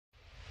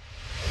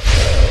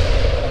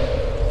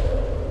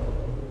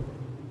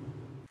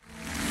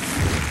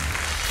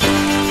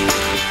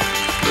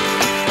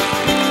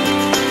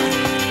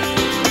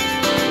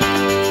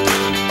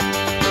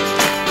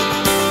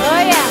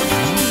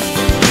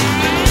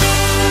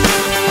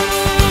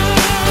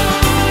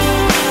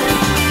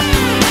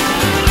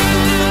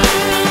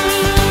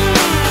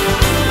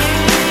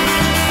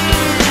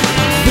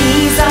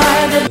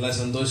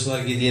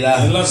ಸಂತೋಷವಾಗಿದ್ದೀರಾ?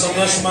 ಎಲ್ಲ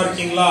ಸಂತೋಷமா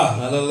இருக்கீங்களா?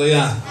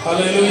 Hallelujah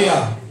hallelujah.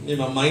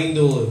 ನಿಮ್ಮ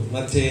ಮೈಂಡು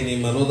ಮತ್ತೆ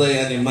ನಿಮ್ಮ ಹೃದಯ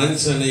ನಿಮ್ಮ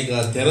ಮನಸ್ಸನ್ನು ಈಗ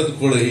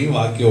ತೆರೆದುಕೊಳ್ಳಿ,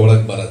 ವಾಕ್ಯ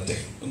ಒಳಗೆ ಬರುತ್ತೆ.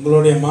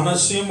 உங்களுடைய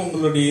மனசையும்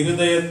உங்களுடைய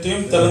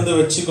இருதயத்தையும் திறந்து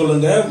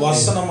வச்சுக்கொள்ளுங்க,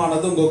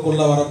 வசனமானது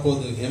உங்களுக்குள்ள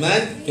வரப்போகுது.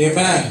 ஆமென்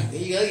ஆமென்.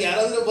 ಈಗ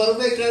ಯಾರಾದ್ರೂ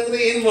ಬರ್ಬೇಕಂದ್ರೆ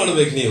ಏನ್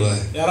ಮಾಡ್ಬೇಕು ನೀವು?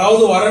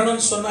 ಯಾರಾவது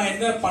வரணும்னு சொன்னா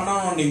என்ன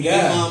பண்ணணும்? நீங்க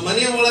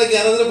ಮನೆಯ ಒಳಗೆ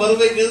ಯಾರಾದ್ರೂ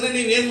ಬರ್ಬೇಕಂದ್ರೆ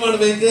ನೀವ್ ಏನ್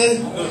ಮಾಡ್ಬೇಕು?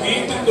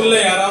 வீட்டுக்குள்ள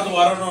யாராவது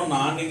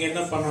வரணும்னா நீங்க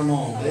என்ன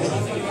பண்ணணும்?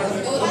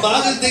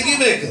 ಬಾಗಿಲು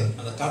ತೆಗಿಬೇಕು.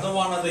 அந்த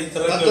கதவானதை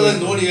திறங்க.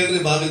 ನೋಡಿ ಹೇಳ್ರಿ,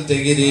 ಬಾಗಿಲು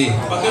ತೆಗೀರಿ.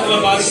 பக்கத்துல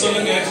பார்த்து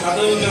சொல்லுங்க,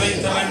 கதவுகளை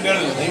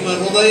திறங்கள். ನಿಮ್ಮ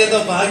ಹೃದಯದ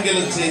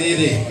ಬಾಗಿಲು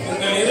ತೆಗೀರಿ.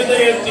 உங்கள்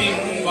இருதயத்தின்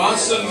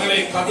வாசல்களை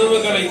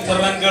கதவுகளை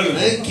திறங்கள்.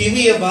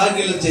 ಕಿವಿಯ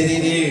ಬಾಗಿಲು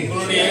ತೆಗೀರಿ.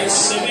 உங்களுடைய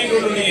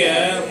செவிகளுடைய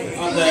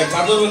அந்த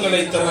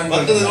கதவுகளை திறங்கள்.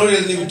 பக்கத்துல ನೋಡಿ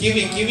ನೀವು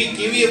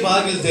ಕಿವಿಯ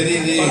ಬಾಗಿಲು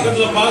ತೆಗೀರಿ.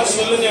 பக்கத்துல பார்த்து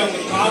சொல்லுங்க, உங்க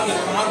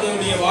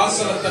காதுடைய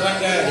வாசலை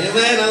திறங்க.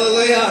 Amen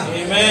hallelujah.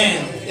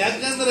 ஆமென்.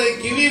 ಯಾಕಂದ್ರೆ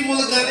ಕಿವಿ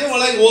ಮೂಲಕನೇ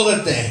ಒಳಗೆ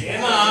ಹೋಗುತ್ತೆ.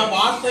 ஏன்னா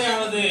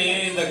வார்த்தையானது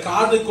இந்த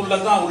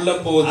காதுக்குள்ளதான் உள்ள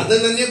போகுது.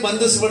 ಅದನ್ನೇ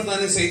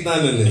ಬಂಧಿಸ್ಬಿಡ್ತಾನೆ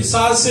ಸೈತಾನನು.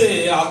 பிசாசு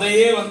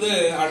அதையே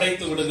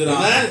அடைத்து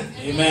விடுகிறான்.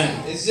 ஆமென்.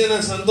 ಎಷ್ಟು ಜನ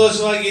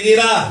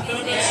ಸಂತೋಷವಾಗಿದ್ದೀರಾ?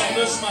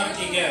 சந்தோஷமா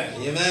இருக்கீங்க?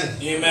 ಆಮೆನ್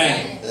ஆமென்.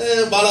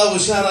 ಬಹಳ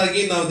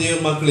ಹುಷಾರಾಗಿ ನಾವು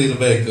ದೇವರ ಮಕ್ಕಳು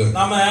ಇರಬೇಕು.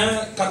 நாம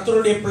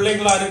கர்த்தருடைய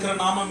பிள்ளைகளா இருக்கிற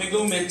நாம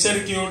மிகவும்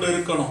எச்சரிக்கையோடு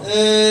இருக்கணும்.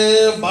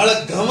 ಬಹಳ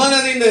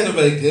ಗಮನದಿಂದ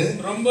ಇರಬೇಕು.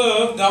 ரொம்ப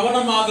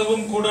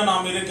கவனமாகவும் கூட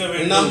நாம் இருக்க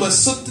வேண்டும். ನಮ್ಮ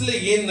ಸುತ್ತಲೂ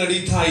ಏನ್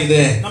ನಡೀತಾ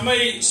ಇದೆ, நம்மை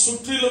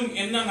சுற்றிலும்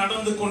என்ன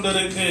நடந்து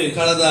கொண்டிருக்கு.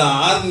 ಕಳೆದ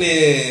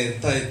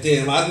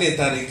 6ನೇ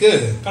ತಾರೀಕು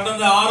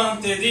கடந்த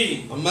 6ஆம் தேதி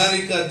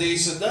ಅಮೆರಿಕ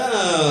ದೇಶದ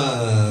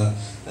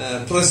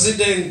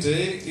ಪ್ರೆಸಿಡೆಂಟ್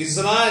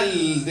ಇಸ್ರಾಯೇಲ್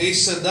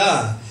ದೇಶದ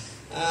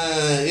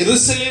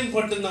ಯೆರೂಸಲೇಮ್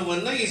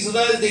ಪಟ್ಟಣವನ್ನ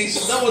ಇಸ್ರಾಯೇಲ್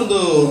ದೇಶದ ಒಂದು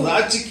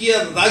ರಾಜಕೀಯ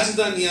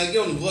ರಾಜಧಾನಿಯಾಗಿ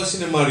ಒಂದು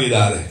ಘೋಷಣೆ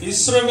ಮಾಡಿದ್ದಾರೆ.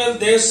 இஸ்ரவேல்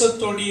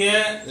தேசத்துடைய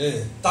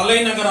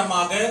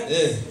தலைநகரமாக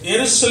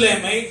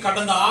எருசலேமை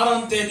கடந்த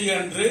 6ஆம் தேதி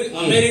அன்று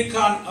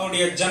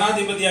அமெரிக்காவுடைய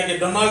ஜனாதிபதியாகிய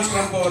டொனால்ட்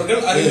ட்ரம்ப்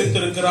அவர்கள்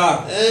அறிவித்திருக்கிறார்.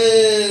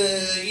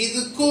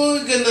 ಇದಕ್ಕೂ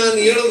ಈಗ ನಾನು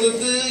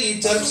ಹೇಳೋದಕ್ಕೆ ಈ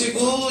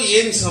ಚರ್ಚೆಗೂ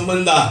ಏನ್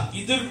ಸಂಬಂಧ?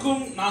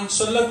 இதற்கும் நான்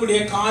சொல்லக்கூடிய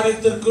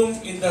காரியத்திற்கும்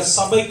இந்த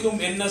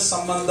சபைக்கும் என்ன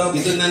சம்பந்தம்?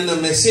 ಇದು ನನ್ನ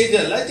ಮೆಸೇಜ್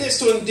ಅಲ್ಲ,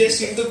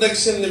 ಜಸ್ಟ್ ಇಂಟ್ರೊಡಕ್ಷನ್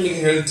ನಿಮಗೆ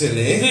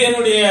ಹೇಳ್ತೇನೆ. இது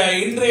என்னுடைய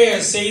இன்றைய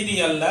செய்தி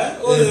அல்ல,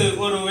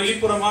 ஒரு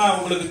வெளிப்புறமா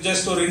உங்களுக்கு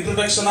ஜஸ்ட் ஒரு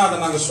இன்ட்ரோடக்ஷனா அதை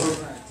நாங்க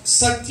சொல்றோம்.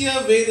 ಸತ್ಯ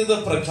ವೇದದ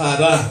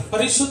ಪ್ರಕಾರ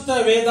ಪರಿಶುದ್ಧ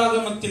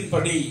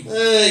ವೇದಾಗಮத்தின்படி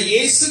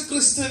ಯೇಸು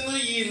ಕ್ರಿಸ್ತನು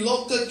ಈ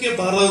ಲೋಕಕ್ಕೆ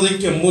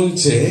ಬರೋದಕ್ಕೆ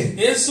ಮುಂಚೆ,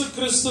 ಯೇಸು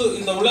ಕ್ರಿಸ್ತು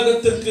இந்த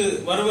உலகத்திற்கு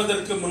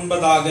வருவதற்கு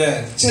முன்பதாக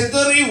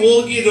ಚದರಿ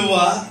ಹೋಗಿರುವ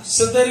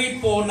சிதறி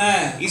போன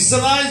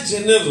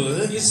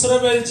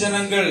இஸ்ரவேல்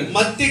ஜனங்கள்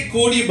ಮತ್ತೆ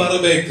ಕೂಡಿ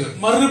ಬರಬೇಕು.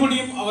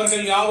 மறுபடியும்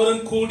அவர்கள்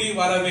யாவரும் கூடி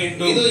வர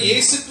வேண்டும். ಇದು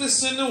ಯೇಸು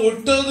ಕ್ರಿಸ್ತನು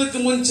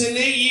ಹುಟ್ಟೋದಕ್ಕೆ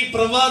ಮುಂಚೆನೇ ಈ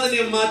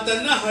ಪ್ರವಾದನೆಯ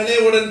ಮಾತನ್ನ ಹಳೆ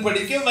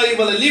ಒಡன்பಡಿಕೆ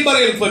ಬೈಬಲ್ ಅಲ್ಲಿ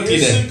ಬರೆಯಲ್ಪಟ್ಟಿದೆ.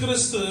 ಯೇಸು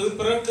ಕ್ರಿಸ್ತು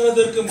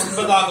பிறக்கிறதற்கு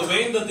முன்பதாகவே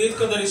இந்த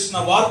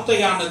தீர்க்கதரிசன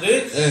வார்த்தையானது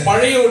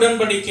பழைய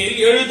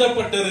உடன்படிக்கையில்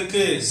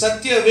எழுதப்பட்டிருக்கு.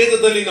 ಸತ್ಯ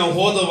ವೇದದಲ್ಲಿ ನಾವು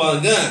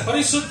ಓದುವಾಗ,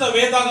 ಪರಿಶುದ್ಧ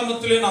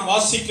ವೇದಾಗಮத்திலே நாம்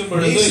வாசிக்கும்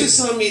பொழுது, ಯೇಸು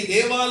ಸ್ವಾಮಿ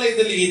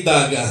ದೇವಾಲಯದಲ್ಲಿ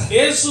ಇದ್ದಾಗ,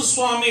 ಯೇಸು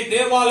ಸ್ವಾಮಿ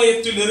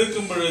ದೇವಾಲಯத்தில்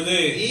இருக்கும்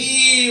பொழுது ಈ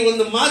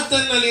ಒಂದು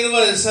ಮಾತನ್ನಲ್ಲಿರುವ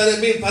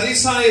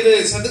ಪರಿಸಾಯರು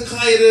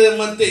ಸದುಕಾಯರು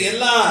ಮತ್ತೆ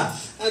ಎಲ್ಲಾ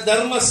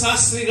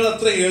ಧರ್ಮಶಾಸ್ತ್ರಿಗಳ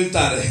ಹತ್ರ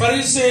ಹೇಳ್ತಾರೆ.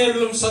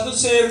 பரிசேயர்களும்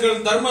சதுசேயர்கள்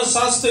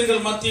தர்மசாஸ்திரிகள்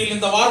மத்தியில்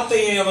இந்த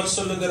வார்த்தையை அவர்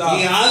சொல்லுகிறார்.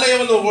 ಈ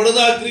ಆಲಯವನ್ನು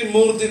ಒಡೆದಾಕ್ರಿ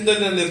 3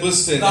 ದಿನದಲ್ಲಿ ನಾನು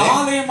ನಿರ್ಮಿಸ್ತೇನೆ.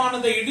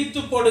 ஆலயமானதை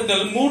இடித்து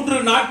போடுங்கள், 3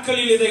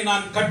 நாட்களில் இதை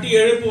நான் கட்டி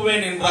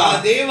எழுப்புவேன் என்றார்.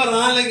 ದೇವರ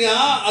ಆಲಯ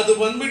ಅದು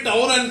ಬಂದ್ಬಿಟ್ಟು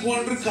ಅವ್ರು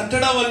ಅನ್ಕೊಂಡ್ರು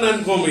ಕಟ್ಟಡವನ್ನ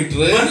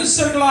ಅನ್ಕೊಂಡ್ಬಿಟ್ರು.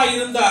 மனுஷர்களாய்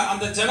இருந்த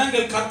அந்த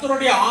ஜனங்கள்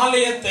கர்த்தருடைய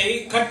ஆலயத்தை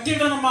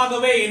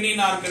கட்டிடமாகவே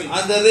எண்ணினார்கள்.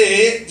 ಆದರೆ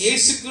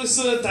ಯೇಸು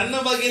ಕ್ರಿಸ್ತ ತನ್ನ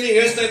ಬಗ್ಗೆನೇ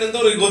ಹೇಳ್ತಾನೆ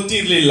ಅಂತ ಅವ್ರಿಗೆ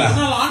ಗೊತ್ತಿರಲಿಲ್ಲ.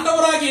 ஆனால்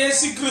ஆண்டவராகிய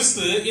இயேசு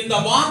கிறிஸ்து இந்த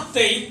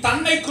வார்த்தை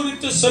தன்னை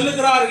குறித்து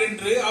சொல்லுகிறார்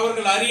என்று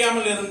அவர்கள்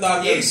அறியாமல்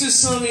இருந்தார்கள். ಯೇಸು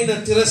ಸ್ವಾಮಿನ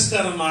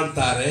ತಿರಸ್ಕಾರ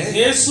ಮಾಡ್ತಾರೆ.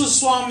 ಯೇಸು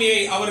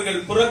ಸ್ವಾಮಿயை அவர்கள்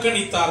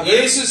புறக்கணித்தார்கள்.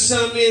 ಯೇಸು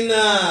ಸ್ವಾಮಿನ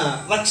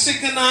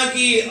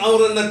ರಕ್ಷಕನಾಗಿ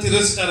ಅವರನ್ನ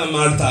ತಿರಸ್ಕಾರ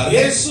ಮಾಡ್ತಾರೆ.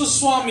 ಯೇಸು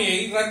ಸ್ವಾಮಿயை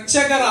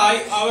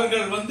ரட்சகராய்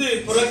அவர்கள்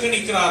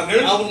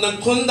புறக்கணிக்கிறார்கள். ಅವರನ್ನ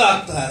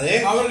ಕೊಂದಾಕ್ತಾರೆ,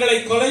 அவர்களை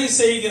கொலை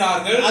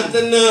செய்கிறார்கள்.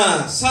 ಅದನ್ನ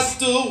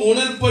ಸತ್ತು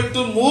ಉಣಲ್ಪಟ್ಟು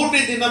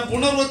 3ನೇ ದಿನ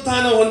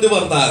ಪುನರುತ್ಥಾನ ಹೊಂದಿ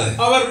ಬರ್ತಾರೆ.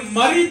 அவர்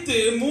மரித்து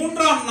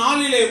 3ஆம்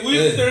நாளிலே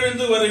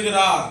உயிர்த்தெழுந்து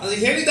வருகிறார். ಅದು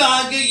ಹೇಳಿದ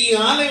ಹಾಗೆ ಈ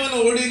ಆಲಯವನ್ನು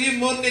ಒಡೆದಿ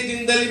 3ನೇ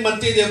ದಿನದಲ್ಲಿ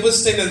ಮತ್ತೆ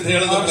ಎಬ್ಬಿಸ್ತೇನೆ ಅಂತ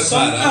ಹೇಳಿದ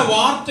சொன்ன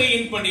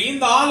வார்த்தையின்படி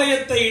இந்த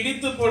ஆலயத்தை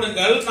இடித்து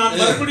போடுங்கள், நான்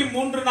மறுபடியும்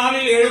 3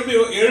 நாளில்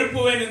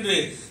எழுப்புவேன் என்று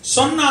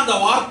சொன்ன அந்த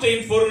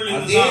வார்த்தையின் பொருள்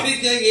இதுதான்.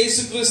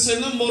 ಯೇಸು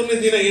ಕ್ರಿಸ್ತನು 3ನೇ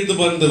ದಿನ ಎದ್ದು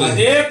ಬಂದರು.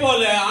 அதே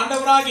போல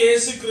ஆண்டவராகிய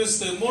இயேசு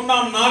கிறிஸ்து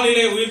 3ஆம்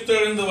நாளிலே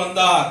உயிர்த்தெழுந்து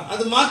வந்தார்.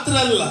 ಅದು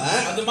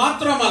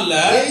ಮಾತ್ರಮಲ್ಲ,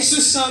 ಯೇಸು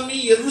ಸ್ವಾಮಿ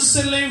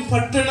ಯೆರೂಸಲೇಮ್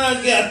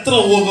ಪಟ್ಟಣಕ್ಕೆ ಹತ್ರ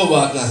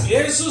ಹೋಗುವಾಗ,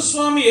 ಯೇಸು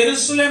ಸ್ವಾಮಿ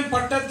ಯೆರೂಸಲೇಮ್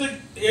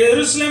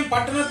எருசலேம்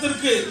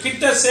பட்டணத்திற்கு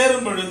கிட்ட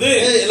சேரும் பொழுது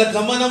ಎಲ್ಲ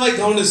ಗಮನವಾಗಿ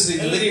ಗಮನಿಸಿ,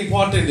 ವೆರಿ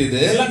ಇಂಪಾರ್ಟೆಂಟ್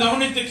ಇದೆ, ಎಲ್ಲ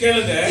ಗಮನಿಸಿ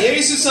ಕೇಳುಗ.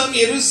 ಯೇಸು ಸ್ವಾಮಿ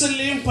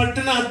ಯೆರೂಸಲೇಮ್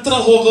ಪಟ್ಟಣ ಹತ್ರ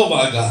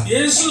ಹೋಗುವಾಗ,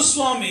 ಯೇಸು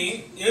ಸ್ವಾಮಿ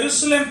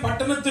ಯೆರೂಸಲೇಮ್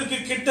ಪಟ್ಟಣத்திற்கு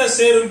கிட்ட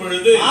சேரும்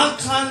பொழுது, ಆ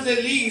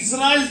ಕಾಲದಲ್ಲಿ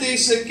ಇಸ್ರಾಯೇಲ್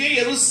ದೇಶಕ್ಕೆ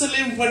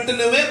ಯೆರೂಸಲೇಮ್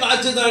ಪಟ್ಟಣವೇ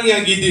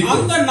ರಾಜಧಾನಿಯಾಗಿತ್ತು.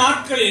 அந்த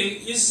நாட்களில்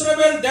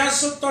இஸ்ரவேல்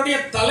தேசத்துடைய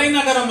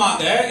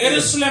தலைநகரமாக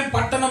எருசலேம்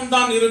பட்டணம்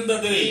தான்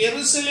இருந்தது.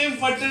 ಯೆರೂಸಲೇಮ್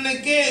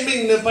ಪಟ್ಟಣಕ್ಕೆ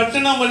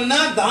ಪಟ್ಟಣವನ್ನ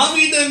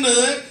ದಾವೀದನು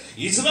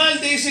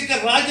இஸ்ரேல் தேசಕ್ಕೆ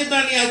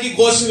ராஜதானியாகி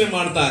ಘೋಷಣೆ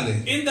ಮಾಡ್ತಾನೆ.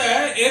 இந்த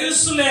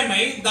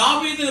எருசலேமை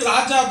தாவீது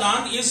ராஜா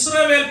தான்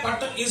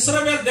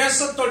இஸ்ரவேல்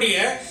தேசத்துடைய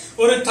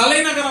ஒரு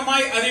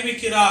தலைநகரமாய்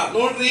அறிவிக்கிறார்.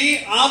 ನೋಡ್ರಿ,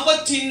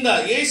 ಆವತ್ತಿಂದ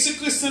ಯೇಸು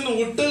ಕ್ರಿಸ್ತನು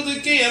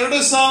ಹುಟ್ಟೋದಕ್ಕೆ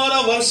 2000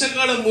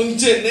 ವರ್ಷಗಳ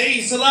ಮುಂಚೆನೆ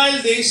ಇಸ್ರಾಯೇಲ್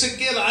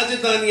ದೇಶಕ್ಕೆ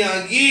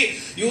ರಾಜಧಾನಿಯಾಗಿ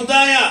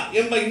ಯೂದಾಯ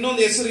ಎಂಬ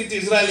ಇನ್ನೊಂದು ಹೆಸರಿತ್ತು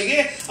ಇಸ್ರಾಯೇಲಿಗೆ.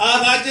 ಆ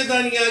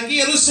ರಾಜಧಾನಿಯಾಗಿ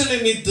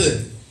ಯೆರೂಸಲೇಮ್ ಇತ್ತು.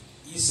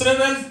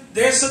 இஸ்ரவேல்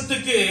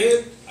தேசத்துக்கு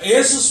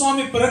இயேசு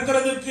சுவாமி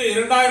பிறக்கிறதுக்கு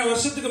 2000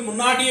 வருஷத்துக்கு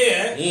முன்னாடியே,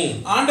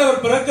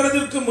 ஆண்டவர்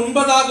பிறக்கிறதுக்கு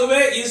முன்பதாகவே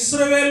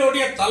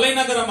இஸ்ரவேலுடைய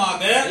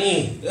தலைநகரமாக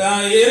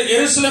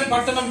எருசலேம்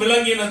பட்டணம்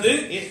விளங்கினது.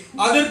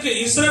 அதற்கு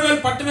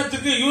இஸ்ரவேல்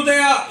பட்டணத்துக்கு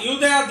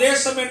யூதயா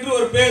தேசம் என்று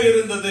ஒரு பேர்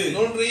இருந்தது.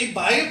 ನೋಡ್ರಿ,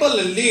 ಬೈಬಲ್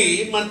ಅಲ್ಲಿ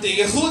ಮತ್ತೆ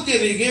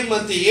ಯಹೂದ್ಯರಿಗೆ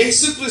ಮತ್ತೆ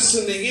ಯೇಸು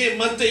ಕ್ರಿಸ್ತನಿಗೆ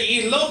ಮತ್ತೆ ಈ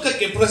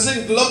ಲೋಕಕ್ಕೆ,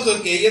 ಪ್ರೆಸೆಂಟ್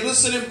ಲೋಕಕ್ಕೆ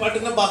ಯೆರೂಸಲೇಮ್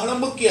ಪಟ್ಟಣ ಬಹಳ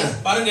ಮುಖ್ಯ.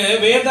 பாருங்க,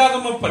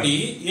 வேதாகமப்படி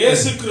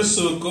இயேசு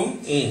கிறிஸ்துவுக்கும்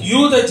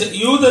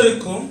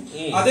யூதருக்கும்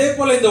அதே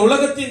போல இந்த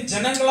உலகத்தின்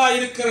ஜனங்களாய்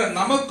இருக்கிற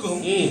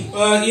நமக்கும்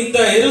இந்த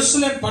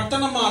எருசலேம்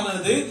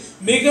பட்டணமானது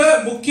மிக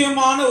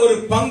முக்கியமான ஒரு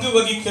பங்கு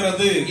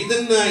வகிக்கிறது.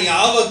 ಇದನ್ನ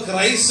ಯಾವ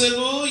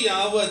ಕ್ರೈಸ್ತರು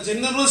ಯಾವ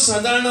ಜನರು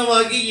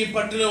ಸಾಧಾರಣವಾಗಿ ಈ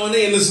ಪಟ್ಟಣವನ್ನು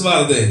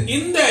ಎನಿಸಬಾರದು.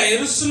 இந்த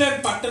எருசலேம்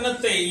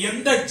பட்டணத்தை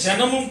எந்த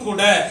ஜனமும்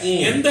கூட,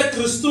 எந்த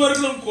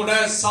கிறிஸ்துவர்களும் கூட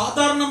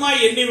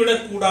சாதாரணமாய்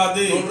எண்ணிவிடக்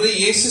கூடாது. ನೋಡ್ರಿ,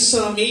 ಯೇಸು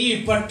ಸ್ವಾಮಿ ಈ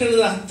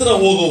ಪಟ್ಟಣದ ಹತ್ರ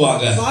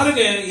ಹೋಗುವಾಗ,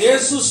 பாருங்க,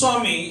 இயேசு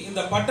சுவாமி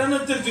இந்த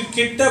பட்டணத்திற்கு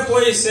கிட்ட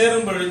போய்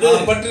சேரும் பொழுது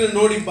ಪಟ್ಟಣ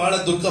ನೋಡಿ ಬಹಳ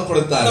ದುಃಖ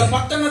ಪಡುತ್ತಾರೆ. அந்த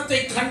பட்டணத்தை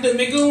கண்டு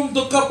மிகவும்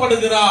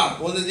துக்கப்படுகிறார்.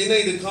 ಒಂದು ದಿನ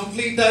ಇದು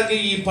ಕಂಪ್ಲೀಟ್ ಆಗಿ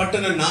ಈ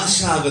ಪಟ್ಟಣ ನಾಶ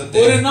ಆಗುತ್ತೆ.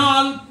 ஒரு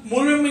நாள்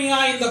முழுமையா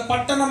இந்த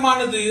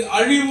பட்டணமானது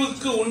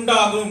அழிவுக்கு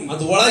உண்டாகும்.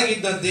 ಅದು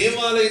ಒಳಗಿದ್ದ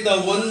ದೇವಾಲಯದ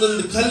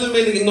ಒಂದೊಂದು ಕಲ್ಲು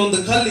ಮೇಲೆ ಇನ್ನೊಂದು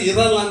ಕಲ್ಲು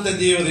ಇರಲ್ಲ ಅಂತ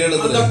ದೇವರು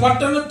ಹೇಳಿದ್ರು. அந்த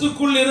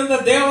பட்டணத்துக்குள் இருந்த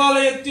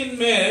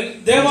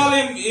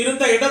தேவாலயம்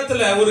இருந்த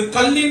இடத்துல ஒரு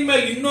கல்லின்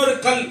மேல் இன்னொரு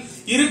கல்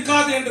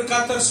இருக்காது என்று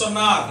கர்த்தர்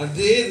சொன்னார்.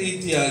 ಅದೇ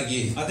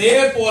ರೀತಿಯಾಗಿ அதே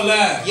போல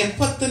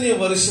 70ನೇ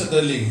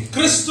ವರ್ಷದಲ್ಲಿ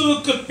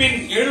கிறிஸ்துவுக்கு பின்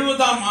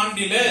 70ஆம்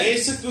ஆண்டிலே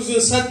ಯೇಸು ಕ್ರಿಸ್ತು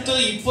ಸತ್ತು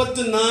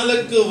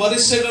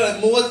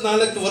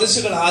 34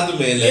 ವರ್ಷಗಳ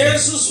ಆದಮೇಲೆ,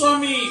 ಯೇಸು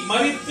சுவாமி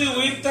மரித்து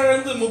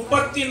உயிர்த்தெழுந்து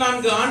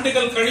 34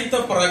 ஆண்டுகள் கழித்த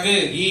பிறகு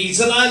ಈ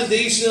ಇಸ್ರಾಯೇಲ್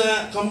ದೇಶ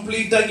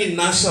ಕಂಪ್ಲೀಟ್ ಆಗಿ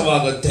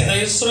ನಾಶವಾಗುತ್ತೆ.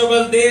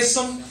 இஸ்ரவேல்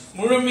தேசம்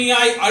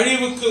முழுமையாய்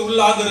அழிவுக்கு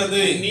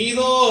உள்ளாகிறது.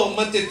 ನೀರೋ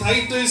ಮತ್ತೆ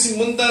ಟೈಟಸ್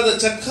ಮುಂತಾದ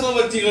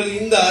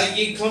ಚಕ್ರವರ್ತಿಗಳಿಂದ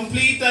ಈ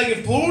ಕಂಪ್ಲೀಟ್ ಆಗಿ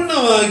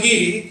ಪೂರ್ಣವಾಗಿ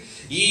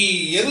ಈ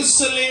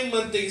ಯೆರೂಸಲೇಮ್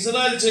ಮತ್ತೆ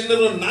ಇಸ್ರಾಯೇಲ್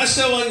ಜನರು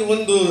ನಾಶವಾಗಿ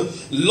ಒಂದು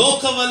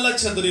ಲೋಕವಲ್ಲ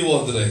ಚದರಿ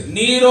ಹೋದ್ರೆ,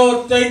 நீரோ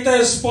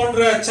டைட்டஸ் போன்ற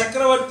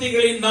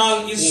சக்கரவர்த்திகளினால்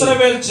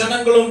இஸ்ரவேல்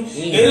ஜனங்களும்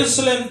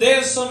எருசலேம்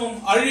தேசமும்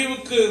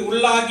அழிவுக்கு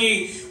உள்ளாகி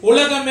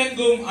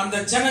உலகமெங்கும் அந்த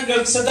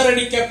ஜனங்கள்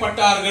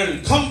சிதறடிக்கப்பட்டார்கள்.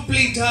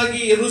 ಕಂಪ್ಲೀಟ್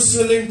ಆಗಿ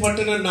ಯೆರೂಸಲೇಮ್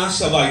ಪಟ್ಟಣ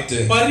ನಾಶವಾಯಿತು.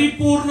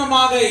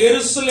 பரிபூர்ணமாக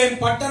எருசலேம்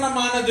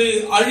பட்டணமானது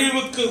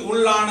அழிவுக்கு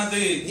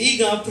உள்ளானது.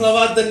 ಈಗ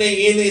ಪ್ರವಾದನೆ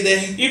ಏನಿದೆ?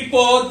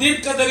 இப்போ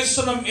தீர்க்க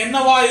தரிசனம்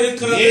என்னவா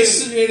இருக்கிறது?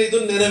 ಯೇಸು ಹೇಳಿದ್ದು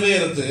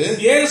ನೆರವೇರಿತು.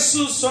 ಯೇಸು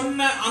சொன்ன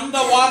அந்த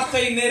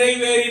வார்த்தை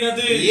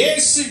நிறைவேறினது.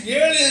 ಯೇಸು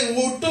ಹೇಳಿ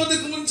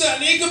ಹುಟ್ಟೋದಕ್ಕೆ ಮುಂಚೆ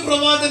ಅನೇಕ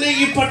ಪ್ರವಾದನೆ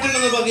ಈ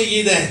ಪಟ್ಟಣದ ಬಗ್ಗೆ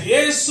ಇದೆ.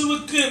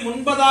 ಯೇಸುவுக்கு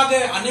முன்பதாக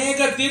ಅನೇಕ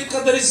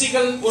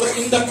தீர்க்கதரிசிகள்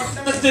இந்த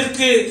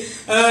பட்டணத்திற்கு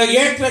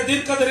ஏற்ற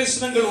தீர்க்க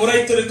தரிசனங்கள்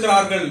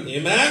உரைத்திருக்கிறார்கள்.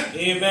 Amen,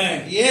 amen.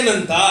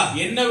 ಏನಂತ?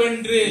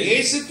 என்னவென்று,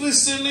 ಯೇಸು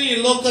ಕ್ರಿಸ್ತನು ಈ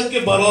ಲೋಕಕ್ಕೆ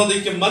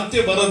ಬರೋದಕ್ಕೆ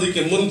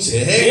ಮುಂಚೆ,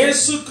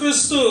 ಯೇಸು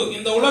ಕ್ರಿಸ್ತು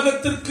இந்த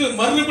ಉಲಗத்திற்கு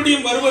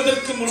மறுபடியும்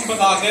வருவதற்கு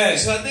முன்பதாக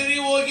ಚದರಿ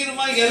ಹೋಗಿರುವ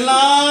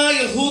ಎಲ್ಲಾ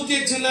ಯಹೂದ್ಯ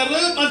ಜನರು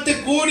ಮತ್ತೆ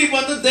ಕೂಡಿ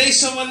ಬಂದು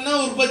ದೇಶವನ್ನು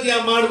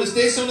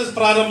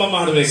ಪ್ರಾರಂಭ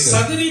ಮಾಡಬೇಕು.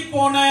 சதறி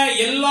போன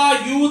எல்லா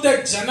யூத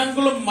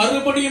ஜனங்களும்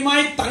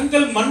மறுபடியுமாய்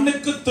தங்கள்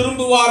மண்ணுக்கு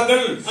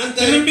திரும்புவார்கள்.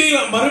 திரும்பி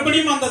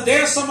மறுபடியும் அந்த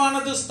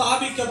தேசமானது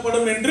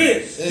ஸ்தாபிக்கப்படும் என்று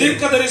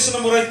தீர்க்க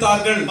தரிசனம்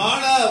உரைத்தார்கள்.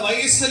 ಬಹಳ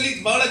ವಯಸ್ಸಲ್ಲಿ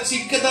ಬಹಳ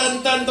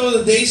ಚಿಕ್ಕದಂತ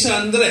ಒಂದು ದೇಶ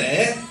ಅಂದ್ರೆ,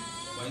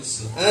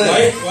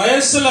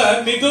 வயசுல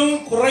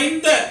மிகவும்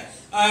குறைந்த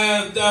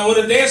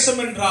ஒரு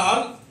தேசம்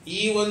என்றால் ಈ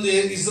ಒಂದು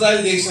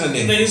ಇಸ್ರಾಯೇಲ್ ದೇಶನೇ,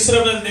 இந்த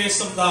இஸ்ரவேல்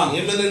தேசம் தான்.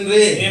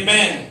 ಏಮನ್ರಿ?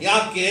 ಆಮೆನ್.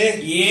 ಯಾಕೆ?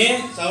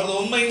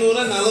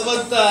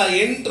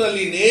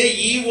 1948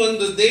 ಈ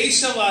ಒಂದು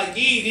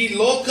ದೇಶವಾಗಿ ಇಡೀ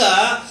ಲೋಕ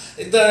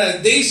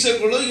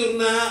ದೇಶಗಳು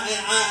ಇವ್ರನ್ನ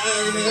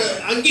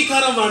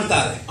ಅಂಗೀಕಾರ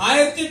ಮಾಡ್ತಾರೆ.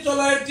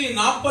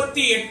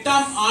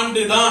 1948ஆம்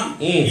ஆண்டுதான்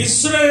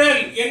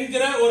இஸ்ரவேல்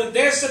என்கிற ஒரு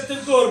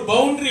தேசத்துக்கு ஒரு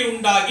பவுண்டரி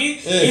உண்டாகி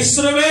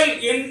இஸ்ரவேல்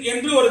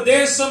என்று ஒரு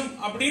தேசம்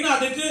அப்படின்னு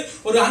அதுக்கு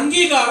ஒரு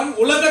அங்கீகாரம்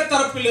உலக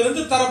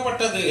தரப்பிலிருந்து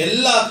தரப்பட்டது.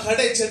 எல்லா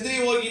ಕಡೆ ಚದರಿ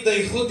ಹೋಗಿದ್ದ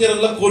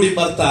ಯಹೂದ್ಯರೆಲ್ಲ ಕೂಡಿ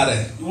ಬರ್ತಾರೆ.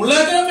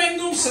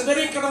 உலகமெங்கும்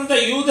சிதறி கிடந்த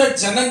யூத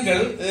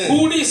ஜனங்கள்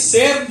கூடி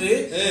சேர்ந்து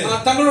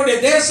தங்களுடைய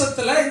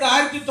தேசத்துல இந்த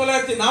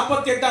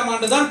 1948ஆம்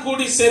ஆண்டு தான்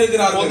கூடி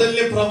சேருகிறார்கள். முதல்ல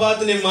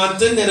பிரவாதனை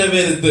மாற்ற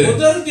நிறைவேறுது.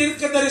 முதல்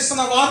தீர்க்க தரிசன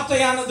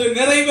வார்த்தையானது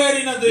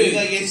நிறைவேறினது.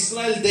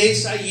 இஸ்ரேல்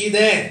தேசம்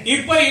ಇದೆ.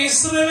 இப்ப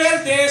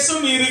இஸ்ரவேல்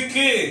தேசம்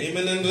இருக்கு.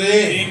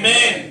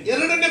 ஆமென்.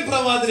 ಎರಡನೇ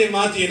ಪ್ರವಾದನೆ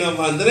ಮಾತು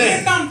ಏನಪ್ಪಾ ಅಂದ್ರೆ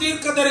இரண்டாம்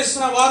தீர்க்க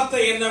தரிசன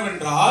வார்த்தை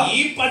என்னவென்றால்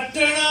ಈ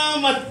ಪಟ್ಟಣ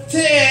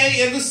ಮತ್ತೆ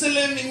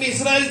ಯೆರೂಸಲೇಮ್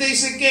ಇಸ್ರಾಯೇಲ್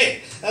ದೇಶಕ್ಕೆ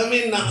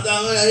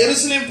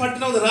ಯೆರೂಸಲೇಮ್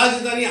ಪಟ್ಟಣ ಒಂದು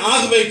ರಾಜಧಾನಿ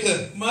ಆಗಬೇಕು.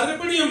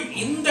 மறுபடியும்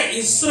இந்த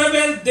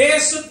இஸ்ரவேல்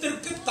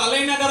தேசத்திற்கு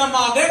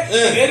தலைநகரமாக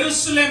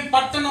எருசலேம்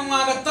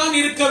பட்டணமாகத்தான்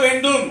இருக்க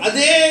வேண்டும்.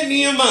 ಅದೇ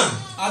ನಿಯಮ,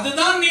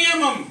 அதுதான்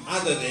நியமம்.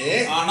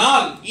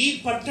 ஆனால் ಈ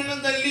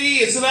ಪಟ್ಟಣದಲ್ಲಿ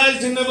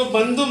ಇಸ್ರಾಯೇಲ್ ಜನರು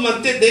ಬಂದು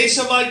ಮತ್ತೆ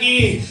ದೇಶವಾಗಿ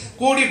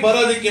ಕೂಡಿ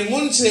ಬರೋದಕ್ಕೆ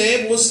ಮುಂಚೆ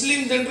ಮುಸ್ಲಿಂ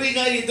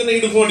ಜನರಿಗೆ ಇದನ್ನ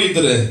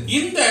ಇಟ್ಕೊಂಡಿದ್ರು.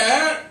 இந்த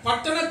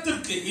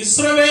பட்டணத்திற்கு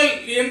இஸ்ரவேல்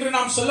என்று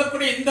நாம்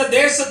சொல்லக்கூடிய இந்த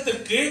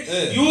தேசத்திற்கு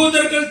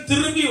யூதர்கள்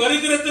திரும்பி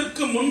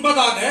வருகிறதற்கு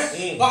முன்பதாக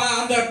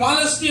அந்த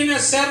பாலஸ்தீனை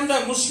சேர்ந்த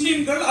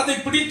முஸ்லிம்கள் அதை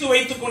பிடித்து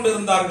வைத்துக்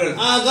கொண்டிருந்தார்கள்.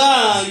 ಆಗ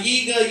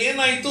ಈಗ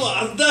ಏನಾಯ್ತು,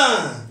 ಅರ್ಧ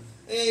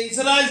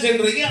இஸ்ரேல்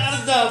ಜನರಿಗೆ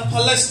ಅರ್ಧ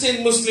பலஸ்தீன்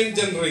முஸ்லிம்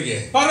ಜನರಿಗೆ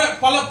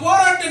பல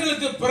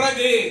போராட்டங்களுக்கு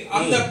பிறகு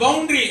அந்த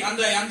பவுண்டரி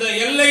அந்த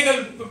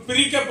எல்லைகள்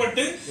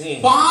பிரிக்கப்பட்டு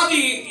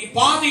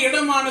பாதி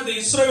இடமானது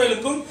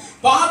இஸ்ரவேலுக்கும்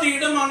பாதி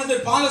இடமானது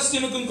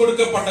பாலஸ்தீனுக்கும்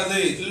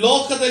கொடுக்கப்பட்டது.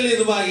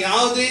 ಲೋಕದಲ್ಲಿರುವ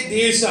ಯಾವುದೇ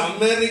ದೇಶ,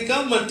 ಅಮೆರಿಕ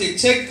ಮತ್ತು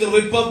ಚೆಕ್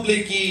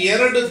ರಿಪಬ್ಲಿಕ್ ಈ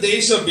ಎರಡು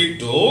ದೇಶ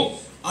ಬಿಟ್ಟು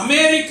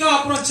அமெரிக்கா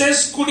அப்புறம்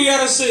செக்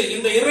குடியரசு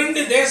இந்த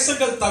இரண்டு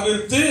தேசங்கள்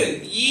தவிர்த்து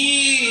ಈ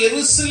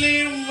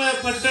ಯೆರೂಸಲೇಮ್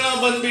ಪಟ್ಟಣ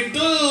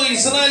ಬಂದ್ಬಿಟ್ಟು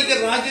ಇಸ್ರಾಯೇಲ್ಗೆ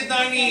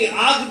ರಾಜಧಾನಿ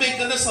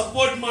ಆಗಬೇಕಂತ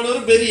ಸಪೋರ್ಟ್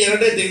ಮಾಡೋರು ಬೇರೆ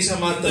ಎರಡೇ ದೇಶ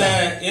ಮಾತ್ರ.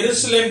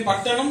 எருசலேம்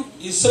பட்டணம்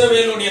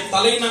இஸ்ரவேலுடைய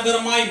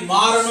தலைநகரமாய்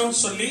மாறணும்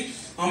சொல்லி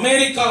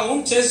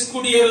அமெரிக்காவும் செக்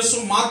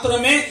குடியரசும்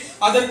மாத்திரமே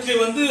அதற்கு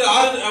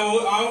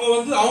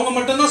அவங்க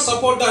மட்டும் தான்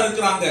சப்போர்ட்டா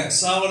இருக்கிறாங்க.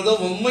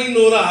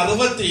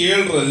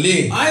 1967ರಲ್ಲಿ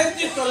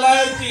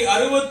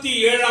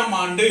 1967ஆம்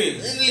ஆண்டு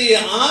ಇಲ್ಲಿ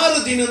 6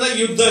 ದಿನದ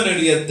ಯುದ್ಧ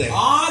ನಡೆಯುತ್ತೆ.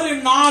 6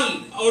 நாள்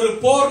ஒரு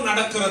போர்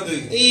நடக்கிறது.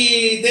 ಈ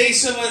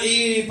ಈ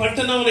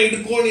ಪಟ್ಟಣವನ್ನು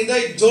ಇಟ್ಕೊಂಡಿದ್ದ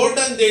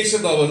ಜೋರ್ಡನ್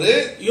ದೇಶದವರು,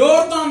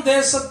 யோர்தான்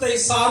தேசத்தை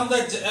சார்ந்த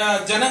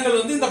ஜனங்கள்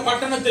இந்த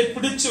பட்டணத்தை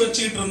பிடிச்சு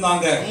வச்சிட்டு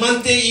இருந்தாங்க.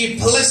 ಮತ್ತೆ ಈ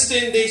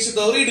பலஸ்தீன்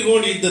ದೇಶದವರು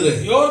ಇಟ್ಕೊಂಡಿದ್ರು.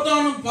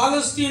 யோர்தானும்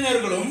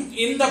பாலஸ்தீனர்களும்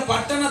இந்த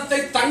பட்டணத்தை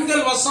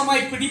தங்கள்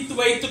வசமாய் பிடித்து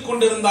வைத்துக்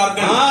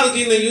கொண்டிருந்தார்கள். 6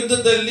 ದಿನ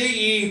ಯುದ್ಧದಲ್ಲಿ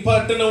ಈ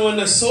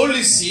ಪಟ್ಟಣವನ್ನು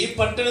ಸೋಲಿಸಿ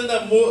ಪಟ್ಟಣದ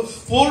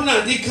ಪೂರ್ಣ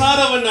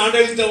ಅಧಿಕಾರವನ್ನು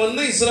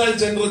ಆಡಳಿತವನ್ನು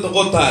ಇಸ್ರಾಯೇಲ್ ಜನರು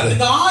ತಗೋತಾರೆ.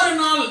 இந்த 6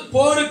 நாள்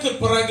போருக்கு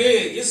பிறகு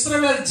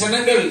இஸ்ரவேல்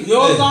ஜனங்கள்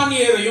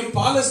யோர்தானியரையும்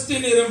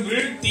பாலஸ்தீனியரையும்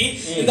வீழ்த்தி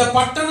இந்த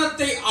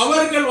பட்டணத்தை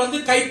அவர்கள்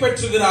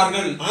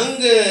கைப்பற்றுகிறார்கள்.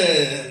 அங்க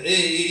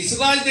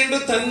இஸ்ராயேல் ಜನರು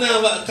ತನ್ನ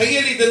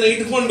ಕೈಯಲ್ಲಿ ಇದನ್ನು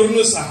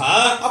ಇಟ್ಟುಕೊಂಡ್ರು ಸಹ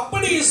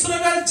அப்படி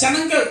இஸ்ரவேல்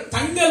ஜனங்கள்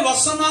தங்கள்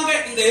வசமாக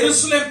இந்த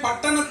எருசலேம்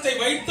பட்டணத்தை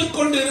வைத்துக்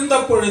கொண்டு இருந்த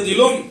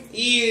பொழுதிலும்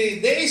ಈ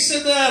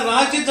ದೇಶದ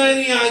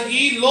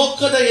ರಾಜಧಾನಿಯಾಗಿ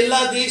ಲೋಕದ ಎಲ್ಲಾ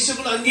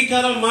ದೇಶಗಳು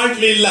ಅಂಗೀಕಾರ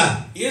ಮಾಡಲಿಲ್ಲ.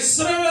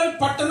 இஸ்ரவேல்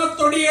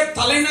பட்டணத்துடைய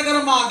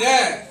தலைநகரமாக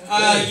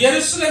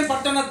எருசலேம்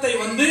பட்டணத்தை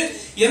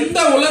எந்த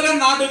உலக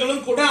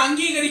நாடுகளும் கூட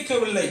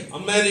அங்கீகரிக்கவில்லை.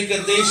 அமெரிக்க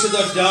தேசದ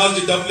ஜார்ஜ்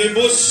டபிள்யூ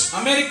புஷ்,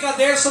 அமெரிக்கா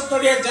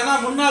தேசத்துடைய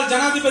முன்னாள்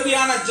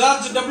ஜனாதிபதியான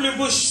ஜார்ஜ் டபிள்யூ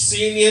புஷ்,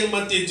 சீனியர்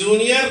ಮತ್ತೆ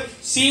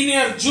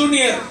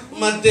ಜೂನಿಯರ್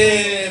ಮತ್ತೆ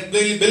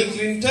ಬಿಲ್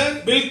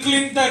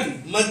ಕ್ಲಿಂಟನ್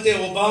ಮತ್ತೆ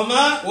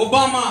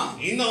ಒಬಾಮಾ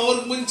ಇನ್ನು ಅವ್ರ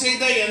ಮುಂಚೆ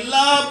ಇದ್ದ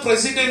ಎಲ್ಲಾ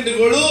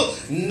ಪ್ರೆಸಿಡೆಂಟ್ಗಳು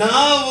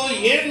ನಾವು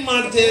ಏನ್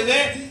ಮಾಡ್ತೇವೆ,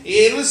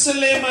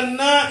 ಯೆರೂಸಲೇಮ್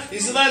ಅನ್ನ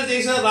ಇಸ್ರಾಯೇಲ್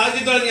ದೇಶ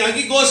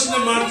ರಾಜಧಾನಿಯಾಗಿ ಘೋಷಣೆ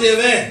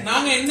ಮಾಡ್ತೇವೆ.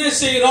 நாங்க என்ன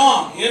செய்றோம்,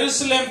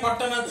 எருசலேம்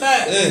பட்டணத்தை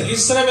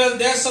இஸ்ரவேல்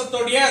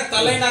தேசத்துடைய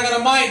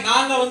தலைநகரமாய்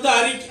நாங்க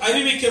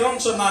அறிவிக்கிறோம்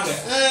சொன்னாங்க.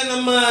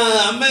 ನಮ್ಮ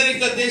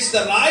ಅಮೆರಿಕ ದೇಶದ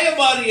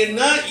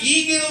ರಾಯಭಾರಿಯನ್ನ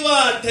ಈಗಿರುವ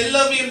ಟೆಲ್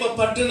ಅವೀವ್ ಎಂಬ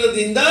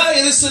ಪಟ್ಟಣದಿಂದ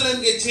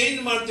ಯೆರೂಸಲೇಮ್ಗೆ ಚೇಂಜ್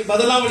ಮಾಡ್ತೀವಿ,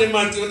 ಬದಲಾವಣೆ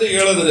ಮಾಡ್ತೀವಿ ಅಂತ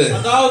ಹೇಳಿದ್ರು.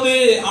 அதாவது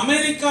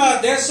அமெரிக்கா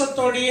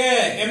தேசத்துடைய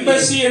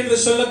எம்பசி என்று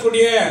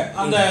சொல்லக்கூடிய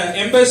அந்த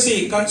எம்பசி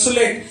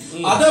கன்சுலேட்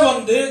அத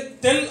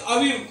டெல்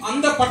அவீவ்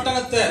அந்த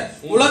பட்டணத்தை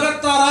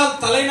உலகத்தாரால்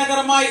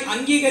தலைநகரமாய்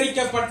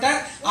அங்கீகரிக்கப்பட்ட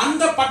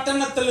அந்த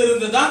பட்டணத்தில்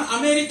இருந்துதான்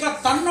அமெரிக்கா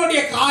தன்னுடைய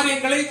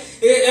காரியங்களை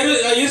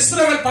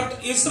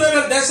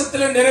இஸ்ரவேல்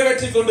தேசத்திலே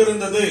நிறைவேற்றி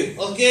கொண்டிருந்தது.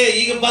 ஓகே,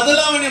 ಈಗ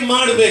ಬದಲಾವಣೆ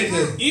ಮಾಡಬೇಕು.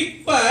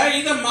 இப்ப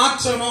இத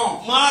மாற்றணும்.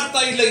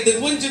 ಮಾಡ್ತಾ ಇಲ್ಲ.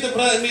 ಇದಕ್ಕೆ ಮುಂಚಿತ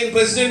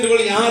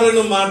ಪ್ರೆಸಿಡೆಂಟ್ಗಳು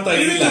ಯಾರನ್ನು ಮಾಡ್ತಾ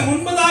ಇಲ್ಲ. ಇದಕ್ಕೆ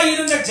முன்பதாக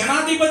இருந்த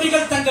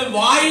ஜனாதிபதிகள் தங்கள்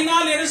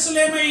வாயினால்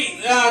எருசலேமை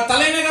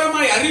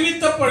தலைநகரமாய்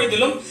அறிவித்த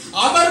பொழுதிலும்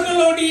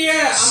அவர்களுடைய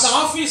அந்த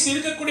ஆபீஸ்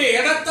இருக்கக்கூடிய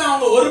இடத்தை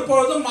அவங்க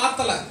ஒருபொழுதும்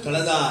மாத்தல.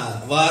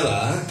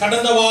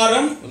 கடந்த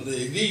வாரம்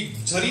ಇಡೀ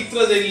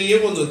ಚರಿತ್ರದಲ್ಲಿಯೇ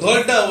ಒಂದು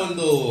ದೊಡ್ಡ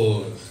ಒಂದು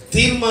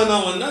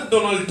ತೀರ್ಮಾನವನ್ನ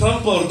ಡೊನಾಲ್ಡ್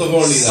ಟ್ರಂಪ್ ಅವರು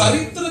ತಗೊಂಡಿದ್ದಾರೆ.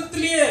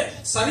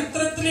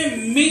 சரித்திரத்திலே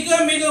மிக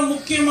மிக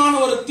முக்கியமான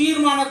ஒரு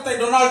தீர்மானத்தை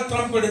டொனால்ட்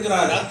ட்ரம்ப்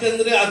எடுக்கிறார்.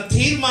 ಯಾಕಂದ್ರೆ ಆ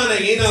ತೀರ್ಮಾನ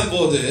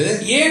ಏನಾಗಬಹುದು,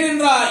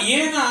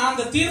 ஏன்னா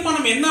அந்த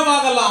தீர்மானம்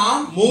என்னவாகலாம்,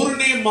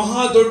 3ನೇ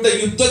ಮಹಾ ದೊಡ್ಡ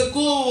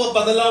ಯುದ್ಧಕ್ಕೂ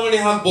ಬದಲಾವಣೆ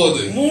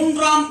ಆಗಬಹುದು.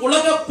 மூன்றாம்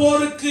உலக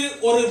போருக்கு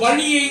ஒரு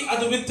வழியை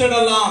அது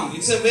வித்திடலாம்.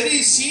 It's a very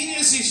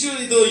serious issue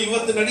ಇದು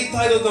ಇವತ್ತು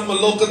ನಡೀತಾ ಇರೋದು ನಮ್ಮ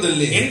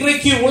ಲೋಕದಲ್ಲಿ.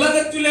 இன்றைக்கு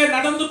உலகத்திலே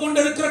நடந்து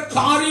கொண்டிருக்கிற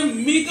காரியம்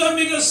மிக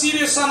மிக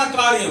சீரியஸான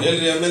காரியம்.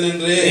 ಹೇಳ್ರಿ ಆಮೆನ್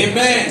ಏನ್ರಿ?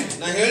 ಆಮೆನ್.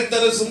 ನಾ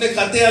ಹೇಳ್ತಾರೆ ಸುಮ್ಮನೆ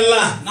ಕತೆ ಅಲ್ಲ.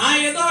 ನಾ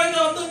ஏதோ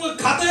வந்து உங்க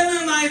கதைன்னு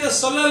நான் இத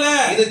சொல்லல.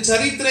 ಇದು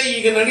ಚರಿತ್ರೆ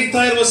ಈಗ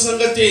ನಡೀತಾ ಇರುವ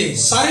ಸಂಗತಿ.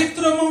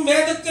 சரித்திரமும்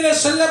வேதத்திலே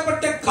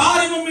சொல்லப்பட்ட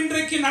காரியமும்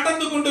இன்றைக்கு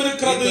நடந்து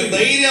கொண்டிருக்கிறது.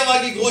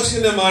 தைரியವಾಗಿ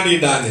ಘೋಷಣೆ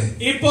ಮಾಡಿದ್ದಾನೆ.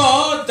 இப்போ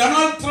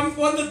டொனால்ட் ட்ரம்ப்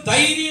வந்து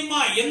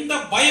தைரியமா எந்த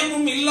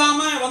பயமும் இல்லாம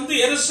வந்து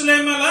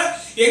எருசலேம்ல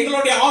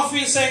எங்களுடைய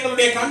ஆபீஸ்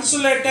எங்களுடைய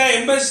கன்சுலேட்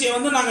எம்பசி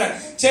வந்து நாங்க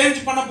சேஞ்ச்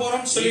பண்ண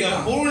போறோம்னு சொல்லி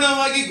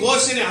பூர்ணವಾಗಿ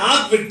ಘೋಷಣೆ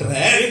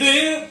ಆಗ್ಬಿಟ್ರೆ இது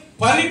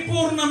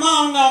பரிபூர்ணமா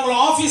அவங்க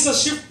ஆபீஸ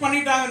ஷிஃப்ட்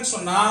பண்ணிட்டாங்கன்னு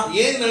சொன்னா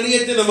ಏನ್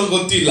ನಡೆಯುತ್ತೆ ನಮಗೆ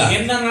ಗೊತ್ತಿಲ್ಲ.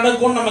 என்ன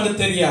நடக்கும் நமக்கு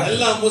தெரியாது.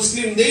 ಎಲ್ಲ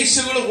ಮುಸ್ಲಿಂ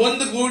ದೇಶಗಳು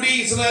ಒಂದು ಗೂಡಿ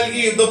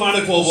ಇಸ್ರಾಯೇಲ್ಗೆ ಯುದ್ಧ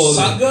ಮಾಡಕ್ಕೆ ಹೋಗಬಹುದು.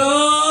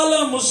 சகல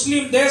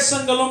முஸ்லிம்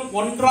தேசங்களும்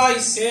ஒன்றாய்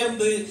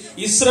சேர்ந்து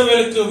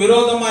இஸ்ரவேலுக்கு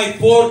விரோதமாய்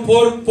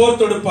போர்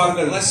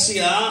தொடுப்பார்கள்.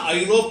 ರಷ್ಯಾ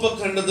ಐರೋಪ್ಯ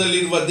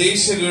ಖಂಡದಲ್ಲಿರುವ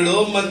ದೇಶಗಳು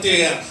ಮತ್ತೆ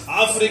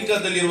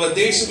ಆಫ್ರಿಕಾದಲ್ಲಿರುವ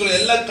ದೇಶಗಳು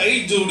ಎಲ್ಲ ಕೈ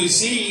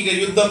ಜೋಡಿಸಿ ಈಗ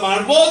ಯುದ್ಧ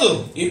ಮಾಡಬಹುದು.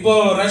 இப்போ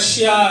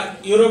ரஷ்யா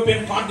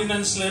யூரோப்பியன்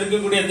கான்டினென்ட்ஸ்ல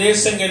இருக்கக்கூடிய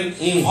தேசங்கள்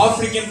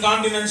ஆப்பிரிக்கன்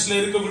கான்டினென்ட்ஸ்ல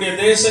இருக்கக்கூடிய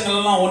தேசங்கள்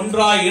எல்லாம்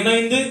ஒன்றாய்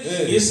இணைந்து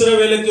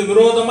இஸ்ரவேலுக்கு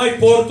விரோதமாய்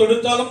போர்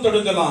தொடுத்தாலும்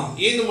தொடுக்கலாம்.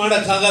 ಏನು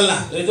ಮಾಡಕ್ಕಾಗಲ್ಲ.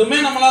 எதுவுமே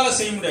நம்மளால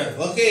செய்ய முடியாது.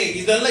 ஓகே,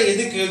 ಇದೆಲ್ಲ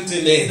எதுக்கு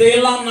ಹೇಳ್ತೀನಿ?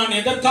 இதையெல்லாம் நான்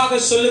எதற்காக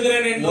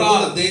சொல்லுகிறேன்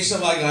என்றால்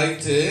ದೇಶವಾಗಿ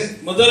ಆಯ್ತು.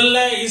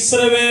 முதல்ல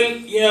இஸ்ரவேல்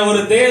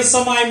ஒரு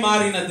தேசமாய்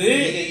மாறினது.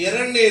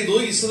 ಎರಡನೇದು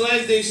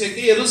ಇಸ್ರಾಯೇಲ್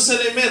ದೇಶಕ್ಕೆ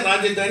ಯೆರೂಸಲೇಮೇ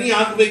ರಾಜಧಾನಿ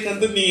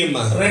ಆಗಬೇಕಂತ ನಿಯಮ.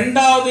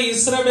 இரண்டாவது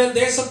இஸ்ரவேல்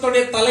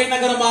தேசத்துடைய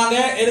தலைநகரமாக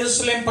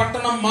எருசலேம்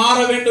பட்டணம் மாற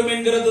வேண்டும்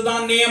என்கிறது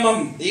தான்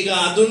நியமம். ಈಗ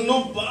ಅದನ್ನು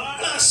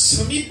ಬಹಳ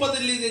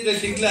ಸಮೀಪದಲ್ಲಿ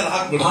ಡಿಕ್ಲೇರ್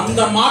ಆಗ್ಬಿಡುತ್ತೆ.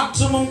 அந்த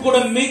மாற்றமும் கூட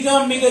மிக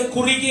மிக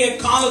குறுகிய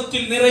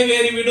காலத்தில்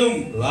நிறைவேறிவிடும்.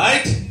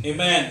 ರೈಟ್?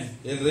 ಆಮೆನ್.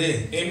 ಏನ್ರಿ?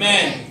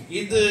 ಆಮೆನ್.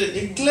 ಇದು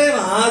ಡಿಕ್ಲೇರ್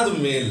ಆದ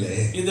ಮೇಲೆ,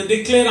 இது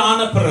டிக்ளேர் ஆன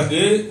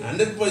பிறகு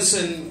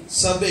 100%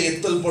 சபை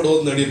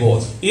எத்தல்படுவது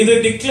நடிಬಹುದು. இது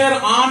டிக்ளேர்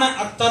ஆன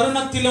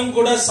அத்தருணத்திலும்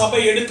கூட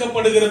சபை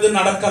எடுக்கப்படுகிறது,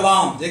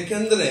 நடக்கலாம்.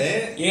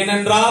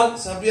 ஏனென்றால்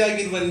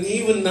ಸಭೆಯಾಗಿರುವ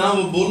ನೀವು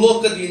ನಾವು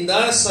ಭೂಲೋಕದಿಂದ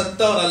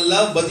ಸತ್ತವರಲ್ಲ,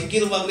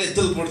 ಬದುಕಿರುವಾಗಲೇ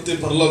ಎತ್ತಲ್ಪಡ್ತೀವಿ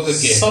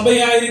ಪರಲೋಕಕ್ಕೆ.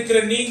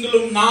 சபையாயிருக்கிற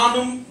நீங்களும்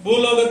நானும்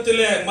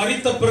பூலோகத்திலே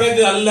மரித்த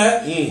பிறகு அல்ல,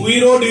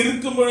 உயிரோடு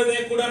இருக்கும் பொழுதே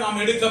கூட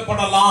நாம்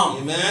எடுக்கப்படலாம்.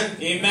 ஆமென்.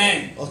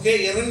 ஆமென். ஓகே,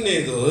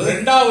 ಎರಡನೇದು,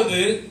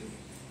 இரண்டாவது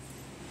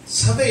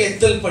ಸಭೆ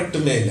ಎತ್ತಲ್ಪಟ್ಟ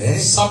ಮೇಲೆ,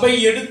 சபை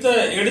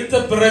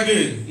எடுத்த பிறகு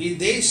ಈ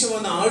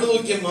ದೇಶವನ್ನು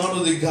ಆಳುವಿಕೆ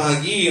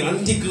ಮಾಡುವುದಕ್ಕಾಗಿ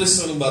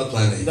ಅಂತ್ಯಕ್ರಿಸ್ತನು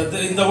ಬರ್ತಾನೆ.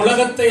 இந்த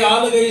உலகத்தை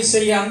ஆளுகை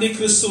செய்ய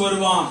அந்திகிறிஸ்து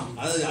வருவான்.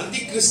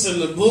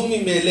 ಅಂತ್ಯಕ್ರಿಸ್ತನು ಭೂಮಿ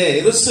ಮೇಲೆ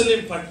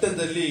ಯೆರೂಸಲೇಮ್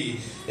ಪಟ್ಟಣದಲ್ಲಿ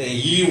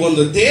ಈ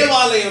ಒಂದು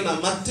ದೇವಾಲಯವನ್ನು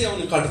ಮತ್ತೆ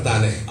ಅವನು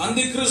ಕಟ್ತಾನೆ.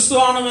 அந்திகிறிஸ்து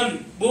ஆனவன்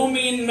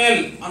பூமியின் மேல்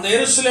அந்த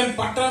எருசலேம்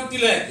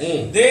பட்டணத்திலே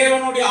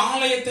தேவனுடைய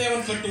ஆலயத்தை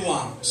அவன்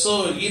கட்டுவான். சோ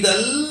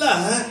ಇದೆಲ್ಲ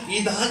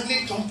ಇದಾಗ್ಲಿ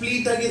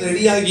ಕಂಪ್ಲೀಟ್ ಆಗಿ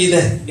ರೆಡಿ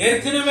ಆಗಿದೆ.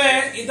 ஏற்கனவே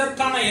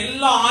இதற்கான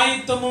எல்லா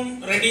ஆயத்தமும்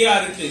ரெடியா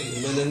இருக்கு.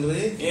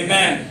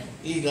 ಆಮೆನ್.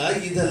 ಈಗ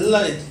ಇದೆಲ್ಲ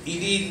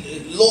ಇಡೀ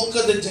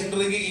ಲೋಕದ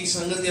ಜನರಿಗೆ ಈ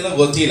ಸಂಗತಿ ಎಲ್ಲ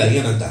ಗೊತ್ತಿಲ್ಲ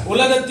ಏನಂತ.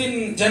 உலகத்தின்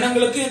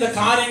ஜனங்களுக்கு இந்த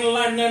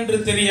காரியங்கள்லாம்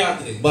என்னன்னு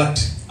தெரியாது.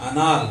 பட்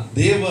ஆனால்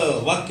தேவ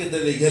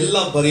வாக்கியದಲ್ಲಿ ಎಲ್ಲ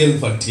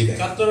ಬರೆಯಲ್ಪಟ್ಟಿದೆ.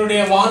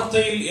 கர்த்தருடைய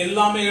வார்த்தையில்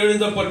எல்லாமே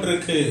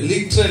எழுதப்பட்டிருக்கு.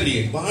 ಲಿಟರಲಿ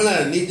ಬಹಳ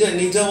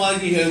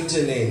ನಿಜವಾಗಿ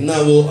ಹೇಳ್ತೇನೆ,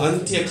 ನಾವು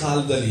ಅಂತ್ಯ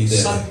ಕಾಲದಲ್ಲಿ ಇದೆ.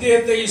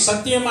 சத்தியத்தை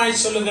சத்தியமாய்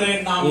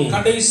சொல்லுகிறேன், நாம்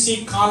கடைசி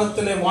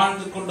காலத்திலே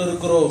வாழ்ந்து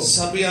கொண்டிருக்கிறோம்.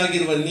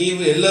 ಸಭೆಯಾಗಿರುವ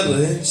ನೀವು ಎಲ್ಲರೂ,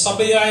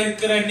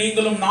 சபையாயிருக்கிற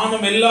நீங்களும்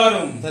நானும்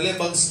எல்லாரும் ತಲೆ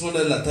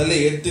ಬಗ್ಸ್ಕೊಂಡಲ್ಲ, ತಲೆ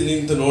ಎತ್ತಿ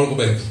ನಿಂತು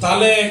ನೋಡಬೇಕು.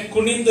 தலை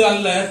குனிந்து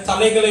அல்ல,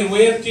 தலைகளை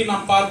உயர்த்தி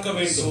நாம் பார்க்க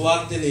வேண்டும்.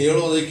 ಸುವಾರ್ತೆಯನ್ನು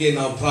ಹೇಳೋದಕ್ಕೆ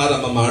ನಾವು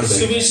ಪ್ರಾರಂಭ ಮಾಡಬೇಕು.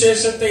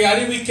 சுவிசேஷத்தை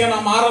அறிவிக்க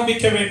நாம்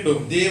ಆರಂಭಿಕ வேண்டும்.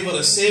 ದೇವರ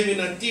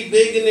ಸೇವೆನ ಅತಿ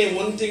ಬೇಗನೆ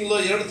 1 ತಿಂಗಳು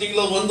 2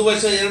 ತಿಂಗಳು 1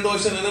 ವರ್ಷ 2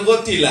 ವರ್ಷ ನನಗೆ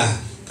ಗೊತ್ತಿಲ್ಲ.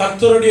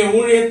 கர்த்தருடைய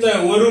ஊழியத்தை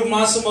 1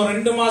 மாசமோ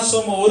 2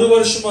 மாசமோ 1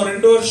 வருஷமோ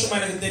 2 வருஷமோ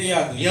எனக்கு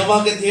தெரியாது.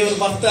 ಯಾವಾಗ ದೇವರು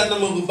ಬರ್ತಾರೆ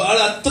ನಮಗೆ ಬಹಳ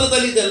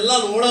ಹತ್ರದಲ್ಲಿ ಇದೆ, ಎಲ್ಲ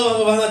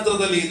ನೋಡುವಾಗ ಬಹಳ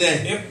ಹತ್ರದಲ್ಲಿ ಇದೆ.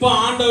 எப்ப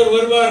ஆண்டவர்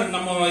வருவார்,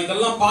 நம்ம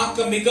இதெல்லாம்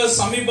பார்க்க மிக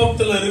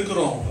சமீபத்துல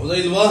இருக்கிறோம். ಹೌದಾ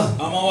ಇಲ್ವಾ?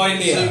 ஆமாவா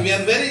இல்லையா? We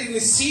are very in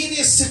a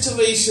serious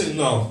situation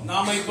now.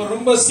 நாம இப்ப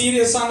ரொம்ப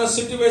சீரியஸான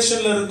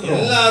சிச்சுவேஷன்ல இருக்கிறோம்.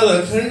 ಎಲ್ಲರ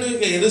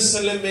ಕಣ್ಣಿಗೆ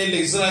ಯೆರೂಸಲೇಮ್ ಮೇಲೆ,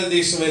 ಇಸ್ರಾಯೇಲ್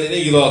ದೇಶ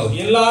ಮೇಲೆ ಇರೋದು.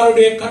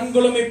 எல்லாருடைய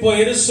கண்களும் இப்போ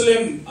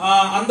எருசலேம்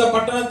அந்த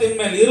பட்டணத்தின்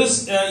மேல்,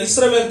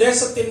 இஸ்ரவேல்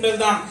தேசத்தின்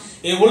மேல் தான்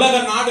உலக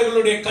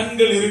நாடுகளுடைய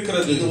கண்கள்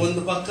இருக்கிறது. ಇದು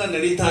ಒಂದು ಪಕ್ಕ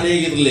ನಡೀತಾನೆ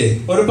ಇರಲಿ,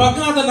 ஒரு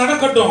பக்கம் அது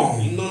நடக்கட்டும்.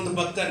 ಇನ್ನೊಂದು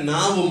ಪಕ್ಕ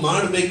ನಾವು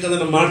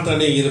ಮಾಡಬೇಕಾದನ್ನ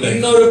ಮಾಡ್ತಾನೆ ಇರಬೇಕು.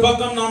 இன்னொரு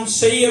பக்கம் நாம்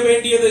செய்ய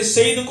வேண்டியதை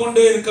செய்து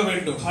கொண்டே இருக்க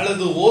வேண்டும்.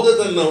 ಕಳೆದು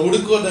ಹೋದದನ್ನ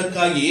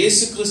ಹುಡುಕೋದಕ್ಕಾಗಿ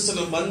ಯೇಸು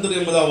ಕ್ರಿಸ್ತನು ಬಂದರು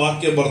ಎಂಬ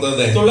ವಾಕ್ಯ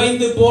ಬರ್ತದೆ.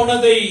 தொலைந்து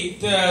போனதை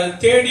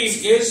தேடி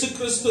இயேசு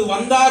கிறிஸ்து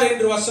வந்தார்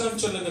என்று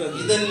வசனம் சொல்லுகிறது.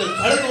 ಇದನ್ನು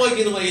ಕಳೆದು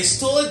ಹೋಗಿರುವ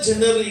ಎಷ್ಟೋ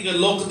ಜನರು ಈಗ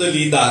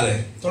ಲೋಕದಲ್ಲಿ ಇದ್ದಾರೆ.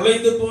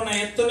 தொலைந்து போன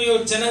எத்தனையோ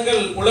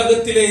ஜனங்கள்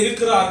உலகத்திலே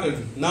இருக்கிறார்கள்.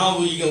 ನಾವು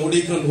ಈಗ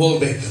ಹುಡುಕೊಂಡು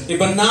ಹೋಗಬೇಕು.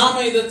 இப்ப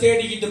நாம இத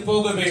தேடிக்கிட்டு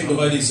போக வேண்டும்.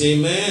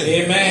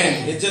 ஆமென்.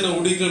 எத்தனை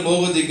ಹುಡುಕೊಂಡು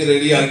ಹೋಗೋದಿಕ್ಕೆ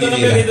ರೆಡಿ எத்தனை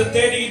பேர் இத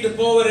தேடிக்கிட்டு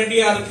போக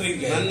ரெடியா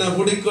இருக்கீங்க? ನನ್ನ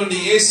ಹುಡುಕೊಂಡು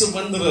ಯೇಸು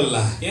ಬಂದ್ರಲ್ಲ,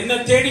 என்ன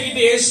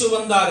தேடிக்கிட்டு இயேசு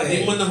வந்தாரே.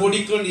 ನಿಮ್ಮನ್ನ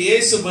ಹುಡುಕೊಂಡು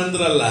ಯೇಸು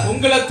ಬಂದ್ರಲ್ಲ,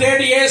 உங்களை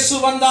தேடி இயேசு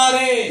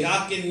வந்தாரே.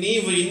 ಯಾಕೆ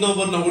ನೀವು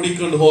ಇನ್ನೊಬ್ಬರನ್ನ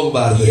ಹುಡುಕೊಂಡು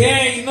ಹೋಗಬಾರದು?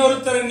 ஏன்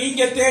இன்னொருத்தரை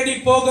நீங்க தேடி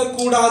போக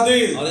கூடாது?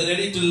 Are you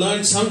ready to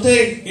learn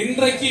something?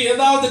 இன்றைக்கு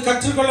ஏதாவது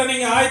கற்றுக்கொள்ள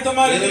நீங்க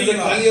ஆயத்தமா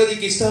இருக்கீங்களா?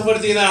 ಕಲಿಯೋದಕ್ಕೆ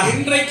ಇಷ್ಟಪಡ್ತೀರಾ?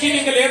 இன்றைக்கு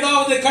நீங்கள்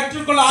ஏதாவது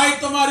கற்றுக்கொள்ள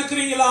ஆயத்தமா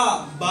இருக்கிறீங்களா?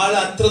 ಬಹಳ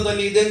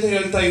ಹತ್ರದಲ್ಲಿ ಇದೆ ಅಂತ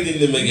ಹೇಳ್ತಾ ಇದ್ದೀನಿ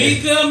ನಿಮಗೆ.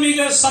 மிக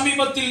மிக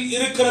சமீபத்தில்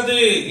இருக்கிறது.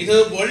 ಇದು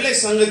ಒಳ್ಳೆ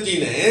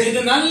ಸಂಗತಿನೇ,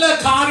 இது நல்ல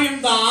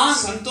காரியம் தான்,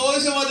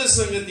 ಸಂತೋಷವಾದ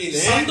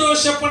ಸಂಗತಿನೇ,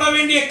 சந்தோஷப்பட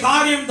வேண்டிய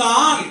காரியம்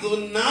தான். ಇದು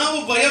ನಾವು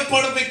ಭಯ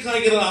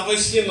ಪಡಬೇಕಾಗಿರೋ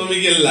ಅವಶ್ಯ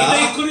ನಮಗಿಲ್ಲ.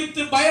 இதை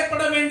குறித்து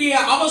பயப்பட வேண்டிய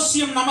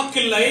அவசியம்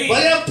நமக்கில்லை.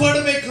 ಭಯ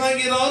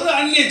ಪಡಬೇಕಾಗಿರೋರು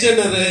ಅನ್ಯ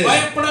ಜನರು,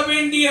 பயப்பட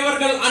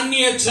வேண்டியவர்கள்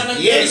அந்நிய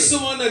ஜனங்கள்.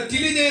 ಯೇಸುವನ್ನು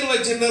ತಿಳಿದೇ ಇರುವ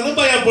ಜನರು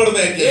ಭಯ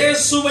ಪಡಬೇಕು.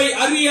 இயேசுவை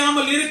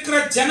அறியாமல் இருக்கிற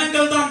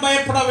ஜனங்கள் தான்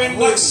பயப்பட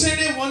வேண்டும்.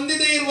 ರಕ್ಷಣೆ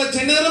ಹೊಂದಿದೇ ಇರುವ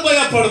ಜನರು ಭಯ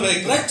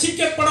ಪಡಬೇಕು.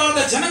 ரட்சிக்கப்படாத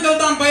ஜனங்கள்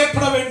தான்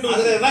பயப்பட வேண்டும்.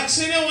 ಆದರೆ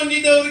ರಕ್ಷಣೆ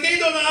ಹೊಂದಿದವರಿಗೆ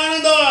ಇದು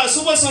ಆನಂದ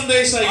ಶುಭ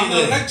ಸಂದೇಶ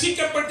ಇದೆ.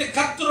 ரட்சிக்கப்பட்டு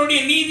கர்த்தருடைய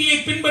நீதியை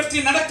பின்பற்றி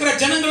நடக்கிற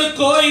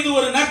ஜனங்களுக்கோ இது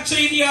ஒரு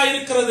நற்செய்தியா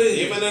இருக்கிறது.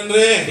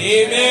 ಏಮನಂದ್ರೆ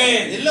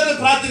ಎಲ್ಲರೂ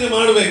ಪ್ರಾರ್ಥನೆ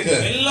ಮಾಡಬೇಕು.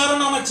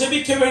 எல்லாரும் நாம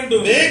ஜெபிக்க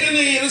வேண்டும்.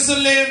 ಬೇಗನೆ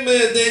ಯೆರೂಸಲೇಮ್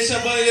ದೇಶ,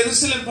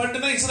 ಯೆರೂಸಲೇಮ್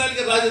ಪಟ್ಟಣ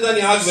ಇಸ್ರಾಯೇಲ್ಗೆ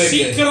ರಾಜಧಾನಿ ಆಗಬೇಕು.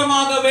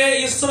 சீக்கிரமாகவே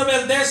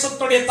இஸ்ரவேல்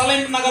தேசத்துடைய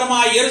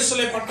தலைநகரமாய்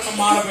எருசலேம் பட்டணம்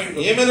மாற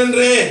வேண்டும்.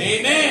 ಏಮನಂದ್ರೆ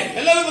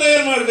ಎಲ್ಲರೂ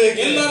ಪ್ರೇಯರ್ ಮಾಡಬೇಕು,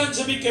 எல்லாரும்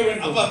ஜெபிக்க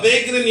வேண்டும். ಅಪ್ಪ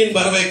ಬೇಗನೆ ನೀನು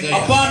ಬರಬೇಕು,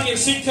 அப்பா நீ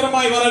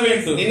சீக்கிரமாய் வர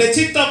வேண்டும். ನಿನ್ನ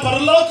ಚಿತ್ತ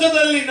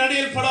ಪರಲೋಕದಲ್ಲಿ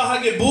ನಡೆಯಲ್ಪಡೋ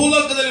ಹಾಗೆ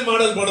ಭೂಲೋಕದಲ್ಲಿ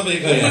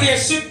ಮಾಡಲ್ಪಡಬೇಕು. உன்னுடைய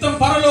சித்தம்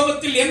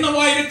பரலோகத்தில்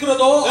என்னவா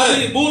இருக்கிறதோ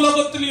அது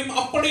பூலோகத்திலும்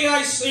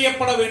அப்படியாய்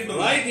செய்யப்பட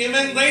வேண்டும். Right?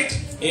 Amen. Right?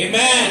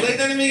 Amen.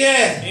 Right ನಿಮಗೆ?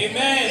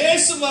 ಆಮೆನ್.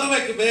 ಯೇಸು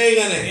ಬರಬೇಕು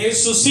ಬೇಗನೆ.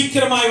 ಯೇಸು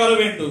சீக்கிரமாய் வர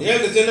வேண்டும்.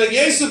 ಹೇಳು ಜನ,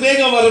 ಯೇಸು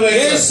ಬೇಗ ಬರಬೇಕು.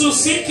 ಯೇಸು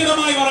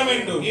சீக்கிரமாய் வர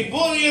வேண்டும். ಈ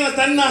ಭೂಮಿಯನ್ನು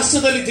ತನ್ನ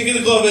ಹಸ್ತದಲ್ಲಿ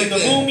ತೆಗೆದುಕೋಬೇಕು.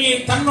 பூமியை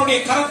தன்னுடைய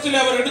கரத்தில்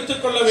அவர்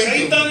எடுத்துக்கொள்ள வேண்டும்.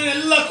 ಸೈತಾನನ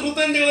ಎಲ್ಲ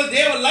ಕೃತಜ್ಞತೆಗಳ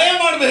ದೇವ ಲಯ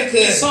ಮಾಡಬೇಕು.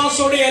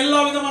 பிசாசுடைய எல்லா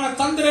விதமான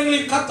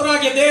தந்திரங்களையும்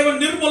கர்த்தராகிய தேவன்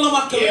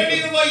நிர்மூலமாக்க வேண்டும்.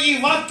 ಹೇಳಿರುವ ಈ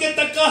ವಾಕ್ಯ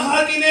ತಕ್ಕ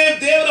ಹಾಗೆಯೇ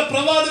ದೇವರ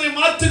ಪ್ರವಾದನೆ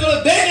ಮಾತುಗಳು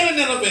ಬೇಗನೆ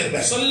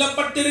ನೆರವೇರಬೇಕು.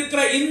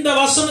 சொல்லப்பட்டிருக்கிற இந்த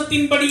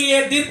வசனத்தின்படியே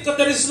தீர்க்க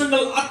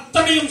தரிசனங்கள்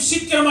அத்தனையும்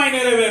சீக்கிரமாய்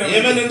நிறைவேற வேண்டும்.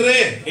 ಏಮನ್ರೆ?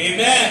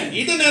 ஆமென்.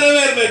 ಇದು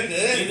ನೆರವೇರಬೇಕು.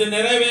 இது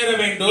நிறைவேற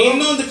வேண்டும்.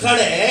 ಇನ್ನೊಂದು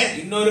ಕಡೆ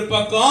இன்னொரு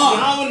பக்கம்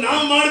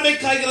ನಾವು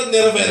ಮಾಡಬೇಕಾಗಿರೋದು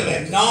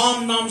ನೆರವೇರಬೇಕು.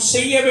 நாம்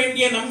செய்ய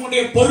வேண்டிய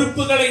நம்முடைய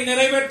பொறுப்புகளை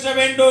நிறைவேற்ற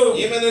வேண்டும்.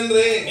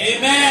 ಏಮನ್ರೆ?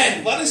 ஆமென்.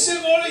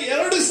 ವರ್ಷಗಳು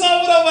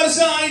 2000 ವರ್ಷ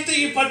ಆಯ್ತು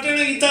ಈ ಪಟ್ಟಣ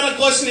ಈ ತರ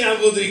ಘೋಷಣೆ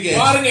ಆಗೋದ್ರಿಗೆ.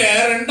 பாருங்க,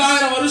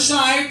 2000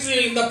 வருஷம் ஆயிற்று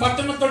இந்த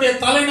பட்டணத்துடைய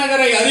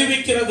தலைநகரை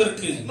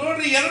அறிவிக்கிறதற்கு.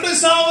 ನೋಡ್ರಿ,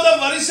 2000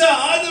 ವರ್ಷ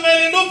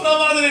ಆದಮೇಲೆನೂ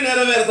ಪ್ರವಾದನೆ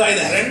ನೆರವೇರ್ತಾ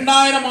ಇದೆ.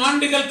 2000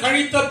 ஆண்டுகள்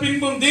கழித்த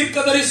பின்பும்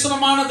தீர்க்க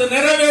தரிசனமானது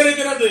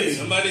நிறைவேறுகிறது.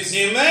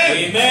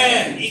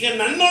 ಈಗ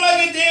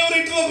ನನ್ನೊಳಗೆ ದೇವರು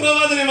ಇಟ್ಟಿರುವ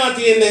ಪ್ರವಾದನೆ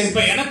ಮಾತು ಏನು?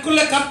 இப்ப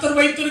எனக்குள்ள கர்த்தர்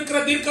வைத்திருக்கிற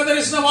தீர்க்க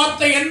தரிசன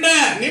வார்த்தை என்ன?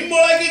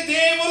 ನಿಮ್ಮೊಳಗೆ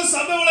ದೇವರು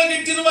ಸಭೆ ಒಳಗೆ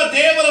ಇಟ್ಟಿರುವ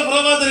ದೇವರ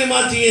ಪ್ರವಾದನೆ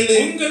ಮಾತು ಏನು?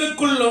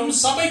 உங்களுக்குள்ளும்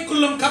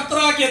சபைக்குள்ளும்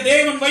கர்த்தராகிய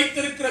தேவன்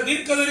வைத்திருக்கிற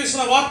தீர்க்க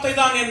தரிசன வார்த்தை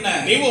தான் என்ன?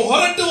 ನೀವು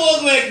ಹೊರಟು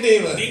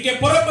ಹೋಗಬೇಕು. நீங்க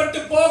புறப்பட்டு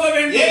போக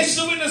வேண்டும்.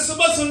 ಯೇಸುವಿನ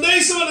ಶುಭ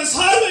ಸಂದೇಶವನ್ನು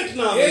ಸಾರಬೇಕು.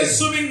 ನಾವು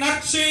ಯೇಸುವಿನ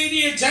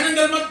ನற்செய்தியை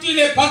ಜನಗಳ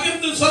ಮಧ್ಯೆ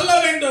பகிர்ந்து சொல்ல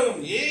வேண்டும்.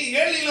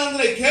 ಹೇಳಿಲ್ಲ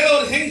ಅಂದ್ರೆ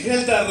ಕೇಳೋರು ಹೆಂಗ್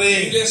ಹೇಳ್ತಾರೆ?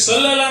 இங்கே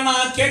சொல்லலனா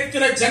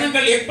கேட்கிற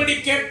ஜனங்கள் எப்படி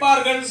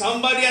கேட்பார்கள்?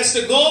 Somebody has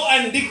to go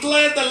and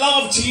declare the love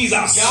of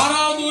Jesus.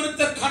 யாராவது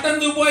ஒருத்தர்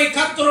கடந்து போய்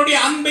கர்த்தருடைய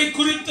அன்பை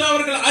குறித்து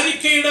அவர்கள்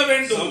அறிக்கையிட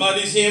வேண்டும்.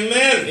 Somebody say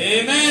amen.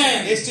 Amen.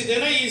 ಎಷ್ಟು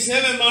ಜನ ಈ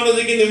ಸೇವೆ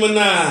ಮಾಡೋದಕ್ಕೆ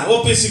ನಿಮ್ಮನ್ನ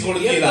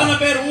ಒಪ್ಪಿಸಿಕೊಡ್ತೀರಾ? எத்தனை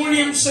பேர்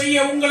ஊழியம்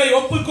செய்ய உங்களை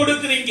ஒப்புக்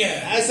கொடுக்கிறீங்க?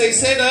 As I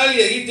said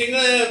earlier, ಈ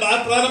ತಿಂಗಳ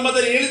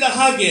ಪ್ರಾರಂಭದಲ್ಲಿ ಹೇಳಿದ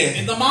ಹಾಗೆ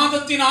இந்த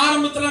மாதத்தின்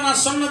ஆரம்பத்துல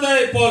நான்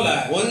சொன்னதை போல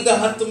ಒಂದು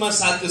ಆತ್ಮ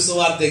ಸಾಕು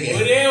ಸುವಾರ್ತೆಗೆ.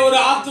 ஒரே ஒரு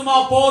ஆத்மா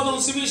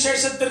போதும்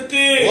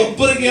சுவிசேஷத்திற்கு.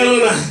 ಒಬ್ಬರಿಗೆ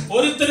ಹೇಳೋಣ,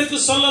 ஒருத்தருக்கு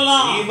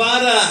சொல்லலாம்.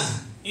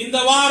 இந்த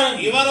வாரம்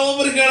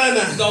ಒಬ್ಬರಿಗೆ ಹೇಳೋಣ,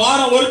 இந்த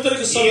வாரம்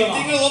ஒருத்தருக்கு சொல்லலாம்.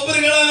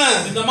 ಒಬ್ಬರಿಗೆ ಹೇಳೋಣ,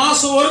 இந்த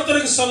மாசம்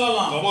ஒருத்தருக்கு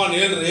சொல்லலாம். ಕಮಾನ್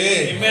ಹೇಳ್ರಿ.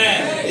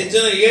 ಆಮೆನ್. ಎಷ್ಟು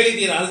ಜನ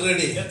ಹೇಳಿದ್ದೀರಾ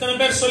ಆಲ್ರೆಡಿ? எத்தனை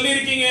பேர் சொல்லி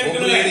இருக்கீங்க?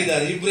 ಒಬ್ಬರು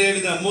ಹೇಳಿದ್ದಾರೆ, ಇಬ್ರು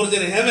ಹೇಳಿದ್ದಾರೆ, 3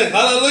 ಜನ. ಆಮೆನ್.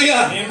 ಹalleluya.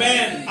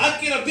 ಆಮೆನ್.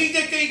 ಹಾಕಿರೋ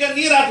ಬೀಜಕ್ಕೆ ಈಗ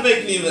ನೀರು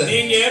ಹಾಕ್ಬೇಕು. ನೀವು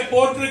நீங்க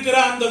போட்டிருக்கிற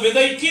அந்த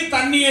விதைக்கு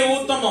தண்ணியை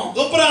ஊத்தணும்.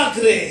 ಗೊಬ್ಬರ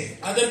ಹಾಕ್ರಿ,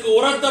 ಅದಕ್ಕೆ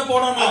ಉರத்த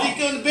போடணும்,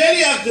 ಅದಕ್ಕೆ ಒಂದು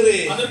ಬೇಲಿ ಹಾಕ್ರಿ,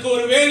 ಅದಕ್ಕೆ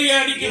ஒரு வேலியை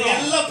அடிக்கணும்.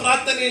 ಎಲ್ಲ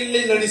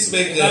ಪ್ರಾರ್ಥನೆಯಲ್ಲಿ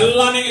ನಡೆಸಬೇಕು.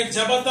 ಎಲ್ಲ நீங்க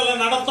ஜெபத்துல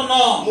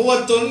நடத்தணும்.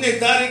 31ನೇ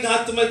ತಾರೀಕು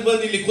ಆತ್ಮ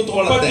ಬಂದು ಇಲ್ಲಿ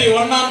ಕೂತ್ಕೊಳ್ಳುತ್ತೆ.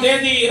 31ஆம்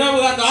தேதி இரவு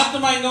அந்த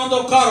ஆத்மா இங்க வந்து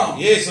உட்காரும்.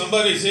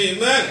 somebody say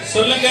amen.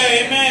 சொல்லுங்க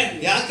ஆமென்.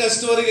 ಯಾಕೆ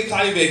ಅಷ್ಟವರೆಗೆ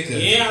ಕಾಯಬೇಕು?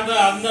 ஏன்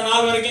அந்த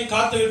நாள் வரைக்கும்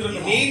காத்துக்கிட்டு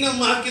இருக்கணும்? ನೀನು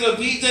ಹಾಕಿರೋ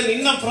ಬೀಜ,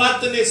 ನಿನ್ನ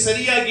ಪ್ರಾರ್ಥನೆ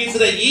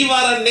ಸರಿಯಾಗಿದ್ರೆ ಈ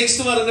ವಾರ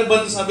ನೆಕ್ಸ್ಟ್ ವಾರನೇ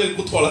ಬಂದು ಸಭೆಯಲ್ಲಿ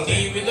ಕೂತ್ಕೊಳ್ಳುತ್ತೆ.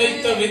 நீ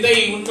விதைத்த விதை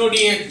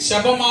உன்னுடைய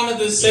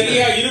ஜெபமானது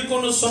சரியா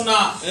இருக்கும்னு சொன்னா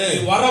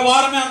வர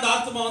வாரமே அந்த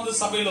ஆத்மா வந்து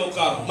சபையில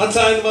உட்காரும்.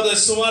 மத்தாயின ಬರೆದ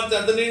ಸುವಾರ್ತೆ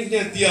 18ನೇ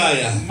ಅಧ್ಯಾಯ,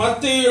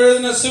 மத்தேயு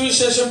எழுதின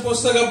சுவிசேஷம்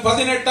புத்தகம்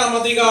 18ஆம்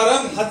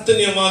அதிகாரம்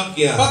 10ನೇ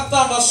ವಾಕ್ಯ,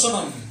 10ஆம்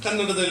வசனம்.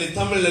 ಕನ್ನಡದಲ್ಲಿ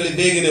ತಮಿಳಿನಲ್ಲಿ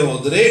ಬೇಗನೆ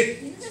ಹೋದ್ರೆ,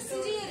 இந்த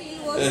சிறியரில்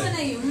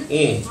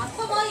ஒருவனையும்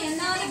அப்பமா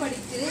எண்ணாது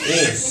படித்து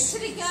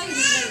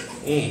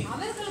எச்சரிக்கையாயிருங்கள்.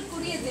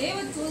 அவர்களுக்குரிய தேவ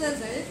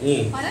தூதர்கள்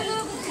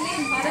பரலோகத்திலே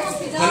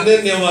பரமபிதா.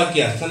 12ನೇ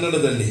ವಾಕ್ಯ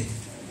ಕನ್ನಡದಲ್ಲಿ,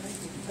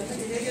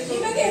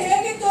 ನಿಮಗೆ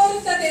ಹೇಗೆ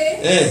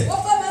ಅಲ್ಲದೆ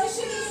ಒಬ್ಬ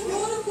ಮನುಷ್ಯನಿಗೆ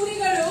 100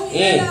 ಕುರಿಗಳು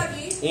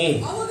ಇರಲಾಗಿ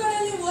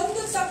ಅವುಗಳಲ್ಲಿ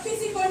ಒಂದು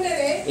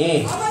ತಪ್ಪಿಸಿಕೊಂಡರೆ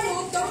ಅವನು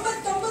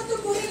 99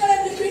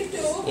 ಕುರಿಗಳನ್ನು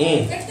ಬಿಟ್ಟು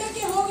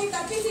ಬೆಟ್ಟಕ್ಕೆ ಹೋಗಿ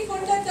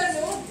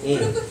ತಪ್ಪಿಸಿಕೊಂಡದ್ದನ್ನು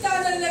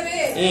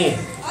ಹುಡುಕುತ್ತಾನಲ್ಲವೇ?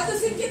 ಅದು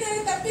ಸಿಕ್ಕಿದರೆ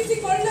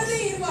ತಪ್ಪಿಸಿಕೊಳ್ಳದೇ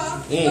ಇರುವ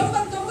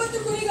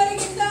 99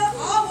 ಕುರಿಗಳಿಗಿಂತ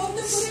ಆ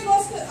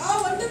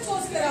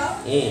ಒಂದಕ್ಕೋಸ್ಕರ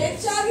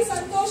ಹೆಚ್ಚಾಗಿ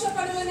ಸಂತೋಷ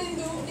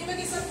ಪಡುವನೆಂದು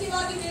ನಿಮಗೆ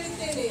ಸತ್ಯವಾಗಿ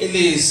ಹೇಳುತ್ತೇನೆ.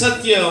 ಇಲ್ಲಿ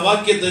ಸತ್ಯ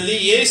ವಾಕ್ಯದಲ್ಲಿ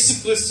ಯೇಸು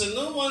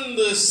ಕ್ರಿಸ್ತನು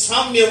ಒಂದು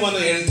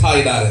ಸಾಮ್ಯವನ್ನು ಹೇಳ್ತಾ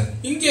ಇದ್ದಾರೆ.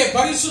 இங்கே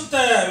பரிசுத்த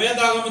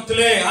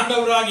வேதாகமத்திலே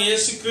ஆண்டவராகிய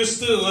இயேசு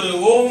கிறிஸ்து ஒரு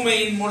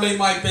ஓமையின்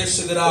மூலமாய்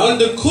பேசுகிறார்.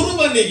 ಒಂದು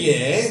ಕುರುಬನಿಗೆ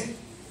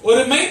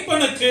ஒரு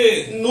மெய்ப்பனுக்கு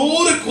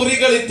 100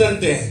 ಕುರಿಗಳು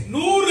ಇತ್ತಂತೆ.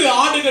 100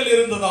 ಆಡುಗಳು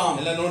இருந்ததாம்.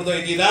 ಎಲ್ಲ ನೋಡ್ತಾ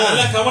ಇದ್ದೀರಾ?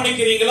 ಎಲ್ಲ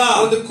ಗಮನಿக்கிறீங்களா?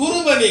 ಒಂದು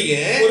ಕುರುಬನಿಗೆ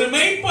ஒரு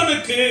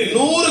மெய்ப்பனுக்கு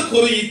 100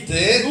 ಕುರಿ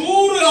ಇತ್ತು.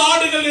 100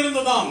 ஆடுகள்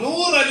இருந்ததாம்.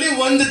 100 ಅಲ್ಲಿ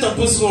ಒಂದು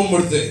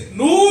ತಪ್ಪಿಸ್ಕೊಂಡ್ಬಿಡ್ತು.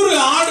 100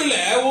 ஆடுல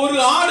ஒரு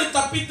ஆடு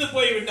தப்பித்து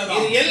போய்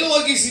விட்டதாம். ಎಲ್ಲಿ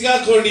ಹೋಗಿ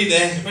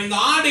ಸಿಗಾಕೊಂಡಿದೆ? இந்த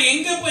ஆடு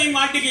எங்க போய்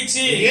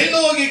மாட்டிக்கிச்சு? ಎಲ್ಲಿ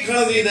ಹೋಗಿ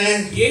ಕಳೆದಿದೆ?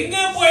 எங்க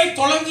போய்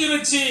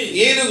தொலைஞ்சிருச்சு?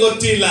 ಏನು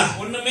ಗೊತ್ತಿಲ್ಲ,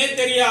 ஒண்ணுமே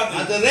தெரியாது.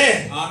 ಆದರೆ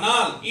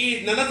ஆனால் ಈ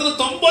ನನ್ನ ಹತ್ರ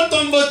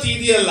 99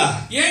 ಇದೆಯಲ್ಲ,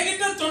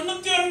 என்கிட்ட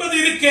 99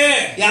 இருக்கு.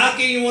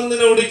 ಯಾಕೆ ಈ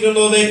ಒಂದನ್ನ ಹುಡುಕೊಂಡು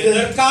ಹೋಗ್ಬೇಕು?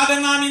 இதற்காக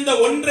நான் இந்த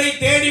ஒன்றை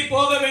தேடி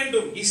போக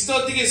வேண்டும்.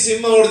 ಇಷ್ಟೊತ್ತಿಗೆ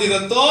ಸಿಂಹ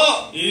ಹೊಡೆದಿರುತ್ತೋ,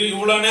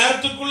 இவ்வளவு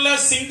நேரத்துக்குள்ள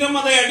சிங்கம்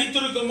அதை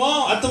அடித்திருக்குமோ,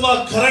 ಅಥವಾ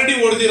ಕರಡಿ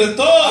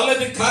ಹೊಡೆದಿರುತ್ತೋ,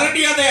 அல்லது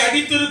கரடி அதை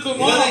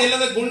அடித்திருக்குமோ,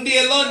 ಎಲ್ಲದ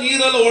ಗುಂಡಿಯಲ್ಲೋ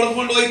ನೀರಲ್ಲೋ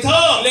ಹೊಡ್ಕೊಂಡು ಹೋಯ್ತೋ,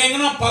 இல்ல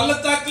எங்கன்னா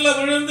பள்ளத்தாக்குல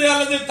விழுந்து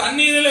அல்லது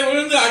தண்ணீரில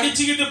விழுந்து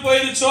அடிச்சுக்கிட்டு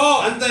போயிருச்சோ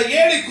ಅಂತ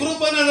ಹೇಳಿ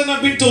ಕುರುಬನ ಅದನ್ನ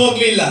ಬಿಟ್ಟು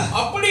ಹೋಗ್ಲಿಲ್ಲ.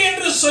 அப்படி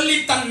என்று சொல்லி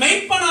தன்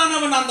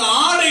மெய்ப்பனானவன் அந்த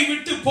ஆடை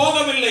விட்டு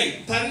போகவில்லை.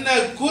 ತನ್ನ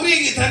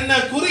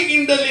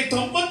ಕುರಿಗಿಂಡಲ್ಲಿ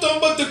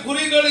 99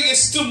 ಕುರಿಗಳು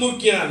ಎಷ್ಟು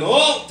ಮುಖ್ಯನೋ,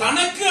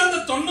 தனக்கு அந்த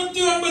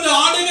 99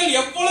 ஆடுகள்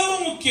எவ்வளவு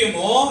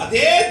முக்கியமோ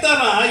ಅದೇ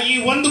ತರ ಈ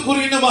ಒಂದು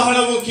ಕುರಿನ ಬಹಳ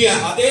ಮುಖ್ಯ.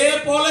 அதே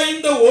போல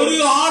இந்த ஒரு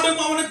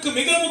ஆடும் அவனுக்கு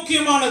மிக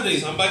முக்கியமானது.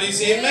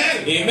 ಸಂಬಂಧಿಸಿ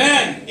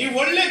ಆಮೆನ್. ಈ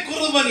ಒಳ್ಳೆ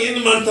ಕುರುಬನ್ ಏನ್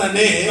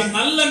ಮಾಡ್ತಾನೆ?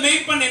 நல்ல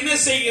மேய்ப்பன் என்ன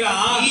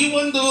செய்கிறான்? ಈ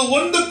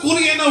ಒಂದು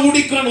ಕುರಿಯನ್ನ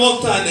ಹುಡಿಕೊಂಡು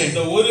ಹೋಗ್ತಾನೆ.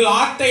 இந்த ஒரு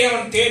ஆட்டை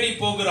அவன் தேடி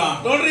போகிறான்.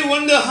 ನೋಡ್ರಿ,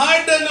 ಒಂದು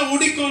ಹಾಡನ್ನ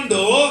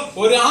ಹುಡಿಕೊಂಡು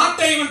ஒரு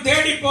ஆட்டை அவன்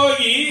தேடி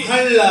போய்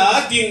ಹಳ್ಳ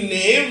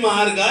ದಿನ್ನೆ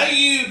ಮಾರ್ಗ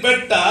ಈ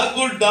ಬೆಟ್ಟ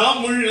ಗುಡ್ಡ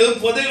ಮುಳ್ಳು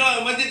ಪೊದೆಗಳ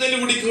ಮಧ್ಯದಲ್ಲಿ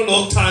ಹುಡಿಕೊಂಡು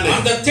ಹೋಗ್ತಾನೆ.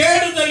 அந்த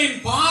தேடுதலின்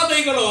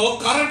பாதைகளோ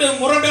கரடு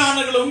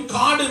முரடானகளும்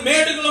காடு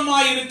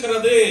மேடுகளுமாய்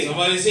இருக்கிறது.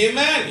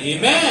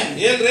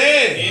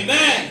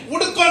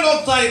 ಹುಡ್ಕೊಂಡು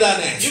ಹೋಗ್ತಾ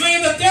ಇದ್ದಾನೆ. இவன்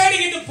இதை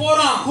தேடிக்கிட்டு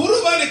போறான்.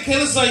 ಕುರುಬನ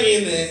ಕೆಲಸ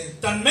ಏನು?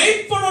 தன்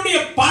மேய்ப்பனுடைய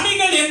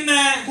பணிகள் என்ன?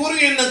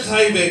 ಕುರಿಯನ್ನ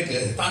ಕಾಯ್ಬೇಕು,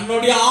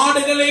 தன்னுடைய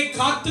ஆடுகளை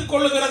காத்துக்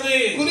கொள்ளுகிறது.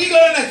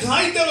 ಕುರಿಗಳನ್ನ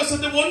ಕಾಯ್ತಾ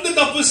ಒಂದು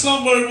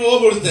ತಪ್ಪಿಸ್ಕೊಂಡು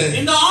ಹೋಗ್ಬಿಡುತ್ತೆ.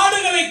 இந்த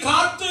ஆடுகளை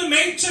காத்து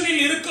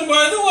மேய்ச்சலில் இருக்கும்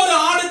பொழுது ஒரு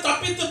ஆடு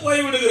தப்பித்து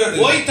போய் விடுகிறது.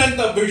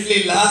 ಹೋಯ್ತಂತ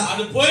ಬಿಡ್ಲಿಲ್ಲ,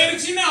 அது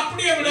போயிருச்சுன்னு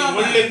அப்படியே விடாம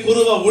ಒಳ್ಳೆ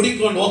ಕುರುಬ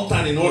ಹುಡಿಕೊಂಡು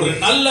ಹೋಗ್ತಾನೆ. ನೋಡ್ರಿ,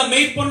 நல்ல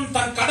மேய்ப்பன்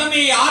தன்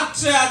கடமையை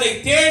ஆற்ற அதை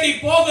தேடி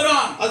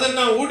போகிறான். ಅದನ್ನ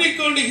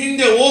ಹುಡಿಕೊಂಡು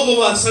ಹಿಂದೆ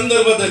ಹೋಗುವ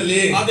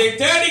ಸಂದರ್ಭದಲ್ಲಿ, அதை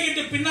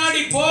தேடிக்கிட்டு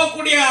பின்னாடி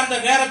போகக்கூடிய அந்த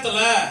நேரத்துல,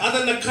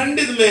 ಅದನ್ನ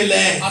ಕಂಡಿದ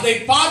ಮೇಲೆ, அதை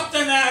பார்த்த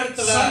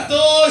நேரத்துல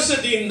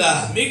ಸಂತೋಷದಿಂದ,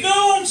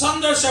 மிகவும்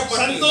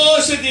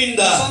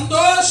ಸಂತೋಷದಿಂದ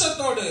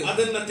ಸಂತೋಷத்தோடு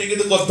ಅದನ್ನ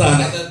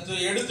ತೆಗೆದುಕೊಳ್ತಾನೆ,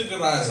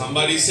 எடுத்துக்கிறார்.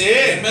 ಸಂಭಾಳಿಸಿ.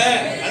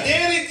 ಅದೇ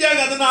ರೀತಿಯಾಗಿ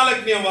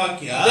 14ನೇ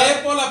ವಾಕ್ಯ, அதே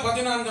போல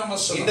 14ஆம்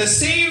வசனம், in the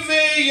same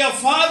way your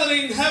father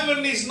in heaven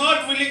is not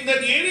willing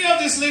that any of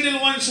these little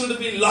ones should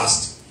be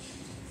lost.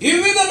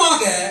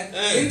 இவ்விதமாக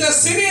இந்த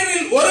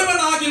சிறியரில்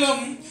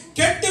ஒருவனாகிலும்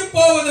கெட்டு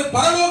போவது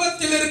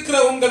பரலோகத்தில் இருக்கிற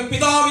உங்கள்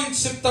பிதாவின்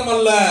சித்தம்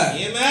அல்ல.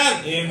 ಆಮೆನ್.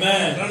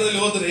 ಆಮೆನ್.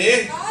 ಕನ್ನಡದಲ್ಲಿ ಓದ್ರಿ.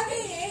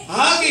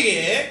 ಹಾಗೆಯೇ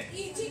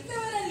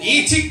ಈ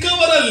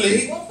ಚಿಕ್ಕವರಲ್ಲಿ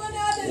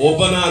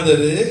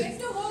ಒಬ್ಬನಾದರೂ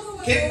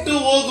ಕೆಟ್ಟು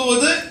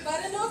ಹೋಗುವುದು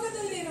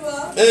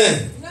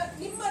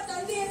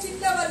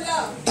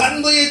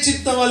ತಂದೆಯ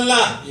ಚಿತ್ತವಲ್ಲ.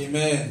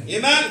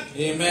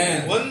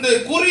 ಒಂದು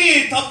ಕುರಿ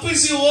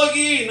ತಪ್ಪಿಸಿ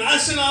ಹೋಗಿ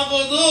ನಾಶನ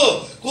ಆಗೋದು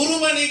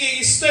ಕುರುಬನಿಗೆ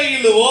ಇಷ್ಟ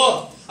ಇಲ್ವೋ,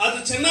 அது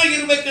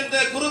ಚೆನ್ನಾಗಿರ್ಬೇಕಂತ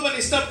ಕುರುಬನ್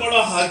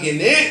ಇಷ್ಟಪಡೋ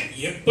ಹಾಗೇನೆ,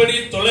 எப்படி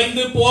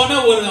தொலைந்து போன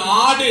ஒரு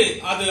ஆடு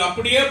அது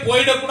அப்படியே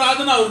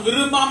போயிடக்கூடாதுன்னு அவர்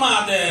விரும்பாம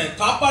அதை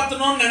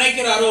காப்பாற்றணும்னு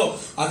நினைக்கிறாரோ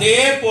அதே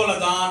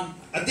போலதான்,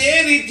 ಅದೇ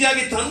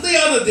ರೀತಿಯಾಗಿ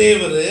ತಂದೆಯಾದ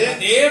ದೇವರು,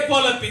 ಅದೇ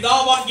போல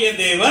பிதாவாகிய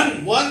தேவன்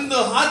ಒಂದು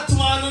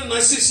ಆತ್ಮನು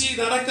ನಶಿಸಿ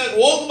ನರಕಕ್ಕೆ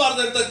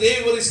ಹೋಗಬಾರದಂತ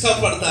ದೇವರು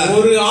ಇಷ್ಟಪಡ್ತಾರೆ.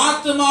 ஒரு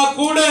ஆத்மா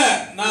கூட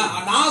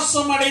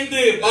நாசம்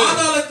அடைந்து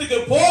பாதாளத்துக்கு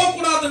போக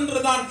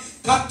கூடாதுன்றதான்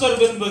கர்த்தர்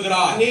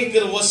விரும்புகிறார்.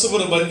 ಅನೇಕರು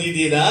ಹೊಸಬರು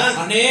ಬಂದಿದ್ದೀರಾ,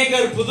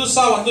 அநேகர்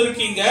புதுசா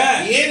வந்திருக்கீங்க.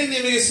 ಏನು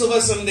ನಿಮಗೆ ಶುಭ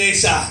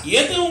ಸಂದೇಶ?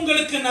 எது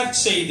உங்களுக்கு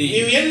நற்செய்தி?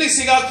 ನೀವು ಎಲ್ಲಿ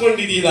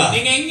ಸಿಗಾಕೊಂಡಿದ್ದೀರಾ?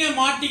 நீங்க எங்க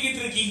மாட்டிக்கிட்டு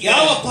இருக்கீங்க?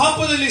 ಯಾವ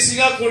ಪಾಪದಲ್ಲಿ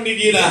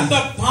ಸಿಗಾಕೊಂಡಿದ್ದೀರಾ? அந்த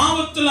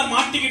பாவத்துல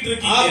மாட்டிக்கிட்டு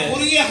இருக்கீங்க. ಆ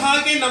ಕುರಿಯ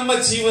ಹಾಗೆ ನಮ್ಮ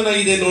ಜೀವನ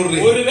ಇದೆ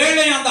ನೋಡ್ರಿ.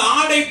 ஒருவேளை அந்த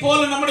ஆடை போல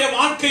நம்முடைய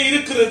வாழ்க்கை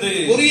இருக்கிறது.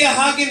 ಕುರಿಯ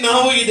ಹಾಗೆ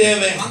ನಾವು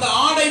ಇದ್ದೇವೆ. அந்த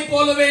ஆடை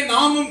போலவே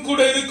நாமும்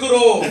கூட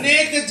இருக்கிறோம்.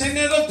 ಅನೇಕ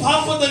ಜನರು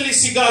ಪಾಪದಲ್ಲಿ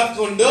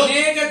ಸಿಗಾಕೊಂಡು,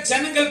 ಅನೇಕ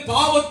ಜನಗಳು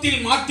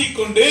ಪಾಪத்தில்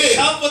மாட்டிக்கொண்டு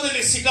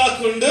ಶಾಪದಲ್ಲಿ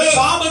ಸಿಕ್ಕಾಕೊಂಡು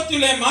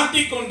சாபத்திலே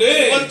மாட்டிக்கொண்டு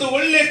ಇವತ್ತು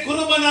ಒಳ್ಳೆ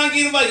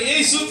ಕುರುಬನಾಗಿರುವ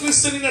ಯೇಸು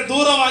ಕ್ರಿಸ್ತನಿಂದ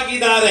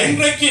ದೂರವಾಗಿದ್ದಾರೆ.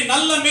 இன்றைக்கு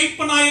நல்ல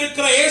மேய்ப்பனாய்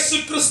இருக்கிற இயேசு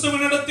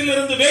கிறிஸ்துவினிடத்தில்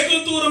இருந்து வெகு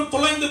தூரம்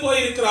தொலைந்து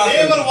போயிருக்கிறார்கள்.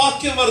 ದೇವರ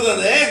ವಾಕ್ಯ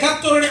ಬರ್ತದೆ,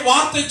 கர்த்தருடைய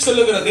வார்த்தை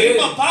சொல்லுகிறது,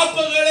 ನಿಮ್ಮ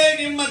ಪಾಪಗಳೇ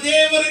ನಿಮ್ಮ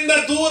ದೇವರಿಂದ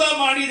ದೂರ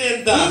ಮಾಡಿದೆ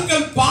ಅಂತ.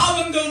 உங்கள்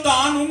பாவங்கள்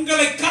தான்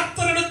உங்களை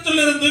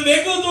கர்த்தரிடத்தில் இருந்து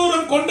வெகு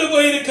தூரம் கொண்டு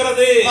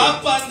போயிருக்கிறது.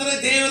 ಪಾಪ ಅಂದ್ರೆ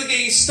ದೇವರಿಗೆ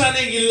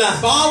ಇಷ್ಟನೇ ಇಲ್ಲ.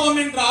 பாவம்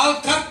என்றால்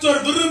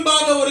கர்த்தர்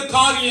விரும்பாத ஒரு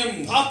காரியம்.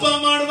 ಪಾಪ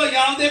ಮಾಡುವ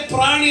ಯಾವುದೇ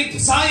ಪ್ರಾಣಿ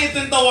ಸಾಯುತ್ತೆ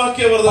ಅಂತ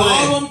ವಾಕ್ಯ ಬರ್ತದೆ.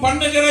 பாவம்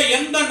பண்ணுகிற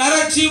எந்த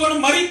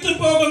நரஜீவனும் மரித்து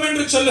போகும்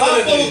என்று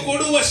சொல்லுகிறது. ಪಾಪವು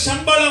ಕೊಡುವ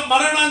ಸಂಬಳ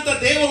ಮರಣ ಅಂತ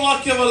ದೇವರ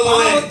ವಾಕ್ಯ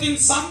ಬರ್ತದೆ. பாவத்தின்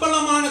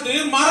சம்பளமானது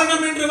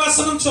மரணம் என்று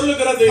வசனம்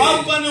சொல்லுகிறது.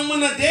 ಪಾಪ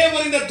ನಮ್ಮನ್ನ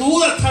ದೇವರಿಂದ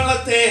ದೂರ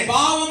ತಳ್ಳುತ್ತೆ.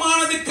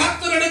 பாவமானது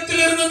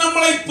கர்த்தரிடத்தில் இருந்து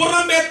நம்மளை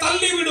புறம்பே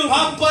தள்ளிவிடும்.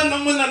 ಪಾಪ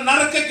ನಮ್ಮನ್ನ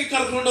ನರಕಕ್ಕೆ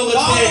ಕರ್ಕೊಂಡು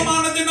ಹೋಗುತ್ತೆ.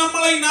 பாவமானது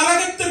நம்மளை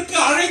நரகத்திற்கு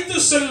அழைத்து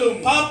செல்லும்.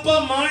 ಪಾಪ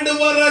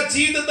ಮಾಡುವವರ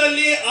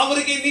ಜೀವಿತದಲ್ಲಿ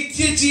ಅವರಿಗೆ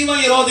ನಿತ್ಯ ಜೀವ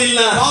ಇರೋದಿಲ್ಲ.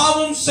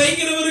 பாவம்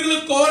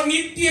செய்கிறவர்களுக்கோ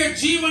நித்திய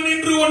ஜீவன்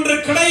என்று ஒன்று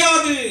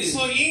கிடையாது.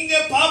 ಸೋ ಹಿಂಗೆ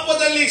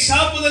ಪಾಪದಲ್ಲಿ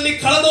ಶಾಪದಲ್ಲಿ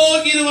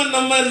ಕಳೆದೋಗಿರುವ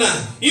ನಮ್ಮನ್ನ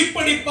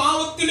இப்படி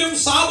பாவத்திலும்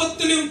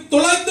சாபத்திலும்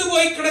தொலைந்து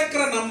போய்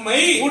கிடக்கிற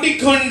நம்மை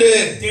ಹುಡುಕೊಂಡು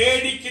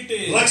தேடிக்கிட்டு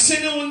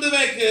ರಕ್ಷಣೆ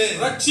ಹೊಂದಬೇಕು,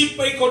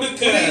 ரட்சிப்பை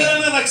கொடுக்க,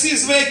 ಕುರಿಗಳನ್ನು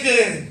ರಕ್ಷಿಸಬೇಕು,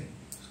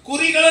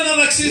 ಕುರಿಗಳನ್ನು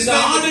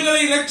ರಕ್ಷಿಸಬೇಕು,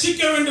 ஆடுகளை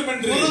ரட்சிக்க வேண்டும்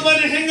என்று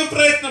ಕುರುಬನು ಹೆಂಗೆ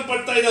ಪ್ರಯತ್ನ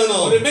ಪಡ್ತಾ ಇದ್ದಾನೋ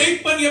ஒரு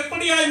மேய்ப்பன்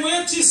எப்படியாய்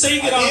முயற்சி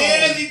செய்கிறான்.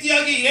 ಅದೇ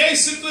ರೀತಿಯಾಗಿ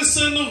ಯೇಸು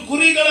ಕ್ರಿಸ್ತನು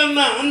ಕುರಿಗಳನ್ನ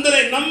ಅಂದರೆ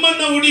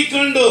ನಮ್ಮನ್ನ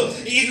ಹುಡುಕೊಂಡು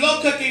ಈ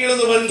ಲೋಕಕ್ಕೆ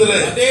ಇಳಿದು ಬಂದ್ರೆ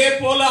அதே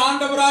போல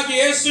ஆண்டவராகிய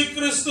இயேசு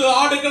கிறிஸ்து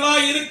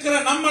ஆடுகளாய் இருக்கிற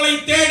நம்மளை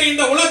தேடி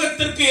இந்த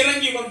உலகத்திற்கு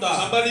இறங்கி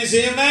வந்தார்.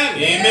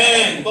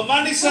 ಆಮೆನ್. ಒಬ್ಬ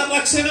ಮನುಷ್ಯ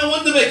ರಕ್ಷಣೆ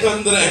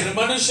ಹೊಂದಬೇಕಂದ್ರೆ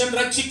மனுஷன்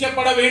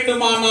ரட்சிக்கப்பட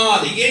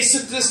வேண்டுமானால் ಯೇಸು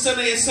ಕ್ರಿಸ್ತನ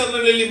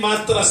ಹೆಸರಿನಲ್ಲಿ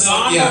ಮಾತ್ರ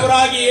ಸಾಧ್ಯ.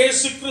 ஆண்டவராகிய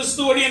இயேசு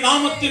கிறிஸ்துவுடைய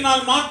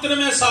நாமத்தினால்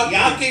மாத்திரமே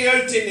சாத்தியம். ಯಾಕೆ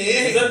ಹೇಳ್ತೀನಿ?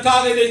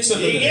 இதற்காக இதை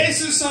சொல்லுகிறேன்.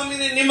 ಯೇಸು ಸ್ವಾಮಿ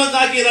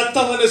ನಿಮಗಾಗಿ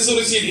ರಕ್ತವನ್ನು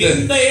ಸುರಿಸಿದ್ದ.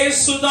 இந்த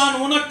இயேசு தான்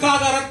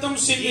உனக்காக ரத்தம்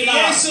சிந்தினார்.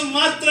 ಯೇಸು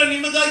ಮಾತ್ರ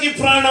ನಿಮಗಾಗಿ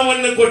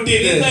ಪ್ರಾಣವನ್ನು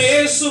ಕೊಟ್ಟಿದೆ. இந்த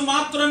இயேசு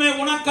மாத்திரமே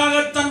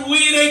உனக்காக தன்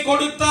உயிரை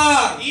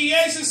கொடுத்தார். ಈ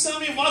ಯೇಸು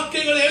ಸ್ವಾಮಿ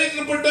ವಾಕ್ಯಗಳು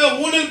ಹೇಳಿக்கப்பட்ட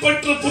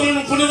ஊனல்பட்டு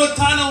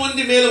புனருத்தான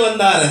ಹೊಂದಿ ಮೇಲೆ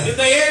ಬಂದಾರೆ.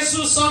 இந்த இயேசு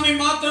சாமி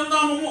மாத்திரம்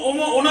தான்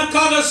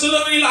உனக்காக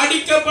சிலுவையில்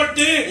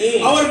அடிக்கப்பட்டு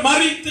அவர்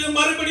மரித்து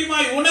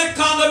மறுபடியும்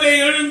உனக்காகவே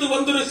எழுந்து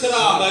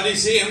வந்திருக்கிறார்.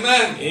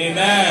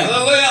 ಆಮೆನ್.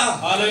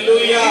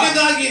 ஹalleluya.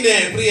 ನಿಮಗಾಗಿನೇ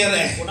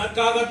ಪ್ರಿಯರೇ,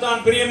 உனக்காகத்தான்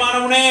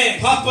பிரியமானவனே.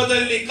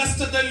 ಪಾಪದಲ್ಲಿ,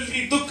 ಕಷ್ಟದಲ್ಲಿ,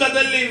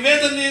 ದುಃಖದಲ್ಲಿ,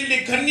 ವೇದನೆಯಲ್ಲಿ,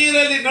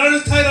 ಕಣ್ಣೀರಲ್ಲಿ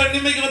ನರಳುತ್ತಾ ಇರೋ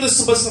ನಿಮಗೆ ಒಂದು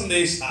ಶುಭ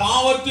ಸಂದೇಶ.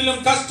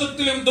 பாவத்திலும்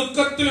கஷ்டத்திலும்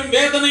துக்கத்திலும்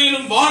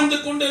வேதனையிலும் வாழ்ந்து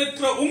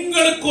கொண்டிருக்கிற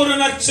உங்களுக்கு ஒரு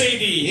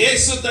நற்செய்தி.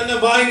 ಯೇಸು ತನ್ನ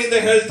ಬಾಯಿನಿಂದ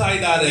ಹೇಳ್ತಾ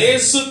ಇದ್ದಾರೆ.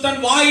 இயேசு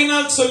தன்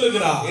வாயினால்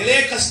சொல்லுகிறார். ಎಲೆ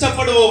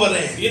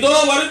ಕಷ್ಟಪಡುವವರೇ, இதோ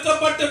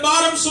வருத்தப்பட்டு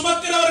பாரம்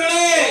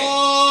சுமக்கிறவர்களே,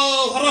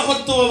 ಹೊರ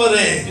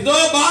ಹೊತ್ತುವವರೇ, இதோ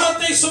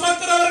பாரத்தை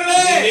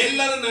சுமக்கிறவர்களே,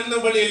 ಎಲ್ಲರೂ ನನ್ನ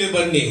ಬಳಿಯಲ್ಲಿ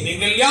ಬನ್ನಿ,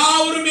 நீங்கள்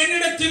யாவரும்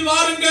என்னிடத்தில்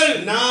வாருங்கள்,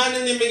 ನಾನು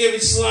ನಿಮಗೆ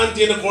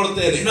ವಿಶ್ರಾಂತಿಯನ್ನು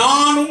ಕೊಡ್ತೇನೆ.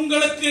 நான்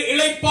உங்களுக்கு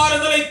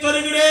இளைப்பாறுதலை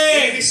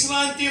தருகிறேன்.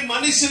 ವಿಶ್ರಾಂತಿ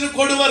ಮನುಷ್ಯನು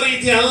ಕೊಡುವ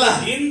ರೀತಿ ಅಲ್ಲ.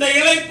 இந்த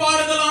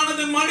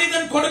இளைப்பாறுதலானது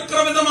மனிதன் கொடுக்கிற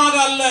விதமாக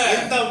அல்ல.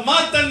 ಇಂಥ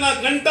ಮಾತನ್ನ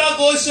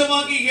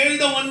ಘಂಟಾಘೋಷವಾಗಿ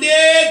ಹೇಳಿದ ಒಂದೇ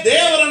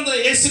ದೇವರಂದ್ರೆ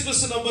ಯೇಸು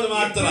ಕ್ರಿಸ್ತನೊಬ್ಬರು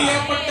ಮಾತ್ರ.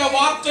 ஏற்பட்ட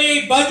வார்த்தையை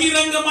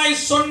பகிரங்கமாய்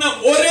சொன்ன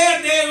ஒரே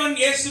தேவன்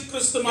இயேசு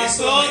கிறிஸ்து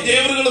மாத்திரமே.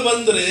 ದೇವರುಗಳು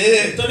ಬಂದ್ರೆ,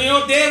 எத்தனையோ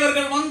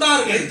தேவர்கள்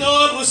வந்தார்கள், ಎಷ್ಟೋ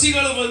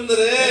ಋಷಿಗಳು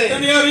ಬಂದ್ರೆ,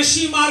 எத்தனையோ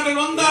ரிஷிமார்கள்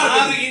வந்தார்கள்,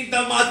 ಯಾರು ಇಂಥ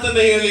ಮಾತನ್ನ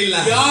ಹೇಳಿಲ್ಲ.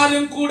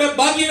 யாரும் கூட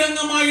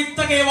பகிரங்கமாய்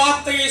இத்தகைய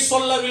வார்த்தையை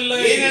சொல்லவில்லை.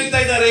 ಏನ್ ಹೇಳ್ತಾ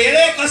ಇದ್ದಾರೆ?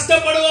 ಎಳೆ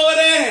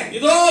ಕಷ್ಟಪಡುವವರೇ,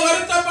 இதோ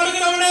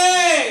வருத்தப்படுகிறவனே,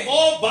 ಓ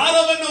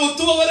ಭಾರವನ್ನು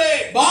ಹೊತ್ತುವವರೇ,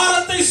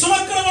 பாரத்தை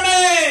சுமக்கிறவனே,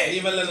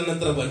 ನೀವೆಲ್ಲ ನನ್ನ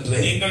ಹತ್ರ ಬನ್ರಿ.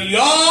 நீங்கள்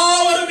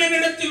யாவரும்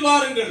என்னிடத்தில்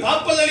வாருங்கள்.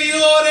 ಪಾಪದಲ್ಲಿ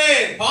ಇರುವವರೇ,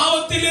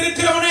 பாவத்தில்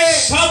இருக்கிறவனே,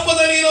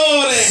 ಶಾಪದಲ್ಲಿ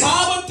ಇರುವವರೇ,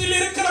 சாபத்தில்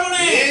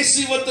இருக்கிறவனே, ಯೇಸು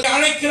ಇವತ್ತು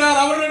அழைக்கிறார்,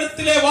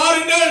 அவரிடத்திலே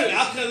வாருங்கள்.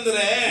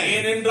 ಯಾಕಂದ್ರೆ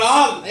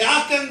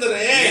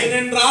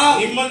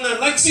ನಿಮ್ಮನ್ನ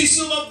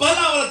ರಕ್ಷಿಸುವ ಬಲ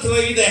ಅವರ ಹತ್ರ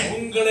ಇದೆ.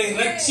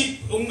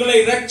 உங்களை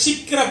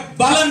ரட்சிக்கிற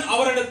பலன்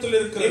அவரிடத்தில்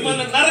இருக்கிறது.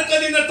 ನಿಮ್ಮನ್ನ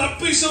ನರಕದಿಂದ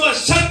ತಪ್ಪಿಸುವ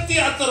ಶಕ್ತಿ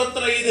ಆತನ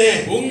ಹತ್ರ ಇದೆ.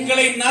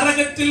 உங்களை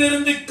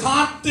நரகத்திலிருந்து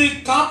காத்து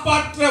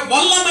காப்பாற்ற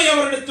வல்லமை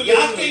அவரிடத்தில்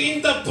ಯಾಕೆ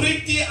ಇಂಥ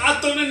ಪ್ರೀತಿ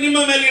ಆತನ ನಿಮ್ಮ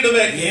ಮೇಲೆ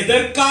ಇಡಬೇಕು?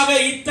 எதற்காக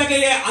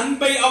இத்தகைய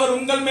அன்பை அவர்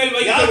உங்கள் மேல்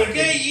வைக்க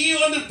வேண்டும்? ಈ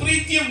ಒಂದು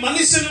ಪ್ರೀತಿಯ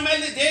ಮನುಷ್ಯನ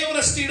ಮೇಲೆ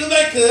ದೇವರಷ್ಟು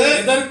ಇಡಬೇಕು?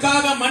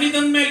 எதற்காக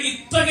மனிதன் மேல்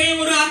இத்தகைய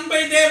ஒரு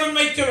அன்பை தேவன்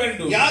வைக்க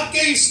வேண்டும்?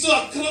 ಯಾಕೆ ಇಷ್ಟು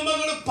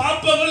ಅಕ್ರಮಗಳು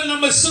ಪಾಪಗಳು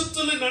ನಮ್ಮ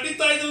ಸುತ್ತಲೂ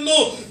ನಡೀತಾ ಇದ್ರು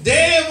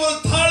ದೇವರು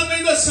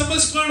ತಾಳ್ಮೆಯಿಂದ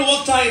ಸಹಿಸಿಕೊಂಡು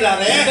ಹೋಗ್ತಾ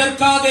ಇದ್ದಾರೆ?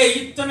 எதற்காக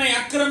இத்தனை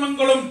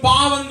அக்கிரமங்களும்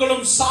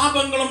பாவங்களும்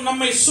சாபங்களும்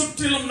நம்மை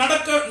சுற்றிலும்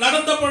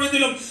நடந்த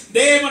பொழுதிலும்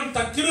தேவன்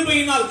தன்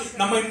கிருபையினால்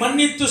நம்மை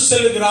மன்னித்து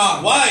செல்கிறார்.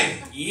 Why?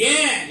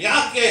 ஏன்?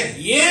 ಯಾಕೆ?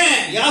 ஏன்?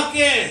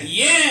 ಯಾಕೆ?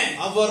 ஏன்?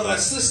 ಅವರ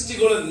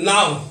ಸೃಷ್ಟಿಗಳು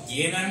ನಾವು.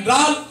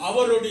 ஏனென்றால்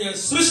அவருடைய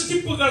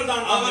சிருஷ்டிப்புகள்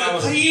தான் ಅವರ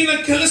ಕೈಯಿನ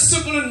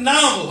ಕೆಲಸಗಳು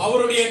ನಾವು.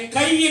 அவருடைய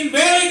கையின்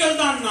வேலைகள்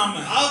தான் நாம.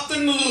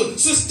 ಆತನು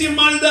ಸೃಷ್ಟಿ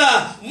ಮಾಡಿದ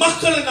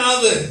ಮಕ್ಕಳು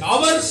ನಾವು.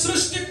 அவர்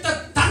சிருஷ்டித்த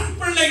தன்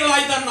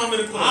பிள்ளைகளாய் தான் நாம்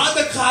இருக்கிறோம். ಆದ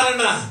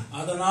ಕಾರಣ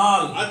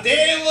அதனால்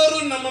ದೇವರು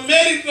ನಮ್ಮ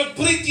ಮೇಲಿರುವ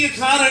ಪ್ರೀತಿಯ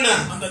ಕಾರಣ,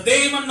 அந்த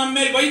தேவன் நம்ம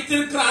மேல்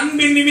வைத்திருக்கிற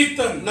அன்பின்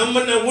நிமித்தம்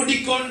ನಮ್ಮನ್ನ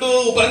ಹುಡಿಕೊಂಡು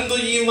ಬಂದು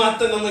ಈ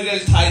ಮಾತು ನಮಗೆ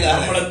ಹೇಳ್ತಾ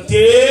ಇದ್ದಾರೆ. நம்மளை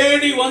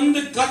தேடி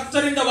வந்து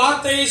கர்த்தர் இந்த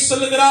வார்த்தையை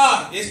சொல்லுகிறார்.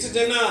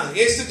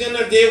 ಎಷ್ಟು ಜನ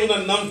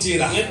ದೇವರನ್ನು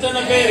ನಂಬ್ತೀರಾ?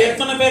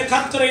 எத்தனை பேர்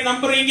கர்த்தரை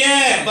நம்புறீங்க?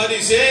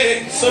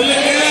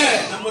 சொல்லுங்க.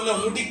 நம்மள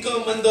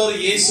ಹುಡಿಕೊಂಡು ಬಂದವರು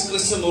ಯೇಸು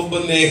ಕ್ರಿಸ್ತன்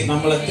ಒಬ್ಬನೇ.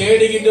 நம்மளை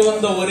தேடிக்கிட்டு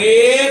வந்த ஒரே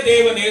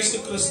தேவன் இயேசு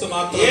கிறிஸ்து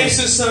மாத்திரம்.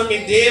 ಯೇಸು ಸ್ವಾಮಿ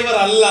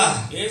ದೇವರಲ್ಲ.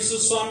 இயேசு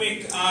சுவாமி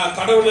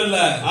கடவுள் அல்ல.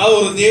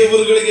 அவர்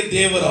தேவர்களுக்கு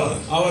தேவர்.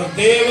 அவர்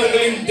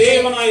தேவர்களின்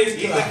தேவனாய்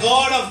இருக்கிறார்.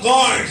 God of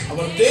God.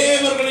 அவர்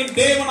தேவர்களின்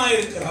தேவனாய்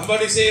இருக்கிறார்.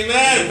 அப்படி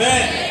செய்யுமே.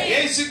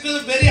 இயேசு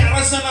கிறிஸ்து பெரிய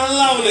அரசன் அல்ல.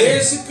 அவர்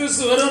இயேசு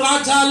கிறிஸ்து வெறும்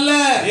ராஜா அல்ல.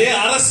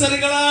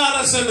 அரசர்கள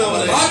அரசன்.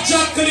 அவர்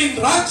ராஜாக்களின்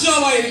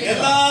ராஜாவாய் இருக்கிறார்.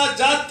 எல்லா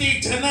ಜಾತಿ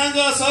ಜನಾಂಗ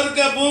ಸ್ವರ್ಗ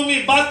ಭೂಮಿ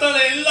ಪಾತಾಳ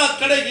ಎಲ್ಲಾ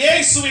ಕಡೆ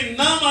ಯೇಸುವಿನ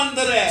ನಾಮ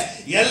ಅಂದರೆ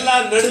ಎಲ್ಲಾ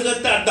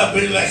ನಡುಗತ್ತೆ ಅಡ್ಡ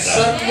ಬೀಳ್ಬೇಕು.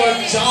 ಸರ್ವ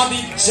ಜಾತಿ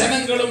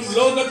ಜನங்களும்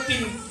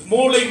லோகத்தின்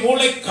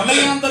மூளை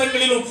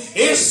கலையாந்தரங்களிலும்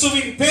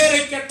இயேசுவின் பெயரை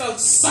கேட்டால்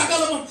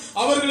சகலமும்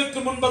அவர்களுக்கு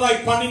முன்பதாய்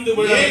பணிந்து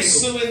விழ வேண்டும்.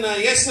 ಯೇಸುವಿನ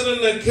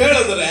ಹೆಸರನ್ನು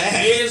ಕೇಳಿದ್ರೆ,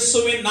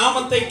 இயேசுவின்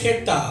நாமத்தை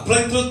கேட்டால்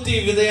ಪ್ರಕೃತಿ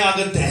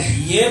ವಿಧೇಯಾಗುತ್ತೆ.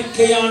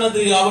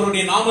 இயற்கையானது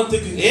அவருடைய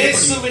நாமத்துக்கு.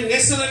 ಯೇಸುವಿನ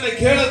ಹೆಸರನ್ನು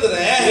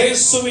ಕೇಳಿದ್ರೆ,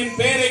 இயேசுவின்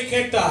பெயரை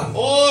கேட்டால்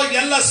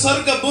ಎಲ್ಲ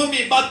ಸ್ವರ್ಗ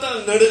ಭೂಮಿ ಪಾತಾಳ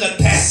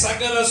ನಡುಗತ್ತೆ.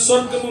 சகல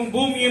சொர்க்கமும்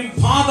பூமியும்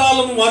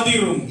பாதாளமும்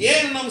அதிரும்.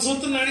 ಏನ್ ನಮ್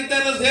ಸುತ್ತ ನಡೀತಾ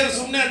ಇರೋ ದೇವ್ರು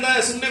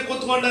ಸುಮ್ನೆ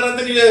ಕೂತ್ಕೊಂಡಾರ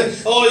ಅಂತ ನೀವು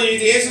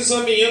ಇದು ಯೇಸು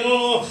ಸ್ವಾಮಿ ಏನೋ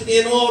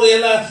ಅವರು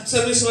ಎಲ್ಲ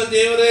ಶ್ರಮಿಸುವ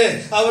ದೇವರೇ,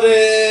 ಅವರೇ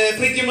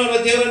ಪ್ರೀತಿ ಮಾಡುವ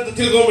ದೇವರು ಅಂತ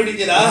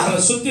ತಿಳ್ಕೊಂಡ್ಬಿಟ್ಟಿದ್ದೀರಾ?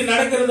 சுத்தி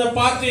நடக்கிறத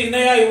பார்த்து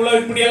என்னையா இவ்வளவு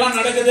இப்படி எல்லாம்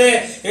நடக்குது,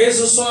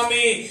 இயேசு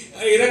சுவாமி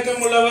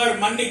இரக்கமுள்ளவர்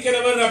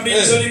மன்னிக்கிறவர்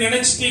அப்படின்னு சொல்லி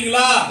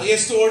நினைச்சிட்டீங்களா?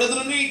 ಎಷ್ಟು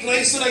ಹೊಡೆದ್ರು ಈ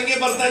ಕ್ರೈಸ್ತರು ಹಂಗೆ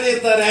ಬರ್ತಾನೆ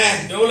ಇರ್ತಾರೆ.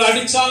 எவ்வளவு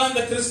அடிச்சாலும்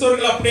அந்த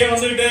கிறிஸ்தவர்கள் அப்படியே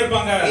வந்துகிட்டே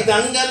இருப்பாங்க. ಇದು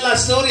ಹಂಗಲ್ಲ,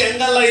 ಸ್ಟೋರಿ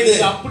ಹಂಗಲ್ಲ. ಇದು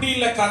அப்படி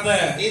இல்ல கதை.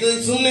 ಇದು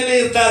ಸುಮ್ಮನೆ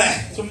ಇರ್ತಾರೆ,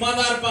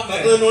 சும்மாதான்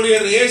இருப்பாங்க. ನೋಡಿ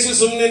ಯೇಸು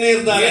ಸುಮ್ಮನೆ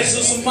ಇರ್ತಾರೆ. ಯೇಸು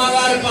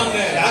சும்மாதான் இருப்பாங்க.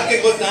 ಯಾಕೆ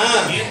ಗೊತ್ತಾ?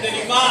 ஏன்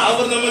தெரியுமா?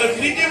 ಅವರು ನಮ್ಮನ್ನ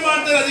ಪ್ರೀತಿ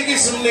ಮಾಡ್ತಾರೆ, ಅದಕ್ಕೆ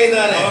ಸುಮ್ಮನೆ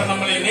ಇದ್ದಾರೆ. அவர்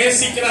நம்மளை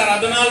நேசிக்கிறார்,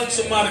 அதனால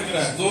சும்மா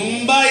இருக்கிறார்.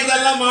 ತುಂಬಾ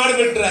ಇದೆಲ್ಲ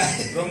ಮಾಡ್ಬಿಟ್ರೆ,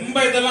 ரொம்ப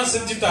இதெல்லாம்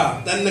செஞ்சுட்டா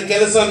ತನ್ನ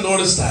ಕೆಲಸ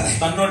ನೋಡಿಸ್ತಾರೆ,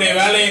 தன்னுடைய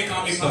வேலையை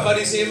காமிப்பார்.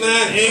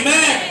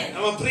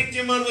 ನಮ್ಮ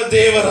ಪ್ರೀತಿ ಮಾಡುವ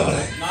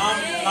ದೇವರವರೇ,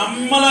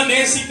 நம்மள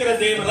நேசிக்கிற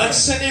தேவன்.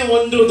 ರಕ್ಷಣೆ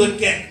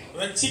ಹೊಂದುವುದಕ್ಕೆ,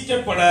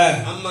 ರಕ್ಷಿக்கப்பಡ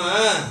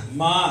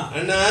ಅಮ್ಮ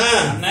ಅಣ್ಣ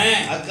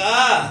ಅಕ್ಕ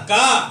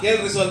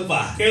ಕೇಳ್ರಿ, ಸ್ವಲ್ಪ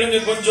ಕೇಳುங்க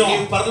கொஞ்சம்.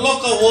 ನೀವು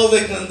ಪರಲೋಕ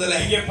ಹೋಗ್ಬೇಕಂದ್ರೆ,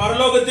 நீங்க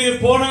பரலோகத்துக்கு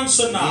போகணும்னு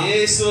சொன்னா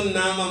ಯೇಸು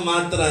ನಾಮ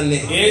ಮಾತ್ರನೇ,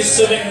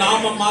 இயேசுவின்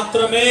நாமம்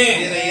மாத்திரமே,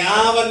 ಬೇರೆ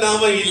ಯಾವ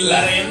ನಾಮ ಇಲ್ಲ,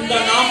 எந்த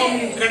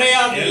நாமமும்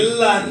கிடையாது.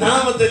 ಎಲ್ಲ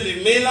ನಾಮದಲ್ಲಿ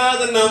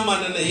ಮೇಲಾದ ನಾಮ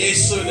ನನ್ನ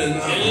ಯೇಸುವಿನ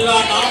ನಾಮ. எல்லா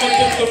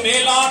நாமத்திற்கும்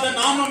மேலாದ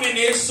நாமம்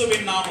என்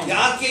இயேசுவின் நாமம்.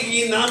 ಯಾಕೆ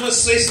ಈ ನಾಮ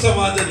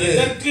ಶ್ರೇಷ್ಠವಾದದ್ದು?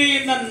 இதற்கு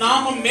இந்த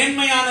நாமம்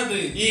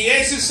மேன்மையானது. ಈ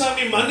ಯೇಸು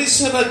ಸ್ವಾಮಿ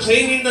ಮನುಷ್ಯನ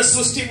ಕೈನಿಂದ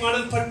ಸೃಷ್ಟಿ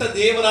ಮಾಡಲ್ಪಟ್ಟ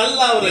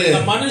ದೇವರಲ್ಲ. ಅವರು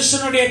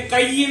மனுஷனுடைய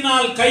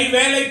கையினால் கை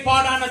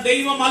வேலைப்பாடான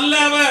தெய்வம் அல்ல.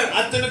 அவர்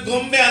ಆತನ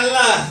ಗೊಂಬೆ ಅಲ್ಲ.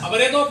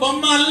 அவர் ஏதோ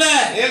பொம்மை அல்ல.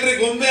 ಹೇಳ್ರಿ,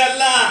 ಗೊಂಬೆ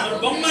ಅಲ್ಲ, அவர்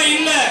பொம்மை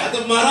இல்ல.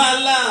 ಅದು ಮರ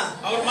ಅಲ್ಲ,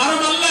 அவர்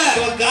மரம் அல்ல,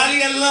 ಗಾಳಿ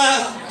ಅಲ್ಲ,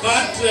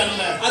 காற்று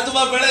அல்ல,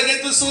 ಅಥವಾ ಬೆಳಗ್ಗೆ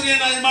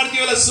ಸೂರ್ಯನ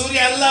ಮಾಡ್ತೀವಲ್ಲ,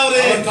 ಸೂರ್ಯ ಅಲ್ಲ.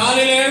 ಅವರು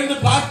காலையில இருந்து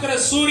பார்க்கிற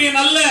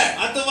சூரியன் அல்ல,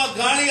 ಅಥವಾ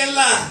ಗಾಳಿ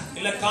ಅಲ್ಲ,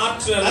 இல்ல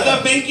காற்று அல்ல, ಅಥವಾ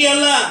ಬೆಂಕಿ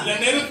ಅಲ್ಲ, இல்ல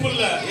நெருப்பு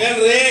இல்ல.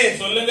 ಹೇಳ್ರಿ,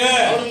 சொல்லுங்க.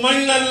 ಅವ್ರು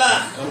ಮಣ್ಣಲ್ಲ,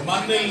 அவர்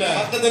மண் இல்ல.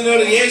 ಪಕ್ಕದಲ್ಲಿ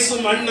ನೋಡಿ, ಯೇಸು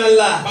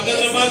ಮಣ್ಣಲ್ಲ.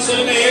 பக்கத்துல பார்த்து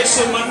சொல்லுங்க,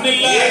 இயேசு மண்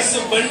இல்ல. ಯೇಸು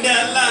ಬಂಡೆ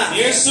ಅಲ್ಲ.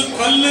 இயேசு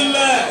கல் இல்ல.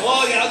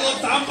 ಯಾವ್ದೋ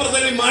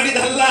ತಾಮ್ರದಲ್ಲಿ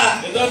ಮಾಡಿದಲ್ಲ,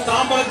 ஏதோ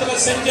தாம்பரத்துல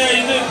செஞ்ச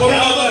இது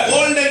பொருள் அல்ல.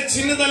 ಗೋಲ್ಡನ್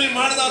ಚಿನ್ನದಲ್ಲಿ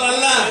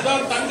ಮಾಡಿದವರಲ್ಲ, ஏதோ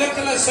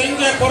தங்கத்துல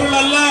செஞ்ச பொருள்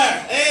அல்ல.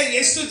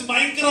 ಎಷ್ಟು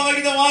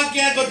ಭಯಂಕರವಾಗಿದೆ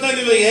ವಾಕ್ಯ ಗೊತ್ತಾ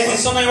ನಿಮಗೆ?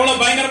 வசனம்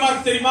எவ்வளவு பயங்கரமா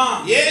இருக்கு தெரியுமா?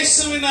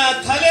 ಯೇಸುವಿನ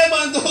ತಲೆ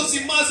ಬಂದು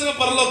ಸಿಂಹಾಸನ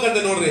ಪರಲೋಕ ಅಂತ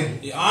ನೋಡ್ರಿ.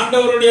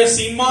 ஆண்டவருடைய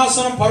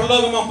சிம்மாசனம்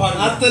பரலோகமா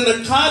பாருங்க. ಆತನ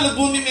ಕಾಲು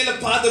ಭೂಮಿ ಮೇಲೆ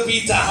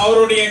ಪಾದಪೀಠ,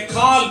 அவருடைய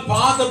கால்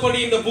பாதப்படி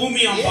இந்த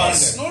பூமியை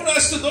பாருங்க. ನೋಡು,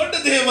 ಅಷ್ಟು ದೊಡ್ಡ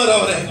ದೇವರು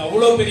ಅವರೇ.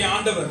 அவ்வளவு பெரிய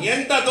ஆண்டவர்.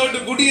 ಎಂತ ದೊಡ್ಡ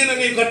ಗುಡಿಯನ್ನು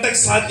ನೀವು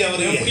ಕಟ್ಟಕ್ಕೆ ಸಾಧ್ಯ?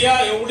 ಅವರಿಗೆ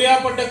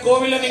எப்படியாப்பட்ட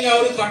கோவிலை நீங்க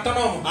அவருக்கு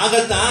கட்டணும்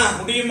ಆಗತ್ತಾ?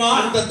 முடியுமா?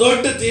 ಅಂತ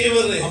ದೊಡ್ಡ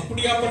ದೇವರು,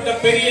 அப்படியாப்பட்ட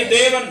பெரிய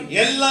தேவன்.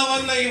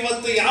 ಎಲ್ಲವನ್ನ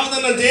ಇವತ್ತು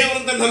ಯಾವ್ದನ್ನ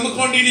ದೇವರಂತ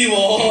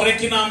ನಂಬಿಕೊಂಡಿದೀವೋ,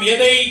 இன்றைக்கு நாம்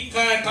எதை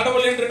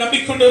கடவுள் என்று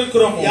நம்பிக்கொண்டு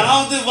இருக்கிறோமோ,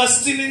 ಯಾವ್ದು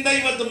ವಸ್ತುವಿನಿಂದ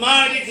ಇವತ್ತು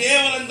ಮಾಡಿ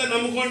ದೇವರಂತ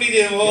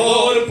ನಂಬಿಕೊಂಡಿದೇವೋ,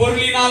 ஒரு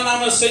பொருளினால்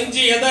நாம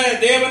செஞ்சு எதை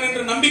தேவன்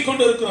என்று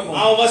நம்பிக்கொண்டு இருக்கிறோமோ,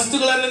 ಆ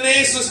ವಸ್ತುಗಳನ್ನೇ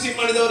ಸೃಷ್ಟಿ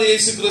ಮಾಡಿದವರು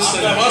ಯೇಸು ಕ್ರಿಸ್ತ.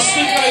 அந்த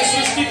வஸ்துக்களை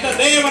சிருஷ்டித்த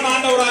தேவன்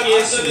ஆண்டவராக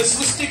இயேசு.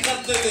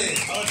 ಸೃಷ್ಟಿಕರ್ತನೆ,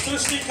 அவர்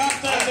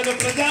சிருஷ்டிகர்த்த, ಆತನ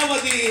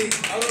ಪ್ರಜಾಪತಿ,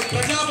 அவர்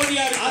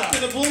பிரஜாபதியா இருக்கிறார்.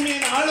 ಆತನ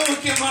ಭೂಮಿಯನ್ನು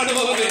ಆಳ್ವಿಕೆ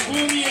ಮಾಡುವವರು,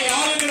 பூமியை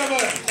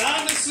ஆளுகிறவர்.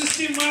 ತಾನು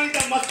ಸೃಷ್ಟಿ ಮಾಡಿದ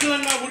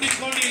ಮಕ್ಕಳನ್ನ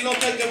ಹುಡುಕೊಂಡು ಈ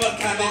ಲೋಕಕ್ಕೆ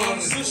ಬರ್ತಾನೆ.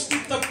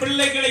 சிருஷ்டித்த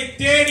பிள்ளைகளை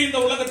தேடி இந்த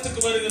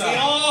உலகத்துக்கு வருகிறார்.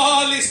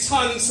 All his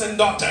sons and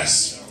daughters,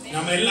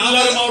 நம்ம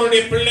எல்லாரும்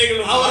அவருடைய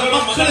பிள்ளைகளும் ಅವರ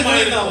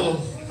ಮಕ್ಕಳು ನಾವು.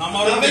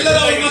 ನಾವೆಲ್ಲರೂ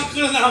ಅವರ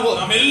ಮಕ್ಕಳು.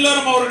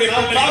 ನಾವೆಲ್ಲರೂ ಅವರುடைய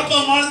ಪಾಪ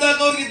ಮಾಡಿದಾಗ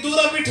ಅವರಿಗೆ ದೂರ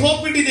ಬಿಟ್ಟು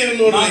ಹೋಗ್ಬಿಟ್ಟಿದ್ದೇವೆ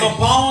ನೋಡಿ. ನಾವು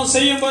ಪಾಪ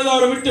செய்யும்போது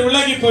ಅವರ ಬಿಟ್ಟು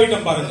விலகி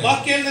போயிட்டோம் பாருங்க.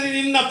 ವಾಕ್ಯದಲ್ಲಿ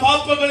ನಿನ್ನ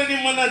ಪಾಪಗಳು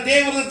ನಿಮ್ಮನ್ನ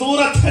ದೇವರ ದೂರ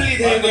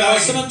ತಳ್ಳಿದೆ.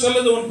 ವಚನ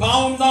சொல்லுது உன்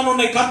பாவம் தான்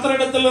உன்னை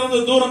கர்த்தரிடத்திலிருந்து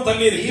தூரம்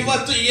தள்ளி இருக்கு.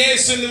 ಇವತ್ತು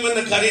ಯೇಸು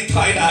ನಿಮ್ಮನ್ನ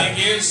ಕರೀತಾ ಇದ್ದಾನೆ.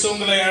 ಯೇಸು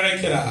உங்களை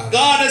அழைக்கிறார்.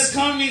 God has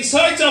come in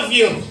search of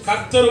you.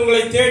 கர்த்தர்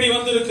உங்களை தேடி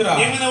வந்திருக்கிறார்.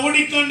 ನಿಮ್ಮನ್ನ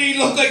ಹುಡುಕಿಕೊಂಡು ಈ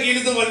ಲೋಕಕ್ಕೆ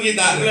ಇಳಿದು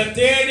ಬಂದಿದ್ದಾರೆ. உங்களை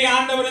தேடி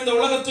ಆಂಡவர் இந்த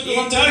உலகத்துக்கு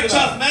வந்திருக்கிறார். ಚರ್ಚ್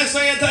ಆಫ್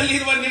ಮೆಸ್ಸಯದಲ್ಲಿ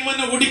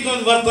ನಿಮ್ಮನ್ನ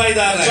ಹುಡುಕಿಕೊಂಡು ಬರ್ತಾ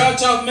ಇದ್ದಾರೆ.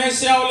 ಚರ್ಚ್ ಆಫ್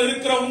ಮೆಸ್ಸಯಾவில்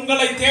இருக்கிற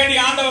உங்களை தேடி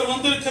ஆண்டவர்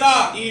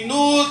வந்திருக்கிறார். ಈ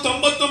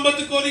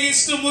 199 ಕೋಟಿ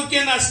ಎಷ್ಟು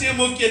ಮುಖ್ಯನ ಅಷ್ಟೇ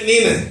ಮುಖ್ಯ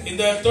ನೀನು.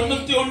 இந்த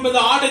 99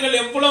 ಆಡುಗಳು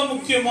எவ்வளவு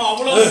ಮುಖ್ಯமோ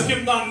அவ்வளவு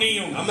முக்கியம் தான்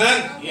நீயும்.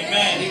 ಆಮೆನ್.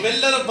 ಆಮೆನ್.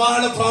 ನೀವೆಲ್ಲರೂ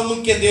ಬಹಳ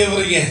ಪ್ರಾಮುಖ್ಯ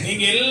ದೇವರಿಗೆ.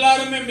 நீங்க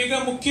எல்லாரும் மிக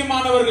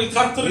முக்கியமானவர்கள்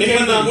கர்த்தருக்கு.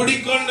 ನಿಮ್ಮನ್ನ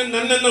ಹುಡುಕಿಕೊಂಡು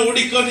ನನ್ನನ್ನು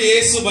ಹುಡುಕಿಕೊಂಡು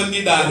ಯೇಸು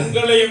ಬಂದಿದ್ದಾನೆ.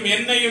 உங்களையும்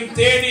என்னையும்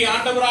தேடி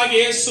ஆண்டவராக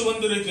இயேசு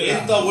வந்திருக்கிறார்.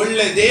 ಎಂತ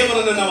ಒಳ್ಳೆ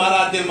ದೇವರನ್ನು ನಾವು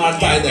ಆರಾಧನೆ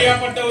ಮಾಡ್ತಾ ಇದ್ದೇವೆ.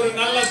 அப்படிப்பட்ட ஒரு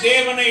நல்ல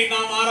தேவனை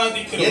நாம்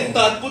ஆராதிக்கிறோம். ಎಂತ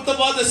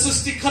ಅದ್ಭುತವಾದ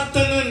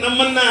ಸೃಷ್ಟಿಕರ್ತನು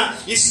ನಮ್ಮನ್ನ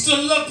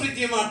ಇಷ್ಟೆಲ್ಲ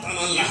ಪ್ರೀತಿ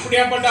ಮಾಡ್ತಾನಲ್ಲ.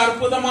 அப்படிப்பட்ட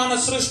அற்புதமான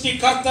சிருஷ்டி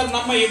கர்த்தர்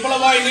நம்மை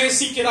இவ்வளவாய்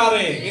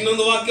நேசிக்கிறாரே.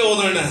 ಇನ್ನೊಂದು ವಾಕ್ಯ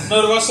ಓದೋಣ.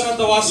 ஒரு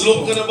ವಚನದ ವಾಕ್ಯ.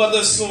 ಲೂಕನ ಬರೆದ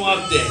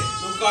ಸುವಾರ್ತೆ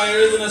ಲೂಕ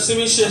எழுதின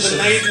ಸುವಿಶೇಷ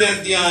 5ನೇ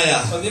ಅಧ್ಯಾಯ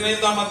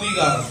 15ಆம்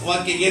அதிகாரம்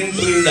ವಾಕ್ಯ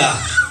 8ರಿಂದ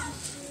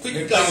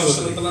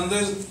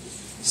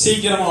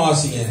சீக்கிரமா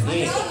வாசிங்க.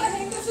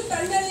 ಹೆಂಗಸು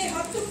ತನ್ನಲ್ಲಿ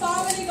 10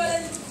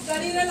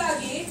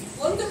 ಪಾವಲಿಗಳಿರಲಾಗಿ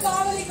ಒಂದು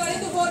ಪಾವಲಿ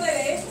ಕಳೆದು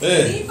ಹೋದರೆ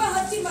ದೀಪ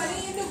ಹಚ್ಚಿ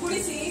ಮನೆಯನ್ನು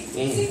ಗುಡಿಸಿ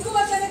ಸಿಕ್ಕುವ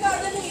ತನಕ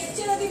ಅದನ್ನು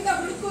ಎಚ್ಚರದಿಂದ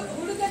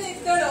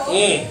ಹುಡುಕದಿದ್ದಳು.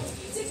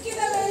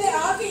 ಸಿಕ್ಕಿದ ಮೇಲೆ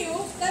ಆಕೆಯು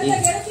ತನ್ನ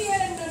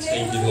ಗೆಳತಿಯರನ್ನು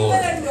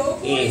ನೇಹರನ್ನು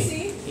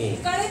ಕೂಡಿಸಿ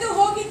ಕಳೆದು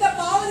ಹೋಗಿದ್ದ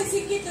ಪಾವಲಿ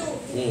ಸಿಕ್ಕಿತು,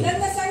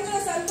 ನನ್ನ ಸಂಗಡ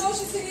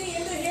ಸಂತೋಷಿಸಿರಿ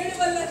ಎಂದು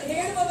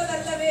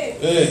ಹೇಳುವವರಲ್ಲವೇ?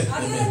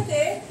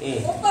 ಅದರಂತೆ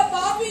ಒಬ್ಬ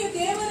ಪಾಪಿಯು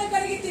ದೇವರ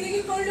ಕಡೆಗೆ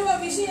ತಿರುಗಿಕೊಳ್ಳುವ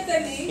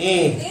ವಿಷಯದಲ್ಲಿ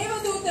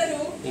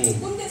ದೇವದೂತರು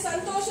ಮುಂದೆ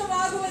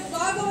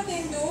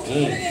ಸಂತೋಷವಾಗುವುದೆಂದು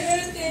ನಿಮಗೆ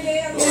ಹೇಳುತ್ತೇನೆ.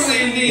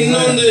 ಇಲ್ಲಿ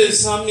ಇನ್ನೊಂದು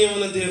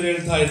ಸಾಮ್ಯವನ್ನು ದೇವರು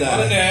ಹೇಳ್ತಾ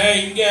ಇದ್ದಾರೆ.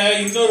 இங்க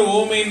இன்னொரு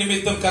ஓமை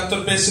நிமித்தம்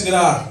கர்த்தர்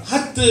பேசுகிறார்.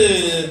 10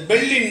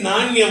 ಬೆಳ್ಳಿ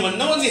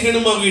ನಾಣ್ಯವನ್ನ ಒಂದು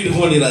ಹೆಣ್ಣುಮಗು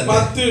ಇಟ್ಕೊಂಡಿದ್ದಾರೆ.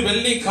 10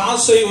 வெள்ளி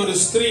காசை ஒரு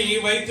ஸ்திரீ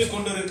வைத்துக்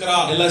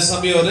கொண்டிருக்கிறார். ಎಲ್ಲ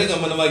ಸಭೆಯವರೇ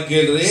ಗಮನವಾಗಿ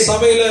ಕೇಳ್ರಿ.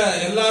 ಸಭೆயில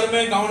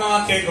எல்லாருமே கவனமா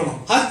கேட்கணும்.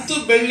 10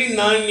 ಬೆಳ್ಳಿ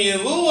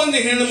ನಾಣ್ಯವು ಒಂದು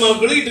ಹೆಣ್ಣು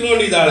ಮಗಳು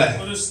ಇಟ್ಕೊಂಡಿದ್ದಾಳೆ.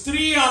 ஒரு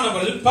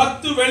ஸ்திரீயானவள்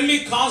 10 வெள்ளி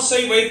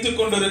காசை வைத்துக்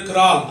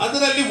கொண்டிருக்கிறாள்.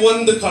 ಅದರಲ್ಲಿ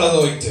ಒಂದು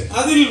ಕಳೆದೋಯ್ತು.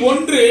 அதில்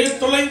ஒன்று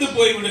தொலைந்து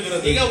போய்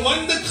விடுகிறது. ಈಗ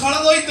ಒಂದು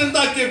ಕಳೆದೋಯ್ತು ಅಂತ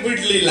ಆಕೆ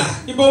ಬಿಡ್ಲಿಲ್ಲ.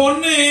 இப்போ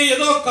ஒண்ணு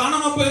ஏதோ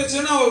காணாம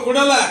போயிருச்சுன்னா அவ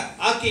விடல.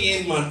 ಆಕೆ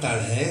ಏನ್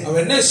ಮಾಡ್ತಾಳೆ? அவ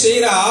என்ன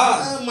செய்றா?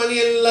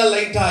 ಮನೆಯೆಲ್ಲ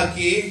ಲೈಟ್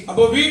ಹಾಕಿ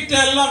அப்போ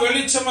வீட்டெல்லாம்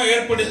வெளிச்சமா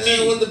ஏற்படுத்தி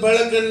ಒಂದು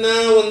ಬೆಳಕನ್ನ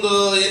ಒಂದು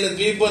ಏನು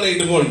ದೀಪನ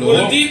ಇಟ್ಕೊಂಡು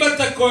ஒரு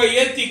தீபத்தை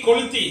ஏத்தி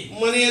கொளுத்தி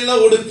ಮನೆಯೆಲ್ಲ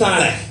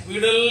ಹುಡುಕ್ತಾಳೆ.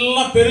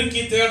 வீடெல்லாம்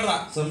பெருக்கி தேடுறா.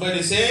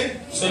 ಸಂಬಂಧಿಸಿ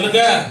சொல்லுங்க.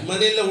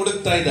 ಮನೆಯೆಲ್ಲ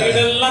ಹುಡುಕ್ತಾ ಇದ್ದಾಳೆ.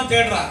 வீடெல்லாம்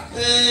தேடுறா.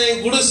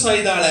 ಗುಡಿಸ್ತಾ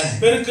ಇದ್ದಾಳೆ.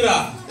 பெருக்குறா.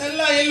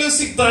 ಎಲ್ಲ ಎಲ್ಲೂ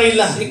ಸಿಗ್ತಾ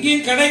ಇಲ್ಲ.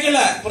 எங்கேயும் கிடைக்கல.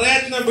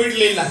 ಪ್ರಯತ್ನ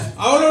ಬಿಡ್ಲಿಲ್ಲ.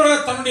 அவளோட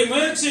தன்னுடைய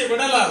முயற்சியை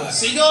விடல.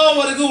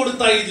 ಸಿಗೋವರೆಗೂ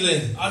ಹುಡುಕ್ತಾ ಇದ್ಲು.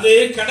 அது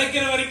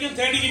கிடைக்கிற வரைக்கும்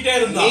தேடிக்கிட்டே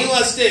இருந்தா. ನೀವು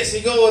ಅಷ್ಟೇ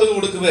ಸಿಗೋವರೆಗೂ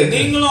ಹುಡುಕಬೇಕು.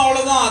 நீங்களும்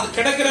அவ்வளவுதான். அது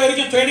கிடைக்கிற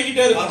வரைக்கும்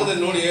தேடிக்கிட்டே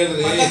இருக்கணும். ನೋಡಿ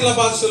ಹೇಳ್ರಿ. பக்கத்துல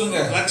பார்த்து சொல்லுங்க.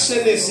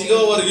 ರಕ್ಷಣೆ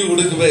ಸಿಗೋವರೆಗೂ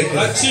ಹುಡುಕಬೇಕು.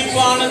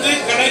 ரட்சிப்பானது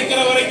கிடைக்கிற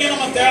வரைக்கும்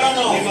நம்ம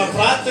தேடணும். ನಿಮ್ಮ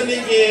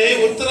ಪ್ರಾರ್ಥನೆಗೆ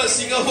ಉತ್ತರ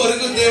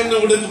ಸಿಗೋವರೆಗೂ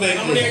ದೇವರನ್ನ ಹುಡುಕಬೇಕು.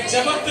 நம்முடைய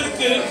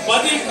ஜெபத்திற்கு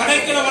பதில்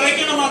கிடைக்கிற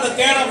வரைக்கும் நம்ம அதை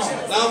தேடணும்.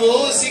 ನಾವು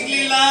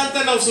ಸಿಗ್ಲಿಲ್ಲ ಅಂತ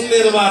ನಾವು ಸುಮ್ಮನೆ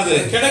ಇರಬಾರದು.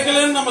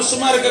 கிடைக்கலன்னு நம்ம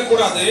சும்மா இருக்க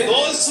கூடாது.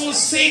 Those who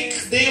seek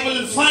they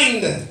will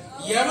find.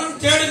 எவன்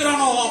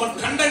தேடுகிறானோ அவன்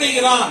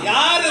கண்டடைகிறான்.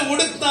 ಯಾರು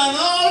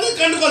ಹುಡುಕ್ತಾನೋ ಅವನು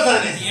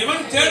ಕಂಡುಕೊಳ್ತಾನೆ.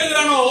 எவன்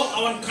தேடுகிறானோ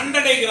அவன்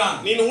கண்டடைகிறான்.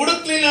 ನೀನು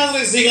ಹುಡುಕ್ಲಿಲ್ಲ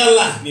ಅಂದ್ರೆ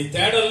ಸಿಗಲ್ಲ. நீ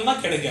தேடலன்னா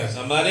கிடைக்காது.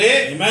 ಸಂಬಾರಿ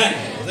ಆಮೆನ್.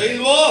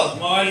 ಇಲ್ವೋ?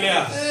 ಮಾಲ್ಯ.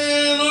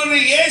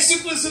 ನೋಡ್ರಿ ಯೇಸು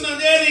ಕ್ರಿಸ್ತನು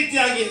ಅದೇ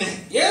ರೀತಿಯಾಗಿನೆ.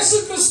 ಯೇಸು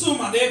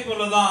கிறிஸ்துவும் அதே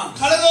போலதான்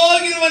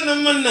ಕಳೆದೋಗಿರುವ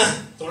ನಮ್ಮನ್ನ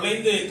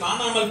தொலைந்து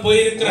காணாமல்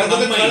போயிருக்கிற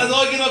நம்மை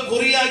ಕಳೆದೋಗಿರುವ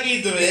ಕುರಿಯಾಗಿ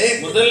ಇದ್ವಿ.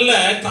 முதல்ல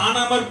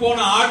காணாமல் போன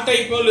ஆட்டை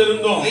போல்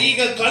இருந்தோம்.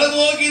 ಈಗ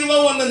ಕಳೆದೋಗಿರುವ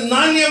ಒಂದು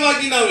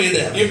ನಾಣ್ಯವಾಗಿ ನಾವು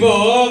ಇದೆ. இப்போ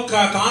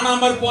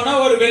காணாமல் போன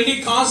ஒரு வெள்ளி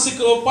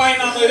காசுக்கு ஒப்பாய்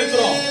நாம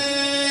இருக்கிறோம்.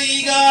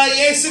 ಈಗ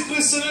ಯೇಸು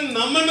ಕ್ರಿಸ್ತನು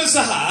ನಮ್ಮನ್ನು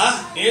ಸಹ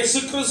ಯೇಸು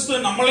ಕ್ರಿಸ್ತು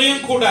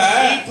நம்மளையும் கூட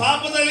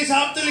ಪಾಪದಲ್ಲಿ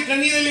ಶಾಪದಲ್ಲಿ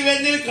ಕಣ್ಣೀರಲ್ಲಿ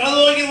ವೇದನೆಯಲ್ಲಿ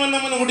ಕಳೆದೋಗಿರುವ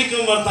ನಮ್ಮನ್ನು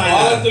ಹುಡುಕಿಕೊಂಡು ಬರ್ತಾ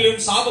ಇದ್ದಾರೆ. பாவத்திலும்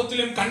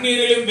சாபத்திலும்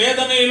கண்ணீரிலும்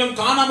வேதனையிலும்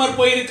காணாமல்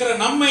போயிருக்கிற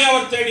நம்மை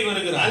அவர் தேடி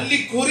வருகிறார். ಅಲ್ಲಿ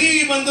ಕುರಿ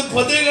ಬಂದು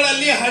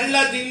ಪೊದೆಗಳಲ್ಲಿ ಹಳ್ಳ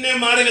ದಿಣ್ಣೆ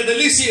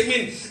ಮಾರ್ಗದಲ್ಲಿ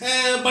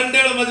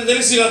ಬಂಡೆಗಳ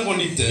ಮಧ್ಯದಲ್ಲಿ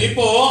ಸಿಗಾಕೊಂಡಿತ್ತು.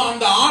 இப்போ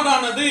அந்த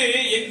ஆடானது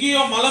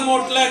எங்கேயோ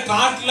மலைமோட்ல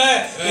காட்டுல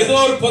ஏதோ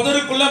ஒரு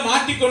புதருக்குள்ள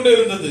மாட்டிக்கொண்டு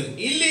இருந்தது.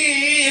 ಇಲ್ಲಿ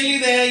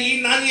ಎಲ್ಲಿದೆ ಈ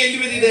ನಾಣ್ಯ? ಎಲ್ಲಿ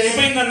ಬಿದ್ದಿದೆ?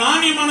 இப்ப இந்த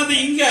நாணயமானது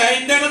இங்க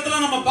இந்த இடத்துல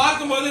நம்ம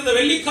பார்க்கும்போது இந்த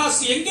வெள்ளி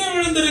காசு எங்கே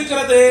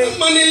விழுந்திருக்கிறது?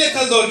 ಮನೆಯಲ್ಲೇ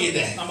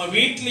ಕಳೆದೋಗಿದೆ. நம்ம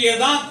வீட்லயே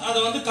தான் அது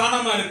வந்து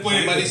காணாம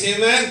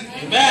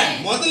போயிருக்கு.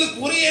 ಮೊದಲು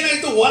ಕುರಿ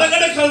ಏನಾಯ್ತು?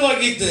 ಹೊರಗಡೆ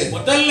ಕಳೆದೋಗಿತ್ತು.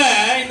 முதல்ல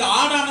இந்த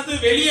ஆடானது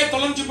வெளியே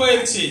தொலைஞ்சு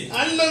போயிருச்சு.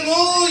 ಅಲ್ಲೂ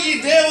ಈ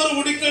ದೇವರು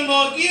ಹುಡುಕೊಂಡು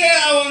ಹೋಗಿ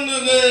ಅವನು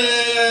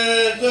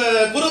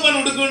ಕುರುಬನ್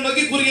ಹುಡುಕೊಂಡು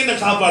ಹೋಗಿ ಕುರಿಯನ್ನ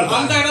ಕಾಪಾಡ್ತಾನೆ.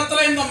 அந்த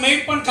இடத்துல இந்த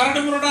மேய்ப்பன்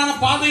கரடுமுரடான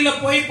பாதையில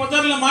போய்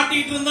புதர்ல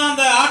மாட்டிட்டு இருந்தா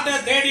அந்த ஆட்டை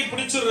தேடி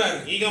பிடிச்சிடுறாரு.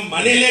 ಈಗ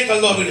ಮನೆಯಲ್ಲಿ ಮನೇಲೆ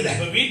ಕಳೆದೋಗ್ಬಿಟ್ಟಿದೆ.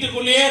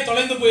 வீட்டுக்குள்ளேயே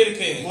தொலைந்து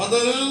போயிருக்கு.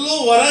 ಮೊದಲು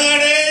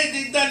ಹೊರಗಡೆ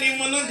ಇದ್ದ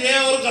ನಿಮ್ಮನ್ನು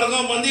ದೇವರು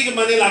ಕರ್ಕೊಂಡ್ ಬಂದು ಈಗ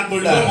ಮನೇಲಿ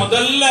ಹಾಕ್ಬಿಟ್ಟ.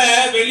 முதல்ல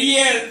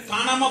வெளியே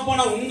காணாம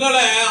போன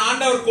உங்களை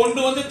ஆண்டவர் கொண்டு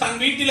வந்து தன்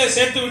வீட்டில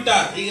சேர்த்து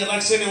விட்டார். ಈಗ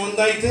ರಕ್ಷಣೆ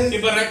ಒಂದಾಯ್ತು.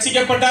 இப்ப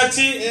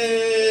ரட்சிக்கப்பட்டாச்சு.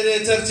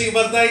 ಚರ್ಚಿಗೆ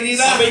ಬರ್ತಾ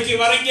ಇದ್ದೀರಾ, ಸಭೆಗೆ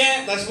வரீங்க,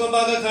 ದಶಮ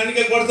ಭಾಗ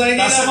ಕಾಣಿಕೆ ಕೊಡ್ತಾ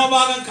ಇದ್ದೀರಾ, தசம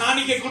பாகம்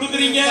காணிக்கை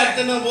கொடுக்குறீங்க,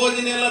 ಕರ್ತನ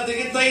ಭೋಜನ ಎಲ್ಲ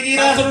ತೆಗಿತಾ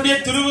ಇದ್ದೀರಾ, கர்த்தருடைய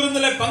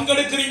திருவிருந்துல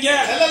பங்கெடுக்கிறீங்க.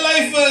 ಎಲ್ಲ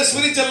ಲೈಫ್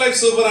ಸ್ಪಿರಿಚುವಲ್ ಲೈಫ್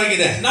ಸೂಪರ್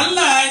ಆಗಿದೆ. நல்ல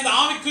இந்த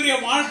ஆவிக்குரிய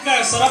வாழ்க்கை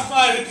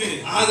சிறப்பா இருக்கு.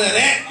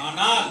 ಆದರೆ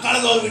ஆனால்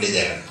ಕಳೆದು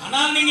ಹೋಗ್ಬಿಟ್ಟಿದೆ.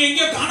 ஆனால் நீங்க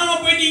எங்க காணாம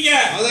போயிட்டீங்க.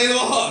 ಅದೇನೋ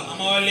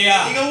ஆமா இல்லையா?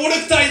 ಈಗ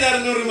ಹುಡುಕ್ತಾ ಇದ್ದಾರೆ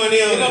ನೋಡಿ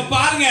ಮನೆಯವರು.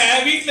 பாருங்க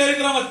வீட்டுல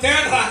இருக்கிறவங்க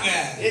தேடுறாங்க.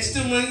 ಎಷ್ಟು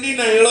ಮಂದಿ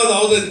ನಾ ಹೇಳೋದು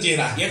ಹೌದು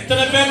ಅಂತೀರಾ?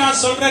 எத்தனை பேர்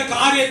நான் சொல்ற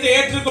காரியத்தை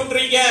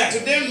ஏற்றுக்கொண்டீங்க?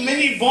 Today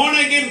many born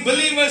again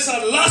believers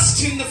are lost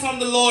from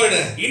the Lord.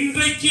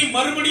 இன்றைக்கு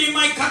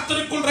மறுபடியுமாய்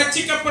கர்த்தருக்குள்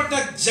ரட்சிக்கப்பட்ட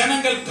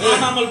ஜனங்கள்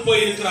காணாமல்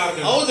போய்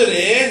இருக்கிறார்கள்.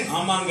 ಹೌದ್ರಿ?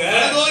 ஆமாங்க.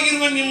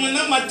 ಹೋಗಿರುವ ನಿಮ್ಮನ್ನ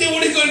ಮತ್ತೆ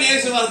ಹುಡುಕೊಂಡು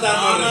ಯೇಸು ಬರ್ತಾರೆ.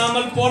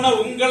 காணாமல் போன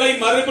உங்களை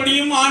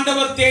மறுபடியும்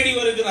ஆண்டவர் தேடி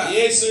வருகிறார்.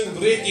 ಯೇಸುವಿನ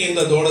ಪ್ರೀತಿಯಿಂದ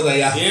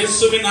ದೊಡ್ಡದಯ್ಯ.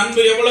 இயேசுவின்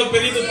அன்பு எவ்வளவு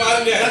பெரிது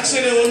பாருங்க.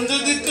 ರಕ್ಷಣೆ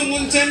ಹೊಂದುವುದಕ್ಕೆ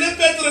ಮುಂಚೆನೆ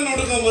ಪೇತ್ರನ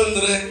ಹುಡುಕೊಂಡು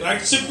ಬಂದ್ರೆ,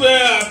 ரட்சிப்பு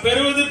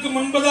பெறுவதற்கு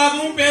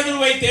முன்பதாகவும்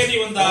பேதுருவை தேடி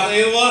வந்தார்.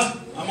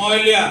 ஆமா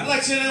இல்லையா?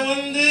 ರಕ್ಷಣೆ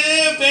ಹೊಂದಿ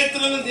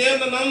ಪೇತ್ರನ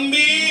ದೇವರನ್ನ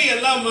ನಂಬಿ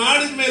ಎಲ್ಲ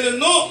ಮಾಡಿದ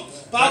ಮೇಲೂ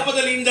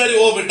பாப்பதில் இந்தாரி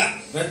ஓபிட்டா.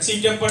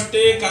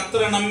 ரட்சிக்கப்பட்டு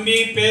கர்த்தரை நம்பி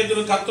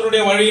பேதுரு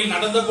கர்த்தருடைய வழியில்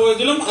நடந்த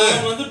போதிலும்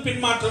அவன் வந்து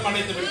பின்மாற்றம்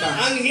அடைந்து விட்டான்.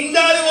 அங்க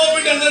இந்தாரி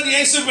ஓபிட்டது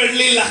இயேசு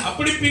விடலிಲ್ಲ.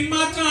 அப்படி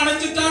பின்மாற்றம்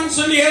அடைஞ்சிட்டான்னு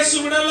சொல்லி இயேசு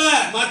விடல.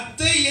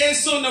 ಮತ್ತೆ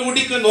இயேசுவை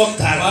ಹುಡುಕೊಂಡು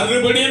ಹೋಗ್ತಾರೆ.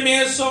 மறுபடியும்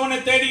இயேசு அவனை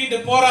தேடிக்கிட்டு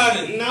போறாரு.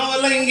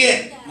 ನಾವೆಲ್ಲ ಹಿಂಗೆ,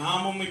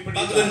 நாமும்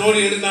இப்படி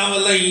ನೋಡಿ,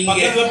 ನಾವೆಲ್ಲ ಹಿಂಗೆ.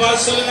 பக்கத்துல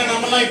பார்த்து சொல்லுங்க,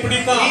 நம்மலாம்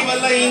இப்படித்தான்.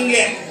 ನೀವೆಲ್ಲ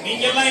ಹಿಂಗೆ,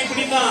 நீங்க எல்லாம்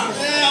இப்படித்தான்.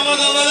 ಅವಾಗ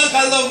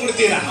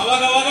ಕಳೆದೋಗ್ಬಿಡ್ತೀರಾ.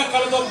 ಅವಾಗ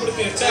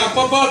ಕಳೆದೋಗ್ಬಿಡ್ತೀರಿ.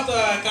 அப்பப்போ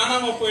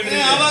காணாம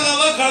போயிடுறீங்க.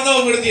 ಅವಾಗ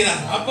ಕಳೆದೋಗ್ಬಿಡ್ತೀರಾ.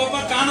 அப்பப்ப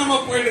காணாம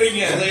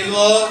போயிடுறீங்க.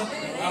 ಇಲ್ವೋ?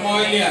 ஆமா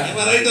இல்லையா?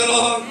 ರೈತರು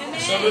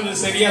சொல்றது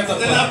சரியா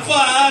தப்பா? ಅಪ್ಪ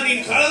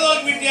ನೀನ್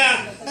ಕಳೆದೋಗ್ಬಿಟ್ಯಾ,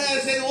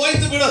 ಸರಿ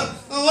ಹೋಯ್ತು ಬಿಡು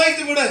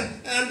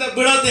ಅಂತ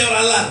ಬಿಡೋ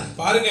ದೇವರಲ್ಲ.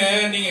 பாருங்க,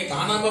 நீங்க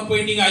காணாம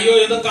போயிட்டீங்க, ஐயோ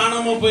ஏதோ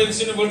காணாம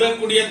போயிருச்சுன்னு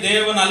விடக்கூடிய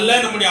தேவன் அல்ல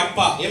நம்முடைய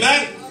அப்பா.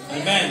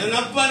 ನನ್ನ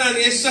ಅಪ್ಪ ನಾನು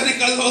ಎಷ್ಟು ಸರಿ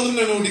ಕಳೆದು ಹೋದ್ರು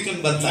ನಾನು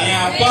ಹುಡುಕೊಂಡು ಬರ್ತಾನೆ.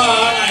 என் அப்பா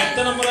நான்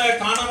எத்தனை முறை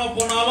காணாம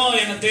போனாலும்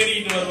என்ன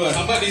தேடிட்டு வருவார்.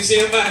 அப்பா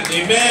நிச்சயமா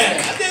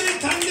ಅದೇ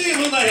ತಂದೆ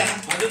ಹೃದಯ.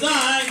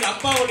 அதுதான் இந்த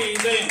அப்பாவுடைய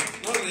இதயம்.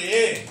 ನೋಡ್ರಿ,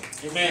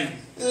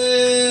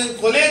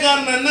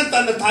 கொலைகாரன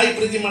ತನ್ನ ತಾಯಿ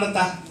ಪ್ರೀತಿ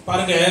ಮಾಡತ್ತಾ?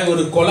 பாருங்க,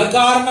 ஒரு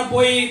கொலைகாரனை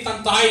போய்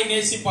தன் தாய்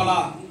நேசிப்பாளா?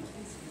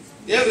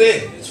 ಹೇಳ್ರಿ,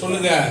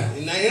 சொல்லுங்க.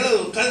 ನಾ ಹೇಳೋದು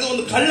ಕಳೆದ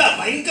ಒಂದು ಕಳ್ಳ,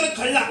 ಭಯಂಕರ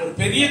ಕಳ್ಳ, ஒரு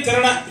பெரிய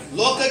திருடன்.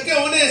 ಲೋಕಕ್ಕೆ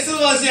ಅವನೇ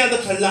ಹೆಸರುವಾಸಿಯಾದ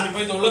ಕಳ್ಳ.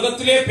 இந்த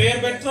உலகத்திலே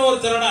பெயர் பெற்ற ஒரு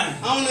திருடன்.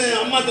 ಅವನು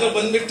ಅಮ್ಮ ಹತ್ರ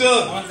ಬಂದ್ಬಿಟ್ಟು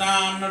அவன்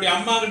தன்னுடைய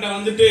அம்மா கிட்ட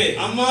வந்துட்டு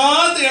ಅಮ್ಮ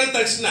ಅಂತ ಹೇಳಿದ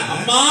ತಕ್ಷಣ,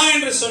 அம்மா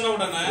என்று சொன்ன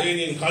உடனே,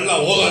 ನೀನ್ ಕಳ್ಳ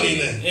ಹೋಗ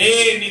ನೀನು,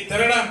 ஏய் நீ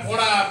திருடன்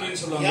போடா அப்படின்னு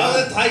சொல்லுவாங்க.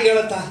 ಯಾವ ತಾಯಿ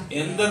ಹೇಳತ್ತಾ?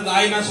 எந்த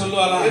தாய்னா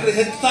சொல்லுவாளா?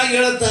 ಹೆತ್ತ ತಾಯಿ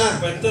ಹೇಳತ್ತಾ?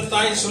 பெத்த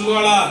தாய்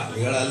சொல்லுவாளா?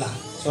 ಹೇಳಲ್ಲ,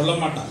 சொல்ல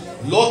மாட்டான்.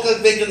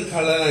 ಲೋಕಕ್ಕೆ ಬೇಕಂತ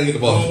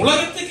ಕಳ್ಳನಾಗಿರ್ಬೋದು,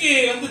 உலகத்துக்கு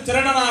வந்து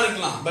திருடனா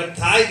இருக்கலாம். ಬಟ್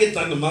ತಾಯಿಗೆ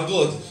ತನ್ನ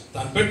ಮಗು,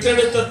 தான்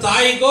பெற்றெடுத்த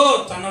தாய்க்கோ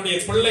தன்னுடைய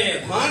பிள்ளை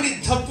ಮಾಡಿದ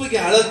ತಪ್ಪಿಗೆ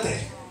ಅಳತ್ತೆ,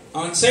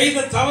 அவன்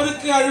செய்த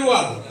தவறுக்கு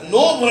அழுவாள்,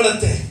 ನೋವು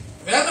ಮಾಡುತ್ತೆ,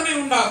 வேதனை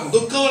உண்டாகும்,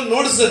 ದುಃಖವನ್ನು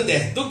ನೋಡಿಸುತ್ತೆ,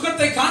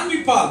 துக்கத்தை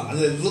காண்பிப்பாள்.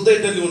 ಅದರ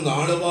ಹೃದಯದಲ್ಲಿ ಒಂದು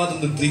ಆಳವಾದ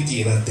ಒಂದು ಪ್ರೀತಿ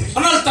ಇರುತ್ತೆ.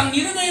 ஆனால் தன்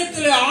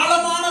இருதயத்திலே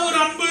ஆழமான ஒரு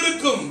அன்பு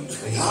இருக்கும்.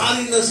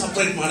 ಯಾರಿಂದ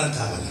ಸಪರೇಟ್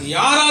ಮಾಡಕ್ಕಾಗಲ್ಲ,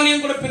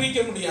 யாராலையும் கூட பிரிக்க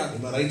முடியாது.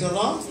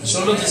 ರೈತರು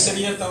சொல்றது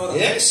சரியா தவறு?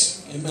 ಎಸ್.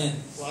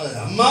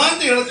 ಅಮ್ಮ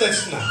ಅಂತ ಹೇಳಿದ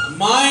ತಕ್ಷಣ,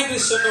 அம்மா என்று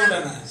சொன்ன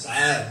உடனே,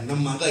 சார்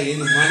ನಮ್ಮ ಮಗ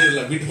ಏನು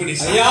ಮಾಡಿರಲ್ಲ ಬಿಟ್ಬಿಡಿ,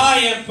 ஐயா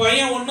என்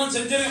பையன் ஒன்னும்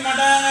செஞ்சிருக்க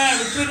மாட்டாங்க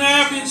விட்டுருங்க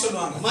அப்படின்னு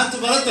சொல்லுவாங்க.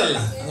 ಮಾತು ಬರುತ್ತಲ್ಲ,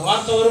 அந்த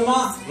வார்த்தை வருமா?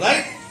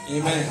 ರೈಟ್.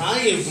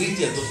 ತಾಯಿಯ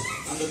ಪ್ರೀತಿ ಅದು,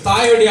 அந்த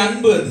தாயுடைய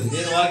அன்பு அது.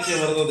 ಏನು ವಾಕ್ಯ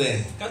ಬರ್ತದೆ?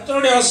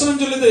 கர்த்தருடைய வசனம்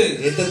சொல்லுது,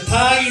 ಎತ್ತ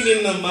ತಾಯಿ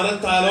ನಿನ್ನ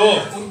ಮರೆತಾರೋ,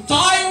 உன்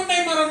தாய் உன்னை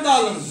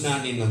மறந்தாலும்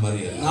ನಾನು ನಿನ್ನ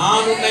ಮರೆಯಲ್ಲ,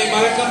 நான் உன்னை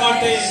மறக்க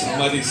மாட்டேன்.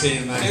 ಮರಿಸೇ.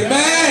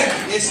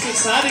 ಎಷ್ಟು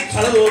ಸಾರಿ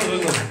ಕಳೆದು ಹೋದ್ರು,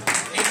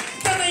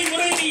 எத்தனை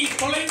முறை நீ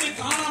தொலைந்து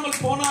காணாமல்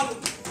போனாலும்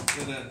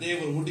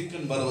ದೇವರು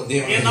ಹುಡುಕೊಂಡು ಬರುವ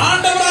ದೇವರು, என்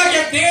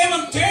ஆண்டவராகிய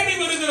தேவன் தேடி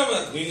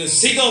வருகிறவர். ನೀನು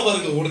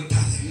ಸಿಗೋವರೆಗೂ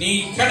ಹುಡುಕ್ತಾರೆ, நீ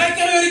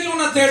கிடைக்கிற வரைக்கும்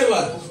உன்னை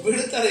தேடுவார்.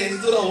 ಬಿಡ್ತಾರೆ, ಎಷ್ಟು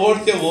ದೂರ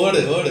ಓಡ್ತೆ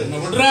ಓಡು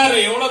விடுறாரு,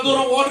 எவ்வளவு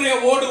தூரம் ஓடுறிய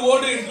ஓடு.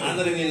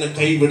 ಆದರೆ ನಿನ್ನ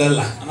ಕೈ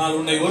ಬಿಡಲ್ಲ. ஆனால்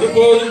உன்னை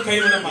ஒருபோதும்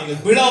கைவிட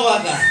மாட்டார்.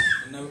 ಬಿಡುವಾಗ,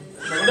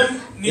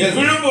 நீ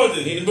விழும்போது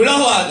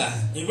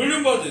ನೀ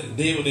விழும்போது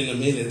ದೇವರು ನಿನ್ನ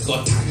ಮೇಲೆ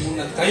ಎತ್ಕೊತಾನೆ,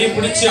 உன்னை ಕೈ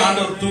பிடிச்சு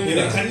ஆண்டவர்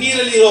தூக்குகிறார்.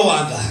 ಕಣ್ಣೀರಲ್ಲಿ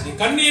ಇರುವಾಗ, நீ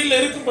கண்ணீர்ல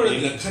இருக்கும் பொழுது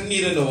ನಿನ್ನ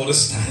ಕಣ್ಣೀರನ್ನು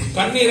ಒರೆಸ್ತಾನೆ,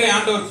 கண்ணீரை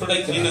ஆண்டவர்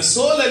துடைக்கிறார். ನಿನ್ನ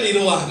ಸೋಲಲ್ಲಿ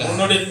ಇರುವಾಗ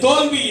உன்னுடைய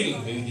தோல்வியில்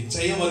ನಿನಗೆ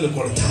ಜಯವನ್ನು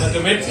ಕೊಡ್ತಾನೆ, உனக்கு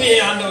வெற்றியை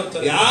ஆண்டவர்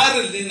தருவார். ಯಾರು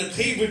ನಿನ್ನ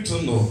ಕೈ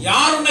ಬಿಟ್ಟರು,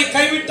 யார் உன்னை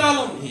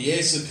கைவிட்டாலும்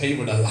ಯೇಸು ಕೈ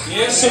ಬಿಡಲ್ಲ.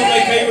 இயேசு உன்னை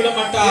கைவிட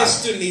மாட்டார்.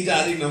 ಎಷ್ಟು ನಿಜ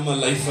ಅದು ನಮ್ಮ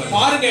ಲೈಫ್ ಅಲ್ಲಿ.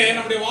 பாருங்க,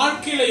 நம்முடைய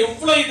வாழ்க்கையில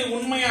எவ்வளவு இது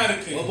உண்மையா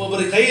இருக்கு.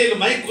 ಒಬ್ಬೊಬ್ಬರ ಕೈಯಲ್ಲಿ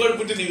ಮೈಕ್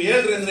ಕೊಡ್ಬಿಟ್ಟು ನೀವು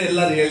ಹೇಳ್ರಿ ಅಂದ್ರೆ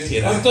ಎಲ್ಲರೂ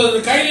ಹೇಳ್ತೀರಾ.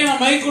 ஒருத்தர் கையில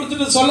நான் மைக்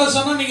கொடுத்துட்டு சொல்ல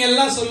சொன்னா நீங்க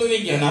எல்லாம் சொல்லுவீங்க,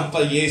 என் அப்பா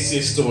இயேசு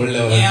ಎಷ್ಟು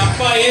ಒಳ್ಳೆಯವರು, என்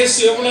அப்பா இயேசு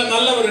எவ்வளவு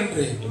நல்லவர்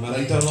என்று.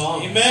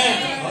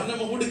 அவர்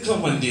நம்ம ಹುಡುಕ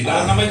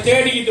ಬಂದಿದ್ದಾರೆ, நம்மை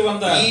தேடிக்கிட்டு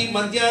வந்தார். ಈ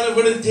ಮಧ್ಯಾಹ್ನ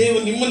ವೇಳೆ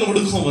ದೇವರು ನಿಮ್ಮನ್ನು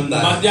ಹುಡುಕ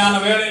ಬಂದಾರ. மத்தியான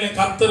வேளையில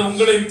கர்த்தர்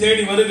உங்களையும்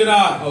தேடி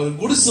வருகிறார். அவர்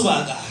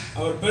ಗುಡಿಸುವಾಗ,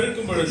 அவர்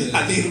பெருக்கும் பொழுது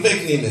ಅಲ್ಲಿ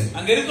ಇರ್ಬೇಕು ನೀನು,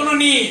 அங்க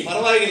இருக்கணும் நீ.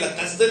 ಪರವಾಗಿಲ್ಲ,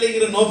 ಕಸದಲ್ಲಿ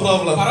ಇರು, ನೋ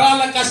ಪ್ರಾಬ್ಲಮ್.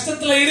 பரவாயில்ல,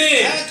 கஷ்டத்துல இரு,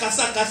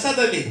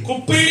 ಕಸದಲ್ಲಿ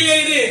குப்பையிலே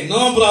இரு,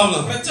 ನೋ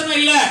ಪ್ರಾಬ್ಲಮ್. பிரச்சனை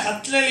இல்ல.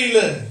 ಕತ್ಲಲ್ಲಿ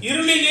ಇಲ್ಲ,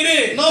 இருளில் இரு,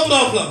 ನೋ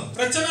ಪ್ರಾಬ್ಲಮ್.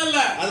 பிரச்சனை இல்ல.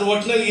 ಅದು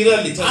ಒಟ್ಟಿನಲ್ಲಿ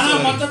ಇರಲಿ. ஆனா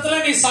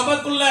மொத்தத்துல நீ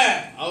சபைக்குள்ள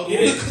அவர்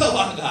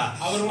ಹುಡುಕುವಾಗ,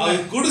 அவர்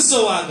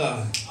ಗುಡಿಸುವಾಗ,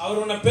 அவர்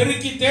உன்னை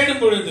பெருக்கி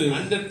தேடும் பொழுது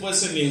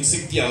 100% ನೀನು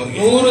ಸಿಗ್ತಿ ಅವ್ರಿಗೆ.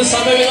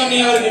 100% நீ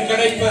அவருக்கு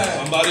கிடைப்ப.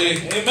 ಅಂಬಾರಿ,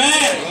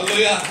 ಆಮೆನ್,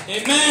 ಹalleluya,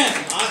 ಆಮೆನ್.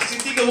 ಆ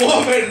ಸ್ಥಿತಿಗೆ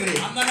ಹೋಗಬೇಡ್ರಿ,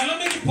 அந்த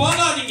நிலைமைக்கு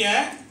போகாதீங்க.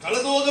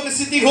 ಕಳೆದು ಹೋಗೋ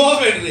ಸ್ಥಿತಿಗೆ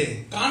ಹೋಗಬೇಡ್ರಿ,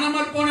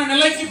 காணாமற் போன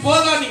நிலைக்கு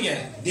போகாதீங்க.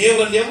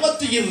 ದೇವರಲ್ಲಿ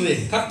ಯಾವತ್ತೂ ಇರ್ರಿ.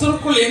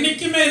 கர்த்தருக்குள்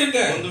என்னைக்குமே இருங்க.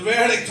 ಒಂದು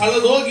ವೇಳೆ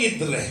ಕಳೆದು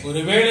ಹೋಗಿದ್ರೆ,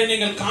 ஒருவேளை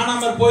நீங்கள்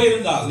காணாமற்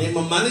போயிருந்தால்,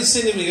 ನಿಮ್ಮ ಮನಸ್ಸು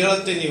ನಿಮಗೆ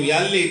ಹೇಳುತ್ತೆ ನೀವು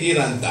ಎಲ್ಲಿ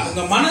ಇದ್ದೀರಾ ಅಂತ.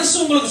 உங்க மனசு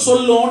உங்களுக்கு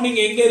சொல்லும்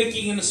நீங்க எங்க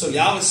இருக்கீங்கன்னு சொல்லி,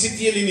 ಯಾವ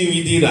ಸ್ಥಿತಿಯಲ್ಲಿ ನೀವು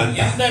ಇದ್ದೀರಾ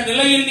ಅಂತ, எந்த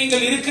நிலையில்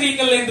நீங்கள்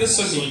இருக்கிறீர்கள் என்று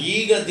சொல்லி.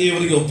 ಈಗ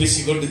ದೇವರಿಗೆ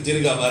ಒಪ್ಪಿಸಿಕೊಂಡು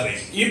ತಿರುಗಾ ಬರ್ರಿ.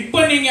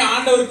 இப்ப நீங்க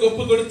ஆண்டவருக்கு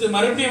ஒப்பு கொடுத்து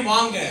மறுபடியும்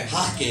வாங்க.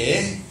 ಆಕೆ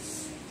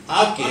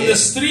அந்த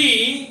ஸ்திரீ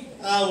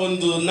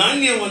ಒಂದು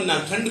ನಾಣ್ಯವನ್ನ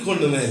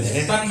ಕಂಡುಕೊಂಡ ಮೇಲೆ,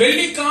 தன்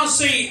வெள்ளி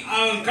காசை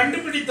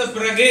கண்டுபிடித்த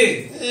பிறகு,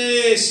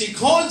 she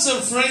calls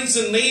her friends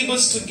and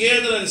neighbors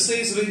together and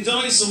says,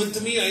 rejoice with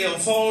me, I have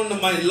found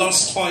my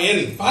lost coin.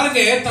 பாருங்க,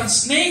 தன்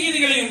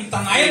சிநேகிதிகளையும்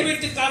தன் அயல்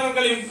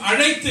வீட்டுக்காரர்களையும்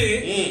அழைத்து,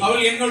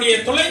 அவள் என்னுடைய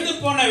தொலைந்து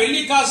போன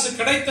வெள்ளி காசு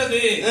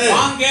கிடைத்தது,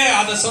 வாங்க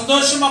அதை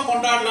சந்தோஷமா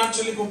கொண்டாடலாம்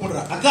சொல்லி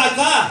கூப்பிடுறா. அக்கா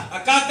அக்கா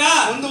அக்கா அக்கா,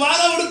 ಒಂದು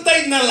ವಾರ ಹುಡುಕ್ತಾ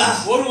ಇದ್ನಲ್ಲ,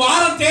 ஒரு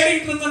வாரம்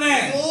தேடிட்டு இருந்தனே,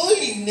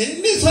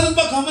 ನಿನ್ನೆ ಸ್ವಲ್ಪ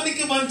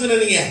ಗಮನಕ್ಕೆ ಬಂತು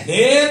ನನಗೆ,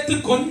 நேத்து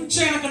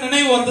கொஞ்சம் எனக்கு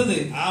நினைவு வந்தது.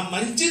 ಆ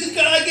ಮಂಚದ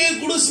ಕೆಳಗೆ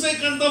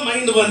ಗುಡಿಸಬೇಕಂತ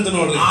ಮೈಂಡ್ ಬಂತು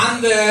ನೋಡ್ರಿ.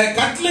 அந்த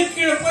கட்டில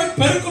கீழே போய்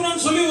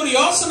பெருக்கணும்னு சொல்லி ஒரு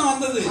யோசனை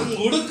வந்தது.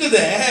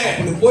 ಹುಡುಕದೆ,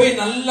 அப்படி போய்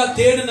நல்லா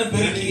தேடின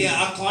பிறகு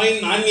ಆ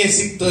ಕಾಯಿನ್ ನಾಣ್ಯ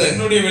ಸಿಕ್ತು,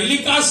 என்னுடைய வெள்ளி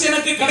காசு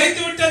எனக்கு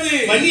கிடைத்து விட்டது.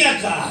 ಬನ್ನಿ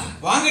ಅಕ್ಕ,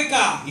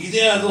 வாங்கக்கா,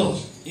 ಇದೇ ಅದು,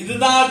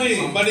 இதுதான் அது.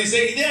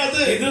 இதே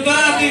அது,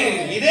 இதுதான் அது,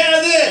 இதே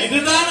அது,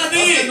 இதுதான்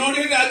அது. ನೋಡಿ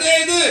ಅದೇ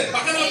ಇದು,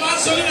 பக்கத்துல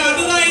பார்த்து சொல்லுங்க,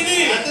 அதுதான் இது,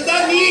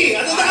 அதுதான் நீ,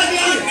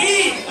 அதுதான் நீ,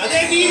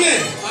 அதே நீனு,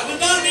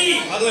 அதுதான் நீ.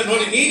 ಅದ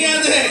ನೋಡಿ ನೀನೇ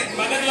ಅದೇ.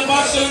 பக்கத்துல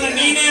பார்த்து சொல்லுங்க,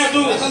 நீனே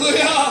அது.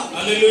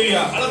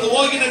 அல்லேலூயா. ಕಳೆದು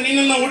ಹೋಗಿದ್ದ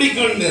ನಿನ್ನನ್ನ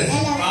ಹುಡಿಕೊಂಡು,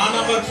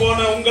 காணாமற்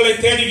போன உங்களை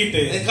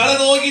தேடிக்கிட்டு,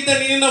 ಕಳೆದು ಹೋಗಿದ್ದ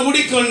ನಿನ್ನನ್ನ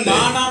ಹುಡಿಕೊಂಡು,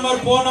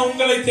 காணாமற் போன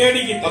உங்களை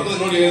தேடிக்கிட்டு, ಪಕ್ಕದ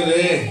ನೋಡಿ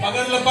ಹೇಳ್ರಿ,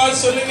 பக்கத்துல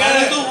பார்த்து சொல்லுங்க,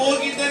 ಕಳೆದು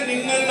ಹೋಗಿದ್ದ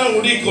ನಿನ್ನನ್ನ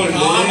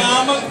ಹುಡಿಕೊಂಡು,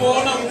 காணாமற்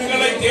போன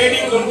உங்களை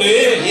தேடிக்கொண்டு,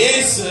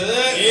 இயேசு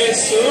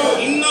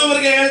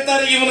இன்னொருவರಿಗೆ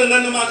ಹೇಳ್ತಾರೆ, ಇವನು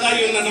ನನ್ನ ಮಗ,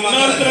 ಇವನು ನನ್ನ ಮಗ.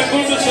 இன்னொருத்தரை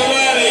கூப்பிட்டு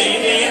சொல்றாரு,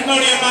 இது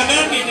என்னுடைய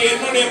மகன், இது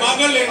என்னுடைய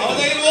மகள்.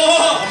 ಹೌದಾ ಇಲ್ವೋ?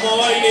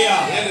 அம்மாவா இல்லையா?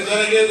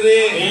 ಹೇಳ್ರಿ,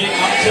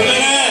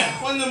 சொல்லுங்க.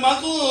 ಒಂದು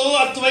ಮಗು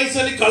 10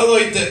 ವಯಸ್ಸಲ್ಲಿ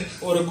ಕಳೆದೋಯ್ತು.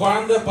 ஒரு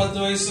குழந்தை 10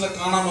 வயசுல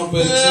காணாம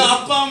போயிடுச்சு.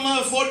 ಅಪ್ಪ ಅಮ್ಮ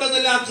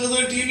ಫೋಟೋದಲ್ಲಿ ಹಾಕಿದ್ರು,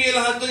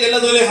 ಟಿವಿಯಲ್ಲಿ ಹಾಕಿದ್ರು,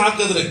 ಎಲ್ಲದರಲ್ಲಿ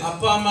ಹಾಕಿದ್ರು.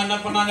 அப்பா அம்மா என்ன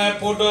பண்ணாங்க,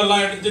 போட்டோ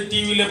எல்லாம் எடுத்து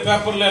டிவில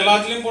பேப்பர்ல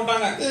எல்லாத்துலயும்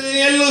போட்டாங்க.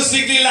 ಎಲ್ಲೂ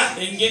ಸಿಗ್ಲಿಲ್ಲ,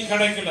 எங்கேயும்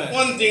கிடைக்கல.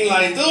 1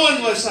 ತಿಂಗಳಾಯ್ತು, 1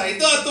 ವರ್ಷ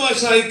ಆಯ್ತು, 10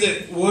 ವರ್ಷ ಆಯ್ತು.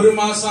 1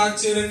 மாசம்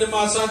ஆச்சு, 2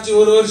 மாசம் ஆச்சு,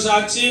 1 வருஷம்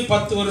ஆச்சு,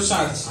 10 வருஷம்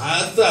ஆச்சு.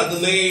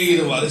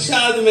 15 ವರ್ಷ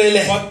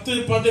ಆದ್ಮೇಲೆ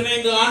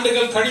 10-15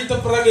 ஆண்டுகள் கழித்த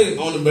பிறகு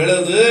ಅವನು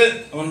ಬೆಳೆದು,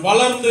 அவன்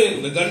வளர்ந்து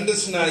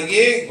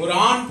ಗಂಡಸನಾಗಿ ஒரு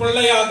ஆண்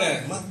பிள்ளையாக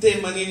ಮತ್ತೆ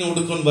ಮನೆಯನ್ನು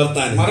ಹುಡುಕೊಂಡು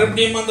ಬರ್ತಾನೆ.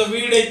 மறுபடியும் அந்த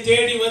வீடை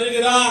தேடி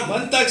வருகிறான்.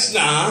 ಬಂದ ತಕ್ಷಣ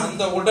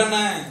அந்த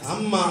உடனே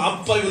ಅಮ್ಮ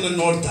ಅಪ್ಪ ಇವನನ್ನು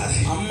ನೋಡ್ತಾರೆ.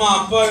 அம்மா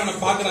அப்பா இவனை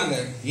பாக்குறாங்க.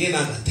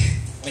 ಏನಾಗತ್ತೆ,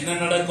 என்ன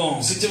நடக்கும்,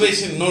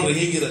 ಸಿಚುವೇಶನ್ ನೋಡ್ರಿ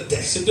ಹೇಗಿರುತ್ತೆ.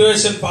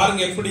 சிச்சுவேஷன்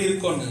பாருங்க எப்படி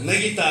இருக்கும்னு.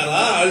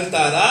 ನಗಿತಾರಾ,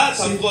 ಅಳ್ತಾರಾ,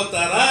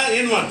 ಸಂಕೋತಾರಾ,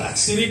 ಏನ್ ಮಾಡ್ತಾರೆ?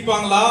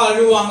 சிரிப்பாங்களா,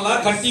 அழுவாங்களா,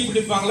 கட்டி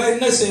பிடிப்பாங்களா,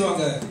 என்ன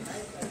செய்வாங்க?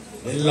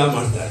 ಎಲ್ಲ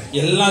ಮಾಡ್ತಾರೆ,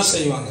 எல்லாம்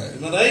செய்வாங்க.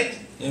 ರೈಟ್.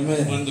 Amen.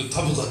 ಒಂದು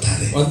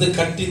ತಬ್ಕೋತಾರೆ, வந்து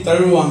கட்டி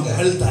தழுவாங்க,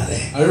 ಅಳ್ತಾರೆ,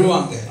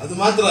 அழுவாங்க. ಅದು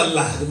ಮಾತ್ರ ಅಲ್ಲ,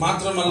 அது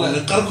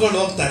மாத்திரமல்ல, ಕರ್ಕೊಂಡು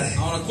ಹೋಗ್ತಾರೆ.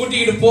 அவனை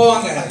கூட்டிக்கிட்டு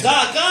போவாங்க. ಅಕ್ಕ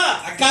ಅಕ್ಕ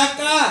அக்கா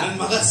அக்கா, ನನ್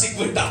ಮಗ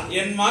ಸಿಕ್ಬಿಟ್ಟ,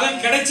 என் மகன்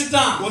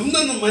கிடைச்சிட்டான்.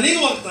 ಒಂದೊಂದು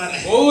ಮನೆಗೆ ಹೋಗ್ತಾರೆ,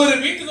 ஒவ்வொரு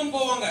வீட்டுக்கும்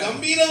போவாங்க,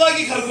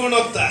 ಗಂಭೀರವಾಗಿ ಕರ್ಕೊಂಡು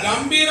ಹೋಗ್ತಾರೆ.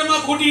 கம்பீரமா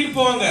கூட்டிட்டு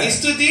போவாங்க.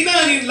 ಇಷ್ಟು ದಿನ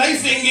ನಿನ್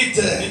ಲೈಫ್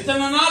ಹೆಂಗಿತ್ತು?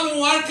 இத்தனை நாள்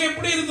உன் வாழ்க்கை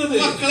எப்படி இருந்தது?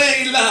 ಮಕ್ಕಳೇ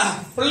ಇಲ್ಲ,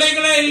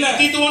 பிள்ளைகளே இல்ல,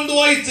 ಇದು ಒಂದು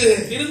ಹೋಯ್ತು,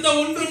 இருந்த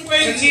ஒன்றும்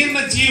போயிடுச்சு.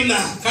 ಕಣ್ಣೀರಿನ ಜೀವನ,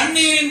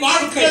 கண்ணீரின்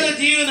வாழ்க்கை,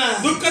 ಜೀವನ,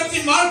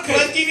 துக்கத்தின் வாழ்க்கை.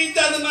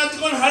 ಪ್ರತಿನಿತ್ಯ ಅದನ್ನ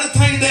ಹತ್ಕೊಂಡು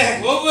ಅಳ್ತಾ ಇದೆ.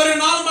 ஒவ்வொரு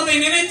நாளும் அதை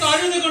நினைத்து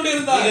அழுது கொண்டு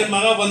இருந்தார்.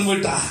 ಮಗ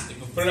ಬಂದ್ಬಿಟ್ಟ,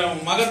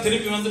 மக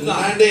திருப்பி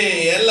வந்துட்டான். ನಡೆ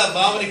ಎಲ್ಲ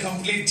ಭಾವನೆ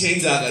ಕಂಪ್ಲೀಟ್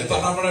ಚೇಂಜ್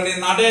ಆಗುತ್ತೆ. நம்மளுடைய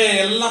நடை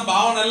எல்லாம்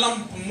பாவனை எல்லாம்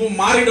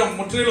மாறிடும்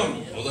முற்றிலும்.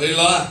 ಹೌದಾ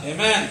ಇಲ್ಲ?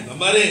 ಆಮೆನ್.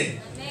 ನಂಬರಿ.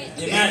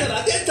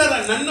 ಅದೇ ತರ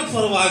ನನ್ನ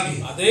ಪರವಾಗಿ,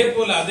 அதே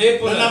போல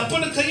ನನ್ನ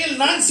ಅಪ್ಪನ ಕೈಯಲ್ಲಿ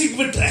ನಾನ್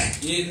ಸಿಕ್ಬಿಟ್ರೆ,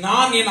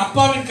 நான் என்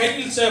அப்பாவின்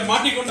கையில்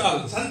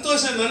மாட்டிக்கொண்டால்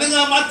ಸಂತೋಷ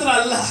ನನಗ ಮಾತ್ರ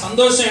ಅಲ್ಲ,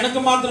 சந்தோஷம்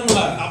எனக்கு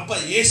மாத்திரமல்ல, ಅಪ್ಪ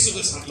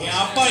ಯೇಸುಗೂ ಸಂತೋಷ.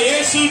 என் அப்பா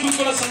இயேசுவுக்கு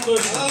கூட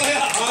சந்தோஷம்.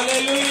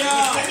 ஹalleluya.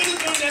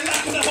 ತೆಗೆದುಕೊಂಡು ಎಲ್ಲ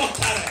ಕಡೆ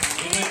ಹೋಗ್ತಾರೆ,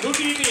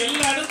 கூட்டிட்டு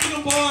எல்லா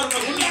இடத்துக்கும் போவார்,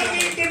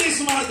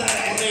 ಇಂಟ್ರೊಡ್ಯೂಸ್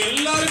ಮಾಡ್ತಾರೆ,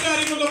 எல்லாருக்கும்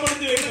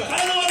அறிமுகப்படுத்தி வைக்கிறார்.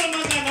 ಕಳೆದವರ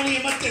ಮಗ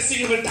ನನಗೆ ಮತ್ತೆ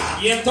ಸಿಗಬಿಟ್ಟ,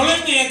 என்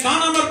தொலைந்து என்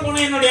காணாமற்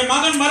போன என்னுடைய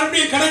மகன்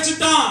மறுபடியும்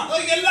கிடைச்சிட்டான்.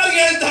 ಎಲ್ಲರಿಗೂ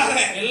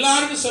ಹೇಳ್ತಾರೆ,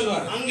 எல்லாருக்கும்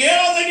சொல்வார். ಹಂಗೆ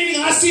ಹೇಳೋದು ನಿನಗೆ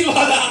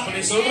ಆಶೀರ್ವಾದ,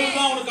 அப்படி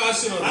சொல்றதுதான் உனக்கு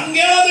ஆசீர்வாதம்,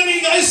 ಹಂಗೆ ಹೇಳೋದು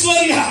ನಿನಗೆ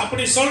ಐಶ್ವರ್ಯ,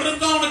 அப்படி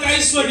சொல்றதுதான் உனக்கு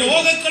ஐஸ்வர்யம்.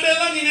 ಹೋಗ ಕಡೆ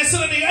ಎಲ್ಲ ನಿನ್ನ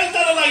ಹೆಸರನ್ನು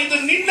ಹೇಳ್ತಾರಲ್ಲ, ಇದು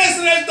ನಿನ್ನ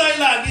ಹೆಸರು ಹೇಳ್ತಾ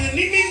ಇಲ್ಲ, ಇದು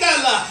ನಿನ್ನಿಂದ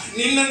ಅಲ್ಲ,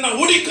 ನಿನ್ನನ್ನು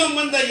ಹುಡುಕೊಂಡ್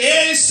ಬಂದ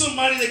ಯೇಸು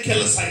ಮಾಡಿದ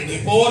ಕೆಲಸ ಇದೆ.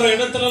 போற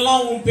இடத்துல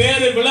எல்லாம் உன்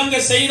பேரு விளங்க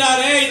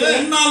செய்றாரே, இது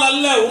உன்னால்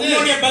அல்ல,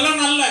 உன்னுடைய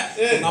பலன் அல்ல,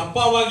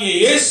 அப்பாவாகிய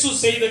இயேசு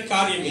செய்த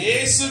காரியம்.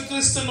 ಯೇಸು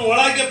ಕ್ರಿಸ್ತನ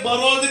ಒಳಗೆ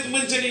ಬರೋದಕ್ಕೆ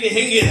ಮುಂಚೆ ನೀನು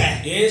ಹೆಂಗಿದೆ?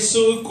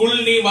 இயேசுக்குள்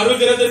நீ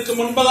வருகிறதற்கு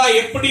முன்பதா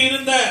எப்படி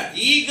இருந்த?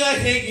 ಈಗ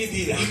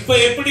ಹೇಗಿದ್ದೀರಾ? இப்ப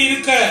எப்படி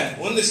இருக்க?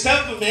 ಒಂದು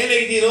ಸ್ಟೆಪ್ ಮೇಲೆ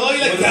ಇದ್ದೀರೋ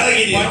ಇಲ್ಲ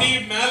ಕೆಳಗಿದ್ದೀರೋ? படி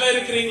மேல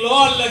இருக்கிறீங்களோ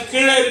அல்ல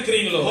கீழே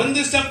இருக்கிறீங்களோ? ಒಂದು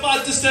ಸ್ಟೆಪ್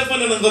 10 ಸ್ಟೆಪ್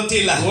ನನಗೆ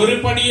ಗೊತ್ತಿಲ್ಲ. ஒரு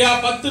படியா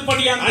 10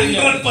 படியா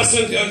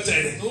 100%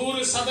 ಹೇಳ್ತೇನೆ.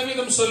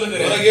 100%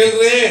 சொல்லுகிறேன்.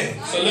 ಹೇಳ್ರಿ,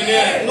 சொல்லுங்க.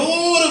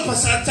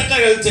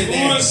 100% ಹೇಳ್ತೇನೆ.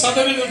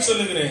 100%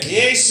 சொல்லுகிறேன்.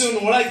 ಯೇಸುವಿನ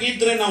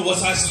ಒಳಗಿದ್ರೆ ನಾವು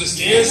ಹೊಸ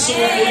ಸೃಷ್ಟಿ.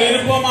 இயேசுவுக்குள்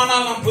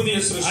இருப்போமானால் நாம் புதிய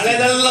சிருஷ்டி.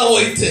 ಹಳೆದೆಲ್ಲ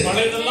ಹೋಯ್ತು,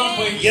 பழையதெல்லாம்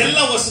போயிட்டு ಎಲ್ಲ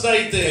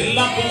ಹೊಸದಾಯ್ತು,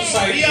 எல்லாம்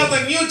புதுசாயிட்டு. We are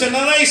the new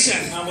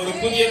generation. நாம் ஒரு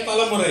புதிய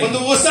தலைமுறை, ಒಂದು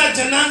ಹೊಸ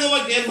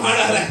ಜನಾಂಗವಾಗಿ ಏನ್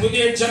ಮಾಡಾರೆ?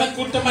 புதிய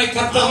ಜನಕೂಟமாய்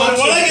ಕರ್ತನ ಅವರ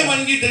ಒಳಗೆ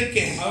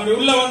ಬಂದಿದ್ದಕ್ಕೆ, அவர்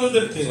உள்ள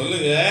வந்ததற்கு,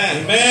 சொல்லுங்க,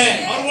 ஆமென்,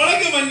 ಅವರ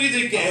ಒಳಗೆ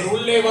ಬಂದಿದ್ದಕ್ಕೆ, அவர்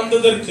உள்ளே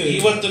வந்ததற்கு,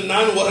 ಇವತ್ತು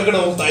ನಾನು ಹೊರಗಡೆ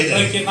ಹೋಗ್ತಾ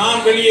ಇದ್ದೇನೆ.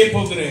 நான் வெளியே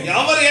போகிறேன்.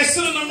 ಅವರ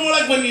ಹೆಸರು ನನ್ನ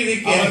ಒಳಗೆ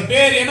ಬಂದಿದ್ದಕ್ಕೆ, அவர்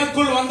பேர்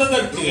எனக்குள்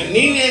வந்ததற்கு,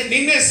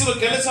 ನಿನ್ನ ಹೆಸರು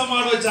ಕೆಲಸ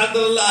ಮಾಡುವ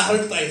ಜಾಗದಲ್ಲ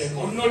ಹರಡ್ತಾ ಇದೆ.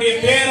 உன்னுடைய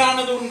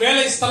பேரானது உன்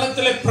வேலை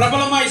ஸ்தலத்திலே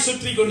பிரபலமாய்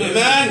சுற்றி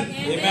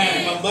கொண்டிருக்கிறது.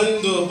 ನಿಮ್ಮ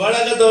ಬಂಧು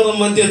ಬಳಗದವರ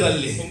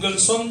ಮಧ್ಯದಲ್ಲಿ, உங்கள்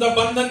சொந்த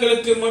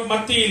பந்தங்களுக்கு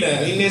மத்தியில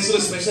ನಿನ್ನ ಹೆಸರು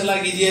ಸ್ಪೆಷಲ್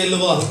ಆಗಿದೆಯಾ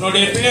ಇಲ್ವಾ?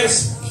 உன்னுடைய பேர்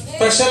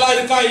ஸ்பெஷலா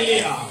இருக்கா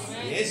இல்லையா?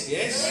 எஸ்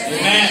எஸ்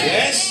ஆமென்,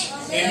 எஸ்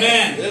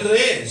ஆமென்.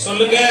 ಹೇಳ್ರಿ,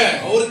 சொல்லுங்க.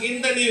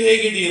 ಅವ್ರಿಗಿಂತ ನೀವು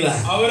ಹೇಗಿದ್ದೀರಾ?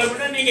 அவரை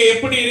விட நீங்க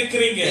எப்படி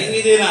இருக்கிறீங்க?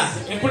 ಹೆಂಗಿದ್ದೀರಾ?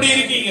 எப்படி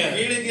இருக்கீங்க?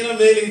 ಕೀಳಿದ್ದೀರಾ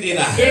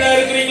ಮೇಲಿದ್ದೀರಾ? கீழே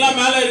இருக்கிறீங்களா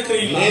மேல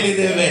இருக்கிறீங்களா?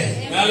 ಮೇಲಿದ್ದೇವೆ,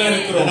 மேல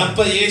இருக்கிறோம்.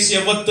 ನಪ್ಪ ಯೇಸು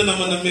ಯಾವತ್ತು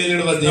ನಮ್ಮನ್ನ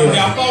ಮೇಲಿಡುವ ದೇವರು.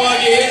 நம்முடைய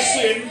அப்பாவாகிய இயேசு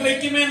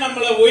என்றைக்குமே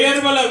நம்மளை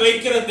உயர்வல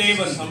வைக்கிற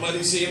தேவன்.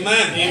 ಸಂಬರಿಸಿ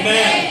ಆಮೆನ್.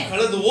 ஆமென்.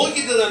 ಕಳೆದು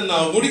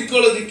ಹೋಗಿದ್ದದನ್ನ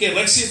ಹುಡುಕೊಳ್ಳೋದಕ್ಕೆ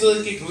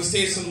ರಕ್ಷಿಸೋದಕ್ಕೆ ಕ್ರಿಸ್ತ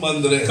ಯೇಸು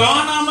ಬಂದ್ರೆ,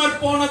 காணாமற்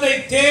போனதை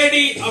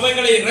தேடி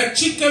அவைகளை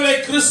ரட்சிக்கவே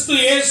கிறிஸ்து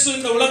இயேசு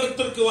இந்த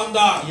உலகத்திற்கு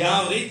வந்தார்.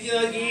 ಯಾವ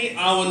ರೀತಿಯಾಗಿ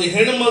ಆ ಒಂದು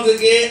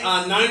ಹೆಣ್ಮಗಳಿಗೆ ಆ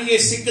ನಾಣ್ಯ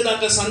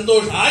ಸಿಕ್ಕದಾಗ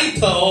ಸಂತೋಷ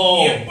ಆಯ್ತೋ,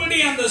 எப்படி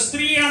அந்த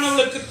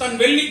ஸ்திரீயானவளுக்கு தன்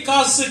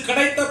வெள்ளிக்காசு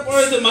கிடைத்த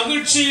பொழுது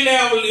மகிழ்ச்சியிலே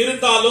அவள்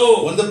இருந்தாலோ,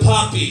 ಒಂದು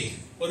ಪಾಪಿ,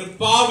 ஒரு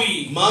பாவி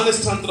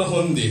ಮಾನಸಾಂತರ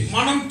ಹೊಂದಿ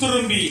மனம்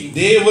திரும்பி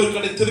ದೇವರ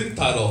ಕಡೆ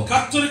ತಿರುಗ್ತಾರೋ,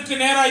 கர்த்தருக்கு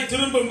நேராய்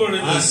திரும்பும்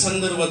பொழுது, ಆ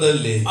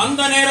ಸಂದರ್ಭದಲ್ಲಿ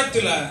அந்த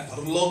நேரத்துல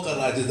ಪರಲೋಕ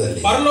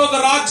ರಾಜ್ಯದಲ್ಲಿ பரலோக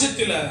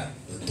ராஜ்யத்துல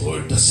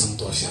ದೊಡ್ಡ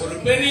ಸಂತೋಷ, ஒரு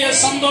பெரிய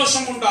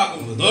சந்தோஷம்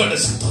உண்டாகும். ದೊಡ್ಡ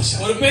ಸಂತೋಷ,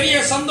 ஒரு பெரிய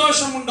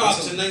சந்தோஷம்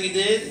உண்டாகும்.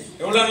 ಚೆನ್ನಾಗಿದೆ.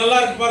 எவ்வளவு நல்லா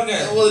இருக்கு பாருங்க.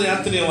 ಹೋದ್ರೆ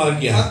 10ನೇ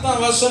ವಾಕ್ಯ,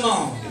 அதான்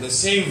வசனம். in the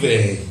same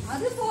way,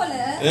 அதுபோல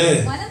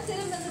மனம்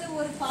திரும்புகிற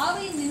ஒரு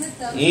பாவியின்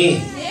நிமித்தம்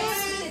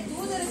தேவனுடைய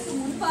தூதருக்கு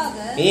முன்பாக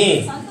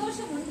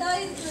சந்தோஷம்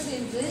உண்டாயிருக்கிறது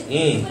என்று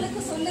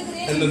உங்களுக்கு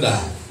சொல்லுகிறேன். என்னடா?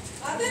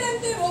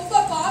 ಅದರಂತೆ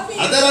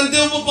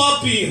ಒಬ್ಬ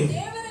ಪಾಪಿಯು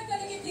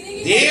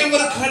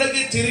ದೇವರ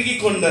ಕಡೆಗೆ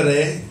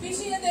ತಿರುಗಿಕೊಂಡರೆ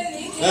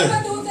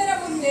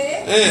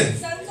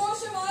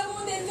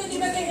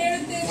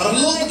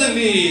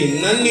ಪರಲೋಕದಲ್ಲಿ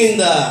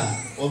ನನ್ನಿಂದ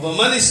ಒಬ್ಬ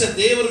ಮನುಷ್ಯ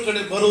ದೇವರ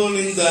ಕಡೆ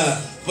ಬರುವನಿಂದ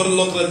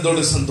பரலோகத்துல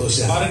தோட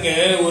சந்தோஷம். பாருங்க,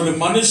 ஒரு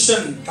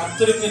மனுஷன்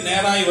கர்த்தருக்கு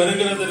நேராய்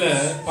வருகிறதுல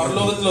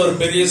பரலோகத்துல ஒரு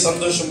பெரிய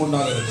சந்தோஷம்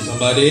உண்டாகிறது.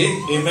 சம்பாரி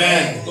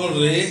ஆமென்.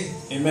 ನೋಡ್ರಿ,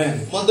 ஆமென்.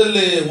 ಮೊದಲ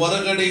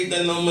ಹೊರಗಡೆ ಇದ್ದ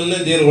ನಮ್ಮನ್ನ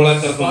ದೇವರು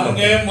ಒಳಗೆ ಕರ್ಕೊಂಡು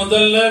பாருங்க,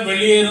 முதல்ல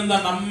வெளியே இருந்த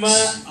நம்ம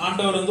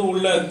ஆண்டவர் வந்து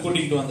உள்ள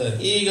கூட்டிட்டு வந்தார்.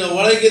 ಈಗ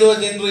ಒಳಗಿರುವ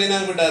ಜನರು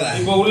ಏನಾಗ್ಬಿಟ್ಟಾರ?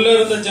 இப்ப உள்ள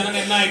இருந்த ஜனங்க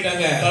என்ன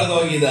ஆயிட்டாங்க? ಕಳೆದು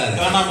ಹೋಗಿದ್ದಾರೆ,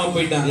 காணாம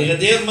போயிட்டாங்க. ಈಗ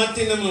ದೇವ್ರು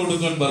ಮತ್ತೆ ನಮ್ಮನ್ನ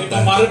ಹುಡುಕೊಂಡು இப்ப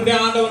ಬರ್ತಾರೆ.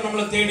 மறுபடியும் ஆண்டவர்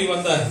நம்மள தேடி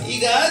வந்தார்.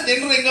 ಈಗ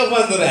ಜನರು ಹೆಂಗಪ್ಪ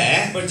ಅಂದ್ರೆ,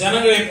 இப்ப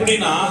ஜனங்கள்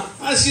எப்படின்னா,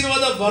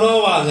 ಆಶೀರ್ವಾದ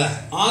ಬರೋವಾಗ,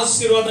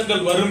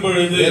 ஆசீர்வாதங்கள் வரும்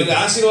பொழுது,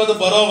 ಆಶೀರ್ವಾದ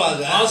ಬರೋವಾಗ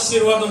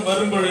ஆசீர்வாதம்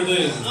வரும் பொழுது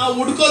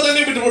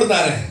ಹುಡುಕೋದನ್ನೇ ಬಿಟ್ಟು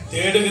ಬಿಡ್ತಾರೆ,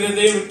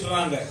 தேடுகிறதே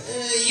விட்டுறாங்க.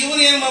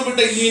 ಇವ್ರು ಏನ್ ಮಾಡ್ಬಿಟ್ಟ,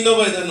 ಇಲ್ಲಿ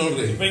ಇನ್ನೊಬ್ಬ ಇದ್ದಾನೆ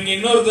ನೋಡ್ರಿ. இப்ப இங்க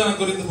இன்னொருத்தன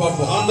குறித்து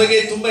பார்ப்போம். ಅವನ ಬಗ್ಗೆ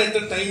ತುಂಬಾ ಎತ್ತ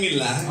ಟೈಮ್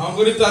ಇಲ್ಲ, அவன்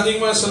குறித்து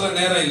அதிகமா சொல்ல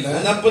நேரம் இல்ல.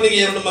 அந்த அப்பನಿಗೆ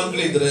 2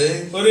 ಮಕ್ಕಳಿದ್ರು.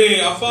 ஒரு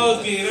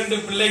அப்பாவுக்கு 2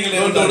 பிள்ளைகள்.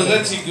 ದೊಡ್ಡ ಹುಡುಗ,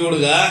 ಚಿಕ್ಕ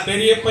ಹುಡುಗ.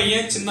 பெரிய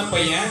பையன், சின்ன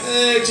பையன்.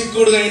 ಚಿಕ್ಕ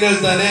ಹುಡುಗ ಏನ್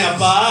ಹೇಳ್ತಾನೆ,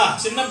 ಅಪ್ಪ.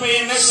 சின்ன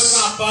பையன் என்ன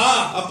சொல்றான், அப்பா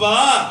ಅಪ್ಪ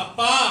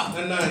அப்பா,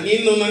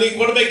 ನೀನು ನನಗೆ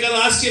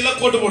ಕೊಡ್ಬೇಕಾದ ಆಸ್ತಿ ಎಲ್ಲ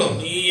ಕೊಟ್ಬಿಡು,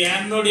 நீ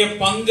என்னுடைய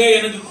பங்கை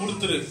எனக்கு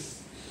கொடுத்துரு,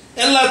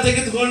 ಎಲ್ಲ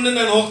ತೆಗೆದುಕೊಂಡು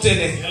ನಾನು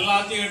ಹೋಗ್ತೇನೆ.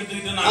 எல்லாத்தையும்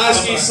எடுத்துக்கிட்டு நான்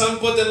ಆಸ್ತಿ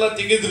ಸಂಪತ್ತೆಲ್ಲ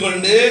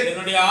ತೆಗೆದುಕೊಂಡು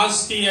என்னுடைய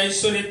ஆஸ்தி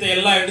ஐஸ்வர்யத்தை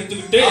எல்லாம்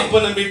எடுத்துக்கிட்டு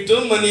ಅಪ್ಪನ ಬಿಟ್ಟು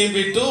ಮನೆ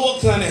ಬಿಟ್ಟು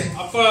ಹೋಗ್ತಾನೆ.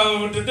 அப்ப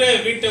விட்டுட்டு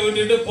வீட்டை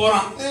விட்டுட்டு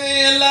போறான்.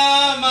 ಎಲ್ಲಾ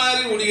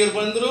ಮಾರಿ ಹುಡುಗಿಯರು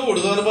ಬಂದ್ರು,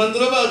 ಹುಡುಗರು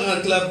ಬಂದ್ರು,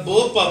 ಕ್ಲಬ್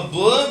ಪಬ್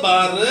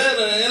ಬಾರ್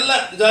ಎಲ್ಲ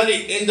ಜಾಲಿ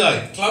ಎಂಜಾಯ್.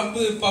 கிளப்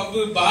பப்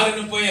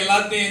பார்னு போய்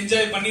எல்லாத்தையும்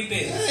என்ஜாய்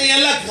பண்ணிட்டு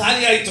ಎಲ್ಲ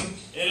ಖಾಲಿ ಆಯ್ತು,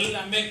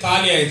 எல்லாமே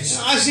காலி ஆயிடுச்சு.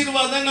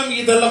 ಆಶೀರ್ವಾದ ನಮ್ಗೆ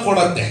ಇದೆಲ್ಲ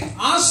ಕೊಡತ್ತೆ,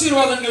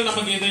 ஆசீர்வாதங்கள்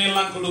நமக்கு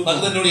இதையெல்லாம் கொடுக்கும்.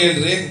 ಅದನ್ನ ನೋಡಿ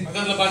ಹೇಳ್ರಿ,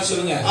 பக்கத்துல பார்த்து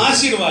சொல்லுங்க.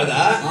 ಆಶೀರ್ವಾದ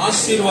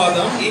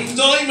ஆசீர்வாதம்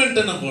ಎಂಜಾಯ್ಮೆಂಟ್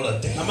ಅನ್ನು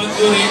ಕೊಡತ್ತೆ, நமக்கு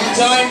ஒரு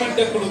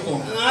என்ஜாய்மெண்ட்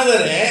கொடுக்கும்.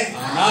 ಆದರೆ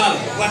ஆனால்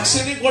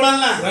ರಕ್ಷಣೆ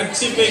ಕೊಡಲ್ಲ,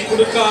 ரட்சிப்பை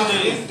கொடுக்காது.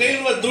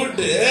 ಕೈಲಿರುವ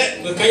ದುಡ್ಡು,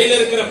 உங்க கையில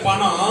இருக்கிற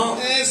பணம்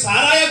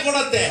ಸಾರಾಯ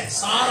ಕೊಡತ್ತೆ,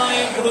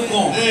 சாராயம்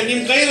கொடுக்கும்.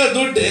 ನಿಮ್ ಕೈಲಿರೋ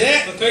ದುಡ್ಡು,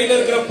 உங்க கையில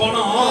இருக்கிற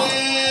பணம்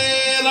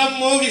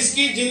ರಮ್ಮು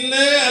ವಿಸ್ಕಿ ಜಿನ್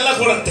ಎಲ್ಲ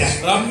ಕೊಡತ್ತೆ,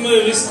 ரம்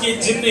விஸ்கி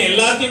ஜின்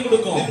எல்லாத்தையும்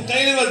கொடுக்கும். ನಿಮ್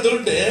ಕೈಲಿರುವ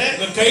ದುಡ್ಡು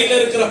உங்க கையில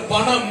இருக்கிற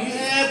பணம்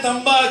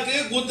ತಂಬಾಕು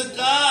ಗುದ್ಕ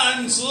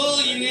ಅನ್ಸು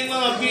ಇನ್ನೇನು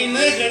ಅಭಿನ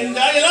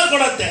ಗಂಜಾ ಎಲ್ಲ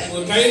ಕೊಡತ್ತೆ.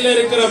 கையில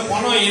இருக்கிற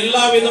பணம்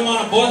எல்லா விதமான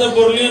போதை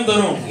பொருளையும்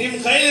தரும். ನಿಮ್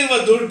ಕೈಲಿರುವ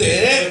ದುಡ್ಡು,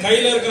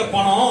 கையில இருக்கிற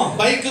பணம்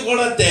ಬೈಕ್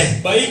ಕೊಡತ್ತೆ,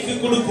 பைக்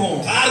கொடுக்கும்,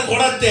 ಕಾರ್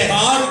ಕೊಡತ್ತೆ,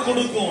 கார்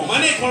கொடுக்கும்,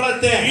 ಮನೆ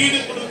ಕೊಡತ್ತೆ, வீடு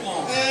கொடுக்கும்.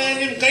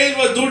 ನಿಮ್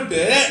ಕೈಲಿರುವ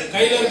ದುಡ್ಡು,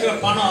 கையில இருக்கிற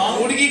பணம்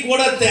ಹುಡುಗಿ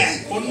ಕೊಡತ್ತೆ,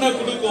 பொண்ணை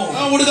கொடுக்கும்,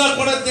 ಹುಡುಗ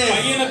ಕೊಡತ್ತೆ,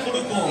 பையனை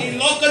கொடுக்கும். ಈ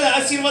ಲೋಕದ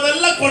ಆಶೀರ್ವಾದ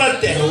ಎಲ್ಲ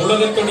ಕೊಡತ್ತೆ.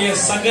 உலகத்துடைய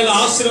சகல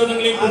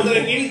ஆசீர்வாதங்களையும் ಆದ್ರೆ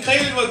கொடுக்கும். ನಿನ್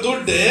ಕೈಲಿರುವ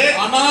ದುಡ್ಡು,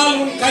 ஆனால்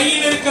உன்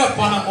கையில் இருக்கிற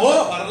பணமோ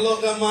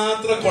ಪರಲೋಕ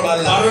ಮಾತ್ರ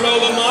ಕೊಡಲ್ಲ.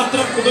 பரலோகம்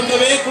மாத்திரம்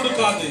கொடுக்கவே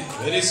கொடுக்காது.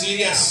 ವೆರಿ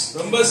ಸೀರಿಯಸ್,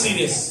 ரொம்ப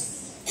சீரியஸ்.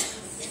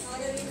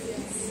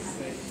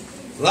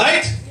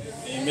 ರೈಟ್?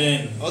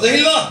 ಆಮೆನ್. ಹೌದಾ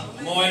ಇಲ್ಲೋ?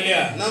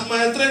 நம்ம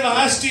ಹತ್ರ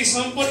ಆಸ್ತಿ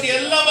ಸಂಪತ್ತಿ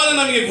ಎಲ್ಲವನ್ನ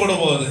ನಮಗೆ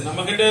ಕೊಡಬಹುದು. நம்ம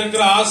கிட்ட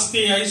இருக்கிற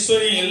ஆஸ்தி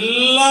ஐஸ்வர்யம்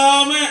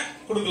எல்லாமே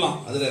கொடுக்கலாம்.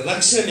 ಆದ್ರೆ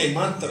ರಕ್ಷಣೆ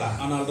ಮಾತ್ರ,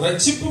 ஆனால்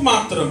ரட்சிப்பு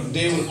மாத்திரம்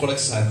ದೇವರು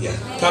ಕೊಡಕ್ಕೆ ಸಾಧ್ಯ,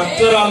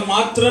 கர்த்தரால்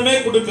மாத்திரமே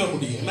கொடுக்க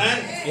முடியும்.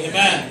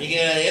 ಆಮೆನ್. ಈಗ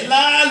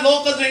ಎಲ್ಲಾ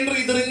ಲೋಕದ ಜನರು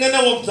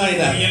ಇದರಿಂದನೇ ಹೋಗ್ತಾ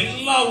ಇದ್ದಾರೆ.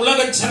 எல்லா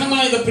உலக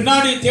ஜனங்களும் இத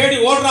பின்னாடி தேடி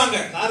ஓடுறாங்க.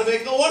 ಕಾರ್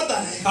ಬೇಕಾ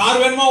ಓಡ್ತಾರೆ,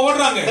 கார் வேணுமா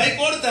ஓடுறாங்க,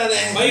 ಬೈಕ್ ಓಡ್ತಾರೆ,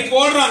 பைக்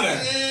ஓடுறாங்க,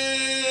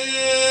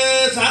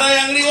 ಸಾರಾಯಿ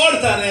ಅಂಗಡಿ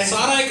ಓಡ್ತಾರೆ,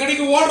 சாராய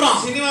கடைக்கு ஓடுறான்,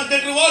 ಸಿನಿಮಾ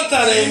ಥಿಯೇಟರ್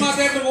ಓಡ್ತಾರೆ, சினிமா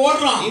தியேட்டருக்கு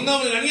ஓடுறான்,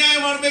 ಇನ್ನೊಬ್ರಿಗೆ ಅನ್ಯಾಯ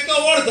ಮಾಡ್ಬೇಕಾ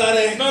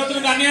ಓಡ್ತಾರೆ,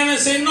 இன்னொருத்தருக்கு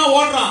அநியாயம் செய்யணும்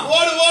ஓடுறான்.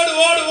 ಓಡು ಓಡು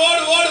ಓಡು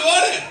ಓಡು ಓಡು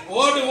ಓಡು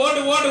ஓடு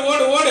ஓடு ஓடு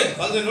ஓடு ஓடு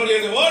ಅದು ನೋಡಿ,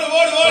 ಓಡು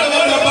ಓಡು ಓಡು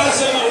ಓಡು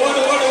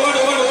ஓடு ஓடு ஓடு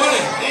ஓடு ஓடு.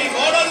 ಈ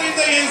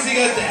ಓಡೋದ್ರಿಂದ ಏನ್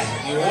ಸಿಗತ್ತೆ?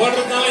 நீ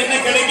ஓடுறதுனால என்ன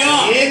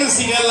கிடைக்கும்? ಏನು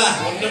ಸಿಗಲ್ಲ.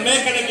 ஒண்ணுமே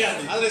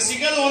கிடைக்காது. ಆದ್ರೆ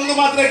ಸಿಗದು ಒಂದು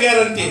ಮಾತ್ರ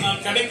ಗ್ಯಾರಂಟಿ,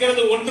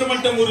 கிடைக்கிறது ஒன்று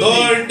மட்டும் உறுதி.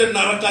 ದೊಡ್ಡ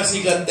ನರಕ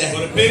ಸಿಗತ್ತೆ,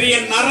 ஒரு பெரிய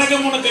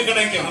நரகம் உனக்கு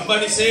கிடைக்கும்.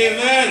 ಅಂಬಡಿ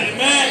ಸೇಮೇನ್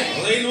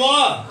ಇಲ್ವೋ?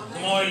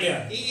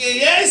 ಈಗ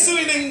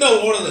ಯೇಸುವಿನಿಂದ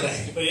ಓಡಿದ್ರೆ,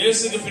 இப்ப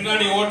இயேசுக்கு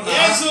பின்னாடி ஓடினா,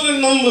 ಯೇಸುವಿನ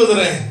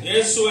ನಂಬಿದ್ರೆ,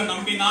 இயேசுவை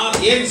நம்பினால்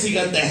ಏನ್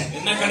ಸಿಗತ್ತೆ?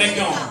 என்ன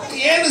கிடைக்கும்?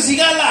 ಏನು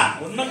ಸಿಗಲ್ಲ.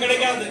 ஒண்ணும்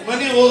கிடைக்காது.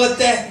 ಮನೆ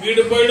ಹೋಗತ್ತೆ,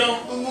 வீடு போயிடும்,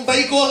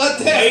 ಬೈಕ್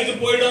ಹೋಗತ್ತೆ, பைக்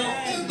போயிடும்,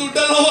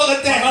 ದುಡ್ಡೆಲ್ಲ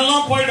ಹೋಗತ್ತೆ,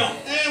 பணம்லாம் போயிடும்,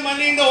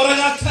 ಮನೆಯಿಂದ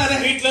ಹೊರಗೆ ಹಾಕ್ತಾರೆ,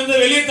 வீட்டுல இருந்து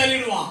வெளியே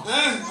தள்ளிடுவான்,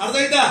 ಅರ್ಥ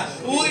ಆಯ್ತಾ?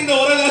 ಊರಿಂದ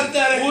ಹೊರಗೆ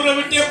ಹಾಕ್ತಾರೆ, ஊரை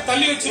விட்டு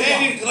தள்ளி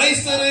வச்சிருவான். ನೀನ್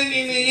ಕ್ರೈಸ್ತರು,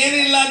 ನೀನು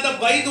ಏನಿಲ್ಲ ಅಂತ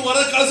ಬೈದು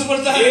ಹೊರಗೆ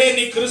ಕಳಿಸ್ಬಿಡ್ತಾರೆ.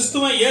 நீ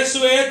கிறிஸ்துவ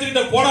இயேசுவை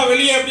ஏத்துக்கிட்ட போடா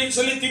வெளியே அப்படின்னு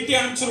சொல்லி திட்டி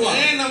அனுப்பிச்சிருவான்.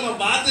 ನಮ್ಮ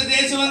ಭಾರತ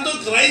ದೇಶವಂತೂ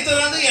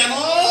ಕ್ರೈಸ್ತರಂದು ಏನೋ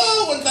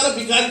ಒಂಥರ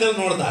ಬಿಕಾರಿಗಳು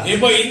ನೋಡ್ತಾರೆ.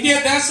 இப்போ இந்திய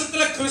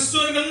தேசத்துல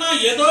கிறிஸ்துவர்கள்னா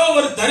ஏதோ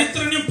ஒரு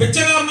தரித்திரனையும்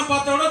பிச்சைக்காரனை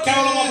பார்த்தோட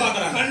கேவலமா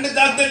பாக்குறாங்க.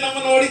 ಕಂಡದಾಗ್ತದೆ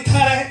ನಮ್ಮನ್ನು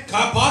ಹೊಡಿತಾರೆ,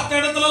 பார்த்த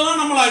இடத்துல எல்லாம்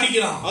நம்மள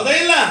அடிக்கிறான். ಅದೇ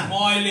ಇಲ್ಲ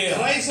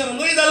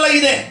ಕ್ರೈಸ್ತರು ಇದೆಲ್ಲ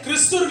ಇದೆ,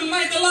 கிறிஸ்துவர்கள்னா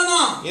இதெல்லாம்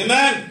தான்.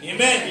 ಆಮೆನ್.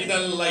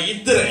 ಇದೆಲ್ಲ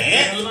ಇದ್ರೆ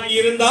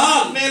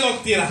இருந்தால் ಮೇಲೆ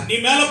ಹೋಗ್ತೀರಾ, நீ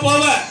மேல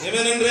போவ.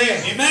 ಆಮೆನ್ ಅಂದ್ರೆ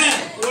ಆಮೆನ್.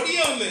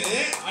 ಹೊಡಿಯೋನು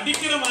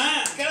அடிக்கிறவன்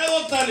ಕೆಳಗೆ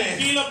ಹೋಗ್ತಾನೆ,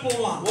 கீழே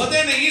போவான்.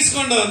 ಒದೇನ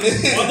ಈಸ್ಕೊಂಡವನು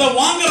அத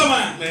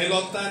வாங்குறவன் ಮೇಲೆ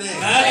ಹೋಗ್ತಾನೆ,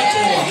 மேல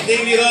போவான்.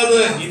 ಇದೇನಿರೋದು?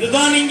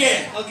 இதுதான் நீங்க.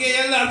 ಓಕೆ,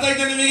 ಎಲ್ಲ ಅರ್ಥ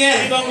ಆಯ್ತಾ ನಿಮಗೆ?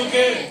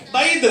 உங்களுக்கு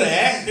ಬೈದ್ರೆ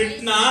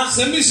திட்டினா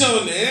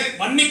ಕ್ಷಮಿಸವನು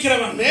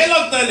மன்னிக்கிறவன் ಮೇಲೆ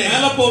ಹೋಗ್ತಾನೆ,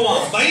 மேல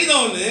போவான்.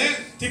 ಬೈದವನು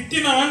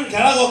திட்டினவன்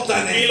ಕೆಳಗೆ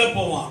ಹೋಗ್ತಾನೆ, கீழே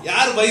போவான்.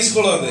 ಯಾರು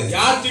ಬೈಸ್ಕೊಳ್ಳೋದು?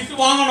 யார் திட்டு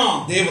வாங்கணும்?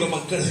 ದೇವರ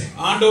ಮಕ್ಕಳು,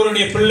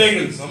 ஆண்டவருடைய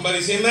பிள்ளைகள்.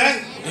 ಸಂಭರಿಸಿಮೆ.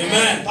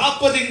 ಆಮೆನ್.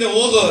 ಪಾಪದಿಂದ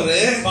ಹೋಗೋರು,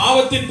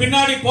 பாவத்தின்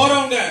பின்னாடி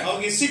போறவங்க,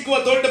 ಅವ್ರಿಗೆ ಸಿಕ್ಕುವ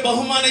ದೊಡ್ಡ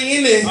ಬಹುಮಾನ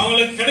ಏನು?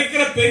 அவங்களுக்கு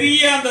கிடைக்கிற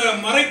பெரிய அந்த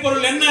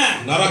மறைப்பொருள் என்ன?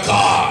 ನರಕ.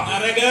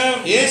 நரகம்.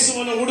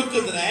 ಯೇಸುವನ್ನು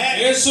ಹುಡುಕಿದ್ರೆ,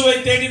 இயேசுவை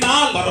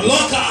தேடினால்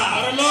ಪರಲೋಕ.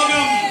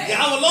 பரலோகம்.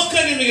 ಯಾವ ಲೋಕ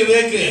ನಿಮಗೆ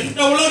ಬೇಕು?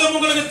 இந்த உலகம்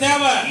உங்களுக்கு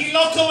தேவை. ಈ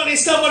ಲೋಕವನ್ನು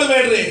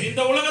ಇಷ್ಟಪಡಬೇಡ್ರಿ,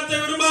 இந்த உலகத்தை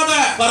விரும்பாத,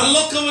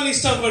 ಪರಲೋಕವನ್ನು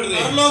ಇಷ್ಟಪಡ್ರಿ.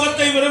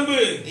 பரலோகத்தை விரும்பு.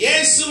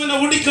 ಯೇಸುವಿನ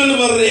ಹುಡುಕೊಂಡು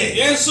ಬರ್ರಿ.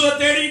 இயேசுவை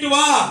தேடிட்டு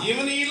வா.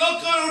 ಇವನು ಈ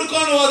ಲೋಕವನ್ನು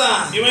ಹುಡುಕೊಂಡು ಹೋದ,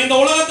 இவன் இந்த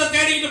உலகத்தை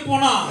தேடிட்டு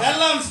போனா,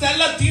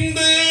 ಎಲ್ಲ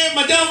ತಿಂದು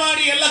ಮಜಾ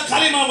ಮಾಡಿ ಎಲ್ಲ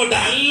ಖಾಲಿ ಮಾಡ್ಬಿಟ್ಟ,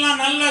 எல்லாம்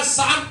நல்லா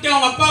சாப்பிட்டு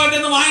அவங்க அப்பா கிட்ட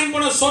இருந்து வாங்கி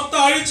போன சொத்தை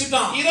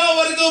அழிச்சுட்டான்.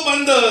 ಇರೋವರೆಗೂ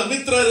ಬಂದು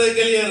ಮಿತ್ರರು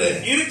ಗೆಳೆಯರು,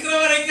 இருக்கிற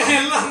வரைக்கும்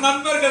எல்லா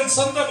நண்பர்கள்,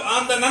 சொந்த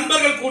அந்த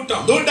நண்பர்கள்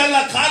கூட்டம்,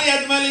 ದುಡ್ಡೆಲ್ಲ ಖಾಲಿ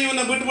ಆದ್ಮೇಲೆ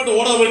ಇವನ್ನ ಬಿಟ್ಬಿಟ್ಟು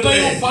ಓಡೋಗ್ಬಿಟ್ರೆ,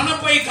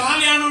 பணப்பை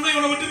காலியானோன்னா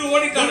இவனை விட்டுட்டு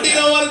ஓடிட்டான்.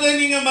 ದುಡ್ಡಿರೋವರೆಗೂ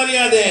நீங்க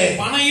மரியாதை,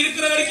 பணம்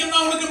இருக்கிற வரைக்கும்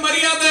தான் உனக்கு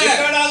மரியாதை.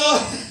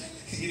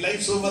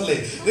 ಲೈಫ್ ಸೂಪರ್ಲಿ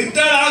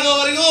ರಿಟೈರ್ಡ್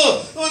ಆಗೋವರೆಗೂ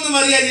ಒಂದು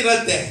ಮರ್ಯಾದೆ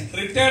ಇರುತ್ತೆ,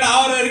 ரிட்டையர்ட்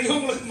ஆகிற வரைக்கும்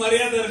உங்களுக்கு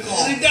மரியாதை இருக்கும்.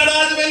 ರಿಟೈರ್ಡ್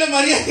ಆದ್ಮೇಲೆ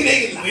ಮರ್ಯಾದೆ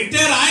ಇಲ್ಲ.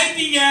 ரிட்டையர்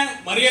ஆயிட்டீங்க,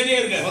 மரியாதையே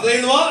இருக்கு.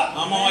 ಹೌದಾ?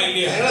 ஆமாவா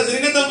இல்லையா?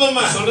 ಸರಿನೇ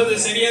ತಪ್ಪಮ್ಮ? சொல்றது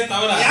சரியா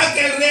தவறா? ಯಾಕೆ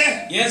ಹೇಳ್ರಿ?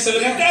 ஏன்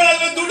சொல்லுங்க? ರಿಟೈರ್ಡ್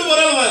ಆದ್ಮೇಲೆ ದುಡ್ಡು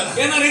ಬರಲ್ವ?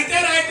 ஏன்னா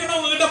ரிட்டையர் ஆயிட்டோம்னா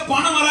உங்ககிட்ட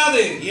பணம்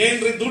வராது.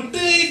 ಏನ್ರಿ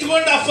ದುಡ್ಡು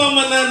ಇಟ್ಕೊಂಡು ಅಪ್ಪ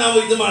ಅಮ್ಮನ್ನ ನಾವು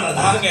ಇದು ಮಾಡೋದ?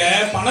 நாங்க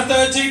பணத்தை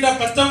வச்சுக்கிட்ட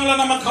பெத்தவங்களை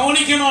நம்ம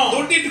கவனிக்கணும்.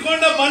 ದುಡ್ಡು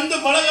ಇಟ್ಕೊಂಡ ಬಂದು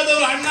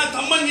ಬಳಗದವ್ರು ಅಣ್ಣ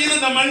ತಮ್ಮಂದಿರು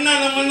ನಮ್ಮ ಅಣ್ಣ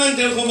ನಮ್ಮಣ್ಣ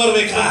ಅಂತ ಹೇಳ್ಕೊಂಡ್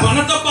ಬರ್ಬೇಕಾ?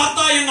 பணத்தை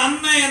பார்த்தா என்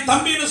அண்ணன் என்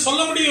தம்பின்னு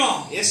சொல்ல முடியும்.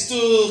 ಎಷ್ಟು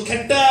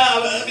ಕೆಟ್ಟ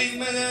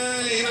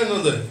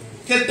ಏನನ್ನೋದು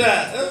ಕೆಟ್ಟ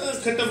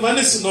ಕೆಟ್ಟ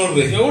ಮನಸ್ಸು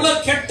ನೋಡ್ರಿ, எவ்வளவு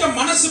கெட்ட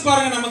மனசு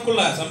பாருங்க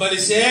நமக்குள்ள.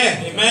 ಸಂಭರಿಸಿ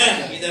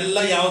ಇದೆಲ್ಲ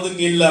ಯಾವ್ದು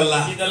ನಿಲ್ಲಲ್ಲ,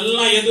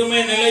 இதெல்லாம் எதுவுமே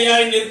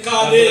நிலையாய்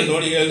நிற்காது.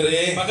 ನೋಡಿ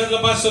ಹೇಳ್ರಿ, பக்கத்துல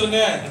பார்த்து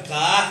சொல்லுங்க,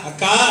 ಅಕ್ಕಾ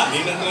அக்கா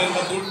ನಿನ್ನತ್ರ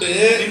ಇರುವ ದುಡ್ಡು,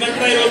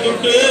 ನಿನ್ನತ್ರ ಇರೋ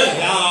ದುಡ್ಡು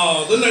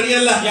ಯಾವ್ದು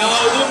ನಡೆಯಲ್ಲ,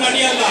 ಯಾವುದು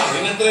ನಡೆಯಲ್ಲ.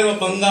 ನಿನ್ನತ್ರ ಇರುವ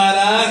ಬಂಗಾರ,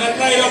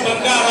 ನಿನ್ನತ್ರ ಇರೋ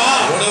ಬಂಗಾರ,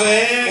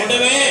 ಒಡವೆ,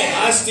 ಒಡವೆ,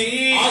 ಆಸ್ತಿ,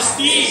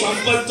 ಆಸ್ತಿ,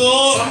 ಸಂಪತ್ತು,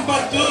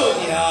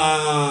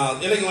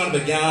 ಎಲ್ಲಿಗೆ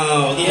ಮಾಡ್ಬೇಕು?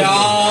 ಯಾವುದು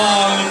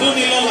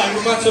ನಿಲ್ಲಲ್ಲ.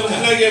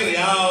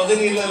 ಯಾವುದು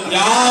ನಿಲ್ಲಲ್ಲ.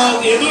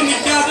 எது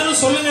நிக்காதுன்னு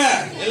சொல்லுங்க.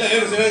 ಎಲ್ಲ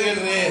ಹೇಳಿ, ಚೆನ್ನಾಗಿ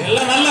ಹೇಳ್ರಿ.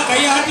 எல்லாம் நல்ல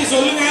கை ஆட்டி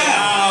சொல்லுங்க.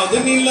 ಯಾವುದು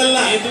ನಿಲ್ಲಲ್ಲ.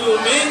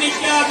 எதுவுமே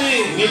நிக்காது.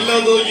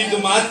 ನಿಲ್ಲೋದು ಇದು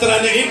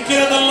ಮಾತ್ರನೇ.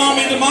 நிக்கிறதெல்லாம்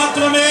இது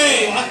மாத்திரமே.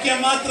 ವಾಕ್ಯ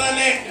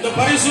ಮಾತ್ರನೇ. இந்த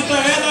பரிசுத்த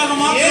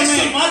வேதாகம்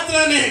மாத்திரமே.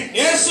 ಮಾತ್ರನೇ.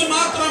 இயேசு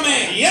மாத்திரமே.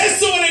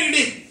 ಯೇಸುವನ್ನ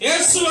ಹಿಡಿ.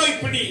 இயேசுவை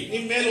பிடி. நீ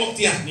மேல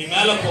ಹೋಗ್ತೀಯಾ? நீ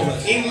மேல போக.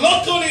 இந்த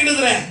லோகವನ್ನು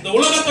ಹಿಡಿದ್ರೆ இந்த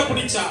உலகத்தை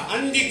பிடிச்சா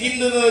ಅಂಡಿ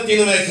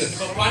ತಿನ್ನಬೇಕು.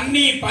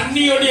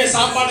 பன்னியோடைய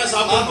சாப்பாடை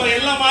சாப்பிட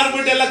ಎಲ್ಲ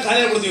ಮಾರ್ಬಿಟ್ಟು ಎಲ್ಲ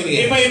ಖಾಲಿ ಆಗ್ಬಿಡ್ತೀವಿ.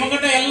 இப்ப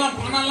இவங்கிட்ட எல்லாம்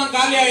பணம் எல்லாம்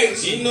காலி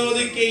ஆயிடுச்சு.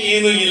 ತಿನ್ನೋದಕ್ಕೆ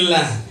ಏನು ಇಲ್ಲ,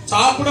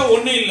 சாப்பிட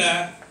ஒண்ணு இல்ல,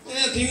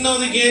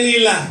 ತಿನ್ನೋದಕ್ಕೆ ಏನು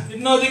ಇಲ್ಲ,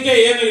 ತಿನ್ನೋದಕ್ಕೆ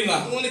ಏನು ಇಲ್ಲ.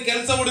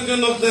 ಕೆಲಸ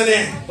ಹುಡುಕೊಂಡು ಹೋಗ್ತಾನೆ,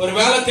 ஒரு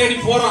வேலை தேடி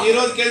போறான்.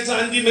 ಇರೋದ್ ಕೆಲಸ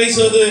ಹಂದಿ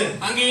ಮೇಯಿಸೋದು.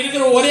 அங்க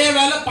இருக்கிற ஒரே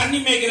வேலை பன்னி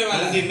மேய்க்கிற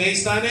வேலை. ಹಂದಿ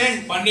ಮೇಯಿಸ್ತಾನೆ,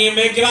 பன்னியை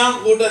மேய்க்கிறான்.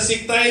 ಊಟ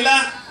ಸಿಗ್ತಾ ಇಲ್ಲ,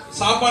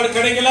 சாப்பாடு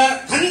கிடைக்கல.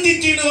 ಹಂದಿ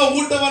ತಿನ್ನುವ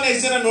ಊಟವನ್ನ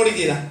ಹೆಸರ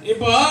ನೋಡಿದ್ದೀರಾ?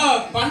 இப்போ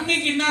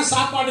பன்னிக்கு என்ன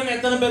சாப்பாடுன்னு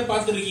எத்தனை பேர்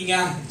பார்த்திருக்கீங்க?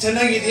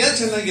 ಚೆನ್ನಾಗಿದೆಯಾ?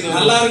 ಚೆನ್ನಾಗಿರೋ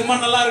நல்லா இருக்குமா?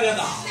 நல்லா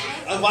இருக்காதா?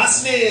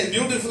 ವಾಸನೆ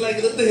ಬ್ಯೂಟಿಫುಲ್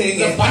ಆಗಿರುತ್ತೆ.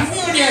 ಹೇಗೆ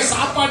பன்னியுடைய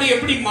சாப்பாடு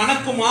எப்படி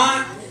மணக்குமா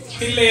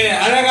இல்ல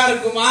அழகா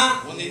இருக்குமா?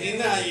 ಒಂದು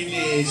ದಿನ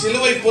ಇಲ್ಲಿ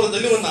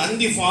ಶಿಲುವೈಪುರದಲ್ಲಿ ಒಂದು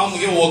ಹಂದಿ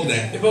ಫಾರ್ಮ್ಗೆ ಹೋಗ್ದೆ.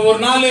 இப்ப ஒரு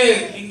நாள்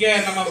இங்க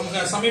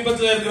நம்ம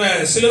சமீபத்துல இருக்கிற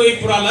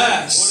சிலுவைப்புறால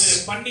ஒரு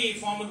பன்னி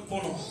ஃபார்முக்கு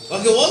போனோம்.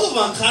 அங்க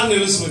ಹೋಗುವ ಕಾರ್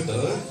ನಿಲ್ಲಿಸ್ಬಿಟ್ಟು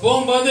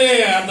போகும்போது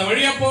அந்த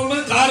வழியா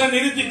போகும்போது காரை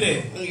நிறுத்திட்டு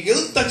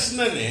ಎದ್ದ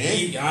ತಕ್ಷಣನೇ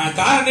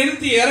காரை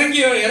நிறுத்தி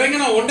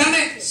இறங்கின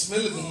உடனே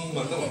ಸ್ಮೆಲ್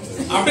ಗುಮ್ಮಂತ ಬರ್ತದೆ.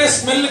 அப்படியே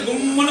ஸ்மெல்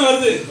கும்முன்னு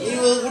வருது.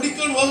 ನೀವು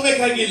ಹುಡುಕೊಂಡು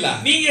ಹೋಗ್ಬೇಕಾಗಿಲ್ಲ,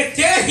 நீங்க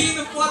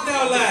தேடின்னு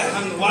போத்தேவல,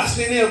 அந்த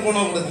ವಾಸನೆನೇ ಹೇಳ್ಕೊಂಡು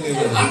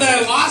ಹೋಗ್ಬಿಡುತ್ತೆ. அந்த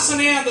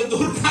வாசனை அந்த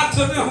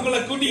துர்நாற்றமே உங்களை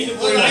கூட்டிட்டு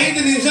போய்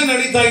 5 ನಿಮಿಷ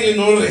ನಡೀತಾ ಇಲ್ಲಿ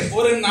ನೋಡ್ರಿ.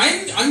 ஒரு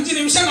 5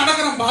 நிமிஷம்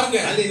நடக்கிறோம் பாருங்க.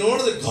 ಅಲ್ಲಿ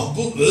ನೋಡಿದ್ರೆ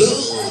ಕಬ್ಬು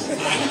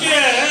அங்க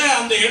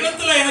அந்த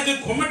இடத்துல எனக்கு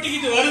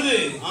கொமட்டிக்கிட்டு வருது.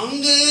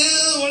 அங்க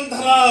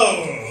ಒಂಥರ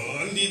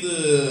ಹಂದಿದು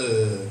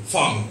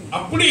ಫಾರ್ಮ್.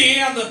 அப்படி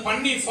அந்த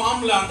பன்னி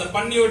ஃபார்ம்ல அந்த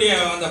பன்னியோடைய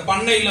அந்த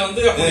பண்ணையில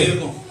வந்து அப்படி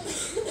இருக்கும்.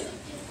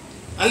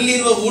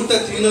 ಅಲ್ಲಿರುವ ಊಟ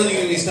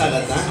ತಿನ್ನೋದಕ್ಕೆ ಇಷ್ಟ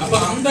ಆಗತ್ತಾ? அப்ப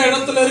அந்த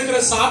இடத்துல இருக்கிற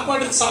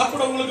சாப்பாடு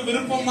சாப்பிட உங்களுக்கு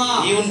விருப்பமா?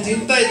 ಇವನ್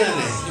ತಿಂತಾ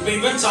ಇದ್ದಾನೆ. இப்ப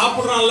இவன்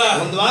சாப்பிடுறான்ல.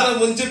 ಒಂದು ವಾರ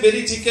ಮುಂಚೆ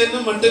ಬೆರಿ ಚಿಕನ್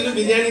ಮಟನ್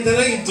ಬಿರಿಯಾನಿ ತರ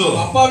ಇತ್ತು.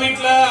 அப்பா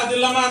வீட்ல அது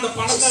இல்லாம அந்த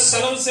பணத்தை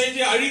செலவு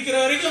செஞ்சு அழிக்கிற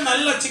வரைக்கும்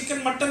நல்ல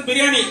சிக்கன் மட்டன்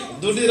பிரியாணி.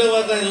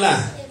 ದುಡ್ಡಿರುವಾಗ ಇಲ್ಲ,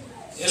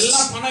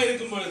 எல்லாம் பணம்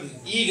இருக்கும் பொழுது.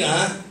 ಈಗ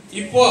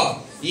இப்போ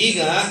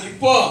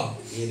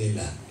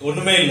ಏನಿಲ್ಲ,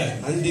 ஒண்ணுமே இல்ல.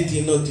 ಹಂದಿ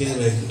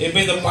ತಿನ್ನಬೇಕು. இப்ப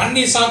இந்த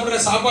பன்னி சாப்பிடுற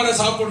சாப்பாடை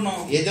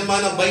சாப்பிடணும்.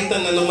 ಯಜಮಾನ ಬೈತ,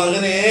 ನನ್ನ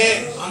ಮಗನೇ,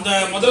 அந்த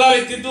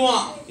முதலாளி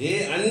திட்டுவான்,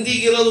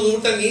 ಹಂದಿಗಿರೋದು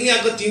ಊಟ ನೀನ್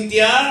ಯಾಕೆ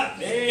ತಿಂತೀಯಾ?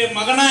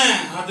 மகனே,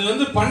 அது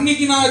வந்து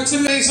பன்னிக்கு நான்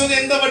வச்சிருக்கேன்.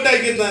 ಎಂತ ಬಟ್ಟೆ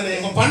ಹಾಕಿದ್ದಾನೆ?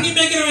 பன்னி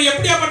மேய்க்கிறவன்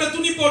எப்படியாப்பட்ட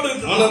துணி போட்டு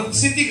ಅವನ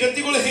ಸ್ಥಿತಿ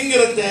ಗತಿಗಳು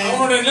ಹೆಂಗಿರುತ್ತೆ?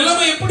 அவனுடைய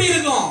நிலைமை எப்படி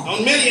இருக்கும்? ಅವನ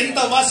ಮೇಲೆ ಎಂತ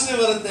ವಾಸನೆ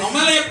ಬರುತ್ತೆ? அவன்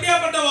மேல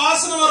எப்படியாப்பட்ட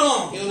வாசனை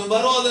வரும்? ಇವನು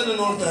ಬರೋದನ್ನ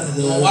ನೋಡ್ತಾ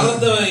ಇರೋದು,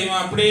 வரத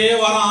இவன் அப்படியே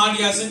வரான், ஆடி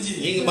அசைஞ்சு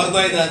ಹಿಂಗ್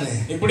ಬರ್ತಾ ಇದ್ದಾನೆ.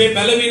 இப்படியே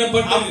பலவீனப்பட்டு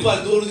ಅಪ್ಪ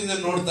ದೂರದಿಂದ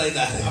ನೋಡ್ತಾ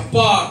ಇದ್ದಾನೆ.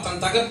 அப்பா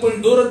தன்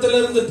தகப்பன் தூரத்துல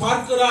இருந்து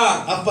பார்க்கிறார்.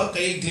 ಅಪ್ಪ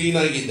ಕೈ ಕ್ಲೀನ್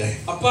ಆಗಿದೆ,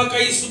 அப்பா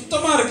கை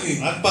சுத்தமா இருக்கு,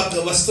 ಅಪ್ಪ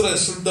ವಸ್ತ್ರ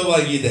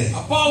ಶುದ್ಧವಾಗಿದೆ,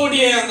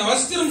 அப்பாவுடைய அந்த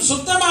வஸ்திரம்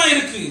சுத்தமா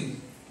இருக்கு.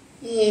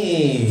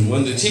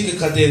 ಒಂದು ಚಿಕ್ಕ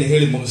ಕಥೆಯನ್ನು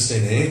ಹೇಳಿ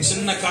ಮುಗಿಸ್ತೇನೆ.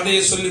 சின்ன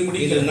கதையை சொல்லி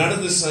முடிக்கிறேன்.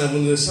 ನಡೆದ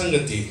ಒಂದು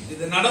ಸಂಗತಿ,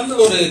 இது நடந்த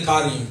ஒரு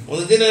காரியம்.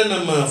 ಒಂದು ದಿನ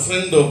ನಮ್ಮ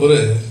ಫ್ರೆಂಡ್ ಒಬ್ಬರು,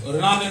 ஒரு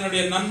நாள்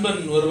என்னுடைய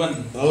நண்பன் ஒருவன்,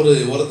 ಅವರು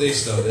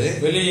ಹೊರದೇಶದವ್ರೆ,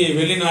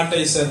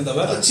 வெளிநாட்டை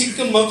சேர்ந்தவர்,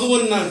 ಚಿಕ್ಕ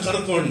ಮಗುವನ್ನ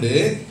ಕರ್ಕೊಂಡು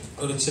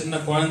ஒரு சின்ன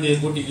குழந்தையை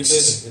கூட்டிக்கிட்டு,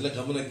 ಎಲ್ಲ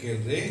ಗಮನ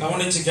ಕೇಳ್ರಿ,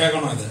 கவனிச்சு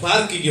கேட்கணும், அது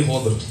ಪಾರ್ಕಿಗೆ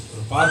ಹೋದ್ರು.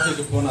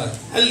 பார்க்குக்கு போனார்.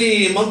 ಅಲ್ಲಿ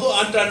ಮಗು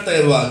ಆಟ ಆಡ್ತಾ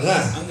ಇರುವಾಗ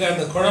அங்க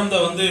அந்த குழந்தை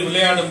வந்து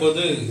விளையாடும்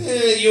போது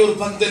ಇವರು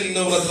ಪಕ್ಕದಲ್ಲಿ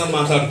ಇನ್ನೊಬ್ಬರ ಹತ್ರ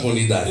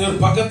ಮಾತಾಡ್ಕೊಂಡಿದ್ದಾರೆ.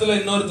 இவர் பக்கத்துல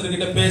இன்னொருத்தர்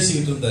கிட்ட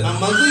பேசிக்கிட்டு இருந்தாரு. ಆ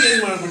ಮಗು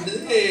ಏನ್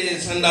ಮಾಡ್ಬಿಟ್ಟಿದ್ರೆ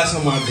ಸಂಡಾಸ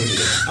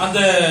ಮಾಡ್ಬಿಟ್ಟಿದೆ. அந்த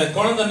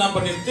குழந்தை என்ன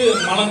பண்ணிட்டு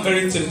மலம்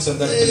கழிச்சிருச்சு.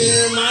 அந்த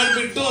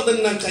ಮಾಡ್ಬಿಟ್ಟು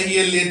ಅದನ್ನ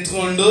ಕೈಯಲ್ಲಿ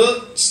ಎತ್ಕೊಂಡು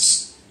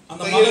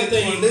அந்த மலத்தை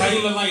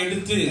கையில எல்லாம்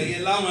எடுத்து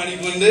கையெல்லாம்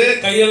ಮಾಡಿಕೊಂಡು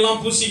கையெல்லாம்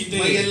பூசிக்கிட்டு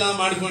கையெல்லாம்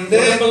ಮಾಡಿಕೊಂಡು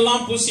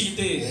உடம்பெல்லாம்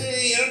பூசிக்கிட்டு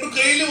ಎರಡು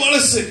ಕೈಲಿ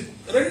ಒಳಸು,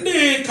 ரெண்டு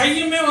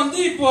கையுமே வந்து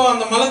இப்போ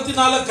அந்த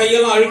மலத்தினால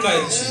கையெல்லாம்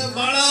அழுக்காயிருச்சு.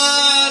 ಬಹಳ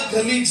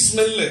ಗಲೀಜ್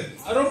ಸ್ಮೆಲ್,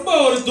 ரொம்ப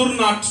ஒரு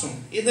துர்நாற்றம்.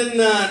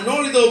 ಇದನ್ನ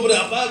ನೋಡಿದ ಒಬ್ರು,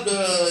 ಅಪ್ಪ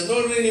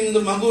ನೋಡ್ರಿ ನಿಮ್ದು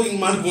ಮಗು ಹಿಂಗ್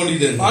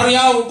ಮಾಡ್ಕೊಂಡಿದೆ,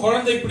 பாரியா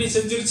குழந்தை இப்படி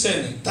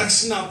செஞ்சிருச்சேன்னு.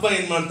 ತಕ್ಷಣ ಅಪ್ಪ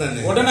ಏನ್ ಮಾಡ್ತಾನೆ,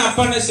 உடனே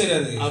அப்பா என்ன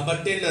செய்யறாரு, ಆ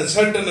ಬಟ್ಟೆನ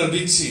ಶರ್ಟ್ ಅನ್ನ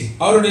ಬಿಚ್ಚಿ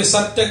அவருடைய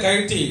சட்டை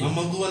கழட்டி ಆ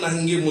ಮಗುವನ್ನ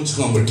ಹಂಗೆ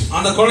ಮುಚ್ಕೊಂಡ್ಬಿಟ್ಟು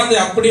அந்த குழந்தை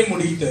அப்படியே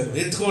முடிக்கிட்டாரு.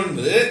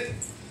 ಎತ್ಕೊಂಡು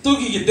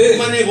தூக்கிக்கிட்டு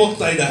ಮನೆಗೆ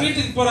ಹೋಗ್ತಾ ಇದ್ದ.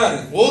 வீட்டுக்கு போறாரு.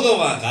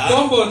 ಹೋಗುವಾಗ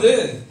போகும்போது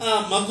ಆ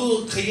ಮಗು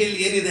ಕೈಯಲ್ಲಿ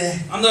ಏನಿದೆ,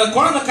 அந்த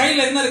குழந்தை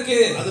கையில என்ன இருக்கு,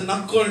 ಅದು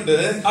ನಕ್ಕೊಂಡು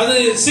அது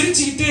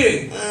ಸಿರಿಚಿக்கிட்டு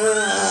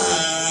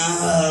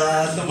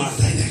ಅಂತ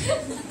ಮಾಡ್ತಾ ಇದೆ.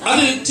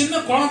 அது சின்ன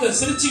குழந்தை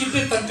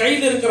சிரிச்சுக்கிட்டு தன்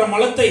கையில இருக்கிற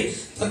மலத்தை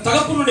தன்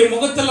தகப்பனுடைய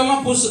முகத்துல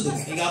எல்லாம் பூசுது.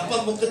 ಈಗ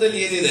ಅಪ್ಪ ಮುಖದಲ್ಲಿ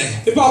ಏನಿದೆ,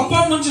 இப்ப அப்பா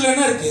மூஞ்சில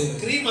என்ன இருக்கு,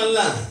 ಕ್ರೀಮ್ ಅಲ್ಲ,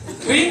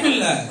 கிரீம்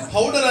இல்ல,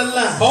 ಪೌಡರ್ ಅಲ್ಲ,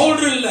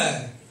 பவுடர் இல்ல,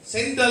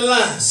 ಸೆಂಟ್ ಅಲ್ಲ,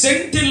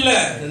 சென்ட் இல்ல,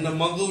 ನನ್ನ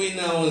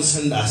ಮಗುವಿನ ಒಂದು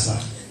ಸಂಡಾಸ,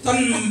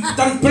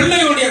 தன்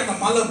பிள்ளையுடைய அந்த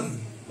மலம்.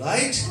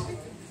 ರೈಟ್?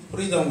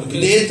 புரியுதா உங்களுக்கு?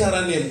 ಇದೇ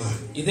ತರನೇ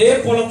இதே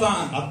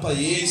போலதான் ಅಪ್ಪ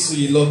ಯೇಸು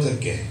ಈ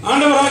ಲೋಕಕ್ಕೆ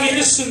ஆண்டவராக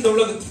இயேசு இந்த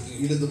உலகத்துக்கு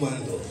ಇಳಿದು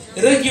ಬಂದು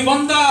இறங்கி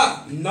வந்தார்.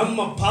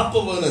 ನಮ್ಮ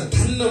ಪಾಪವನ್ನು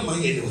ತನ್ನ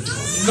ಮೈಯಲ್ಲಿ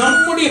ಹೊತ್ತುಕೊಂಡು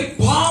நம்முடைய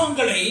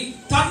பாவங்களை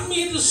தன்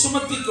மீது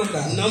சுமத்திக்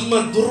கொண்டார். ನಮ್ಮ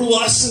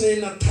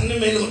ದುರ್ವಾಸನೆಯನ್ನ ತನ್ನ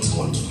ಮೇಲೆ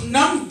ಹೊತ್ತುಕೊಂಡು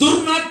நம்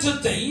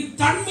துர்நாற்றத்தை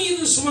தன்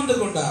மீது சுமந்து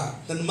கொண்டார்.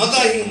 ನನ್ನ ಮಗ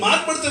ಹಿಂಗ್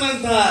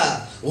ಮಾರ್ಪಡ್ತಾನಂತ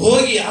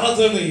ಹೋಗಿ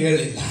ಯಾರತ್ರನೂ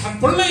ಹೇಳಿಲ್ಲ.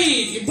 பிள்ளை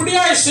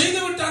இப்படியாய் செய்து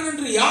விட்டான்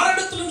என்று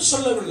யாரிடத்திலும்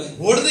சொல்லவில்லை.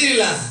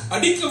 ಹೊಡೆದಿಲ್ಲ,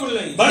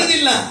 அடிக்கவில்லை,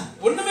 ಬಡದಿಲ್ಲ,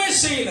 ஒண்ணுமே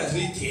செய்யல.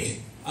 ಪ್ರೀತಿ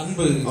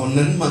அன்பு. ಅವನ್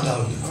ನನ್ನ ಮಗ,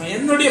 அவன்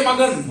என்னுடைய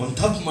மகன். ಅವನ್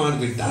ತಪ್ಪು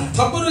ಮಾಡ್ಬಿಟ್ಟ,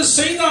 தவறு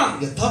செய்தான்.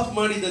 ತಪ್ಪು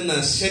ಮಾಡಿದನ್ನ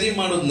ಸರಿ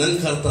ಮಾಡೋದು ನನ್ನ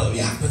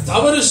ಕರ್ತವ್ಯ.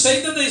 தவறு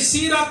செய்ததை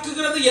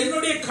சீராக்குகிறது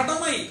என்னுடைய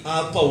கடமை.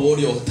 ಆ ಅಪ್ಪ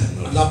ಓಡಿ ಹೋಗ್ತಾನೆ.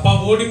 அந்த அப்பா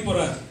ஓடி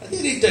போறார். ಅದೇ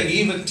ರೀತಿಯಾಗಿ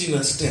ಈ ವ್ಯಕ್ತಿನೂ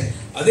ಅಷ್ಟೇ.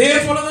 அதே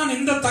போலதான்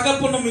இந்த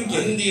தகப்பனும் இங்கே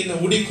ಹಂದಿಯನ್ನು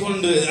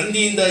ಹುಡಿಕೊಂಡು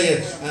ಹಂದಿಯಿಂದ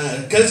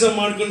ಕೆಲಸ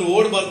ಮಾಡ್ಕೊಂಡು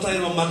ಓಡಿ ಬರ್ತಾ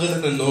ಇರುವ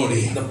ಮಗನನ್ನ ನೋಡಿ,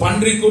 இந்த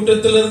பன்றி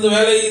கூட்டத்திலிருந்து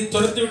வேலையை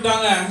துரத்தி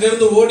விட்டாங்க,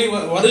 அங்கிருந்து ஓடி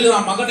வருகிற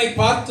மகனை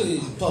பார்த்து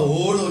ಅಪ್ಪ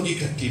ಓಡೋಗಿ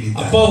ಕಟ್ಟಿದ್ದ.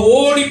 அப்பா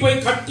ஓடி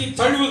போய் கட்டி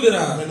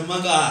தழுவுகிறார். ನನ್ನ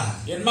ಮಗ,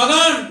 என்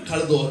மகன்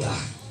ಕಳೆದೋದ,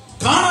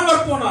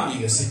 காணாமற் போனான்,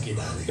 ಈಗ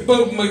ಸಿಕ್ಕಿದ್ದಾನೆ,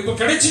 இப்ப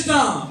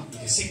கிடைச்சிட்டான்,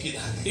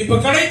 ಸಿಕ್ಕಿದ್ದಾನೆ, இப்ப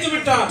கிடைத்து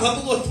விட்டான்.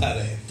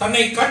 ತಪ್ಪುತ್ತಾರೆ,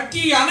 தன்னை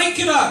கட்டி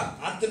அணைக்கிறார்.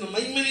 ಆತನ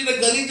ಮೈ ಮೇಲಿನ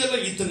ಗಲೀಜೆಲ್ಲ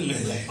ಈತನ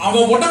ಮೇಲೆ,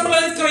 அவன் உடம்புல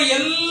இருக்கிற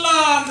எல்லா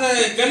அந்த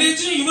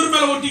கலீஜும் இவர்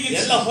மேல ஒட்டிக்கிச்சு,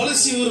 ಎಲ್ಲ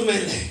ಹೊಲಸಿ ಇವ್ರ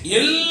ಮೇಲೆ,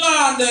 எல்லா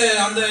அந்த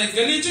அந்த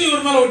கலீஜும்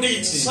இவர் மேல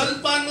ஒட்டிக்கிச்சு.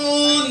 ಸ್ವಲ್ಪನೂ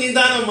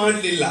ನಿಧಾನ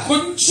ಮಾಡಲಿಲ್ಲ,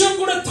 கொஞ்சம்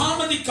கூட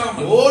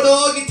தாமதிக்காமல்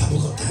ಓಡೋಗಿ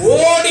ತಪ್ಪುತ್ತಾರೆ,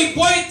 ஓடி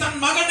போய் தன்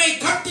மகனை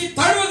கட்டி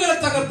தழுவுகிற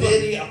தகப்பன்.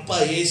 ಬೇರೆ ಅಪ್ಪ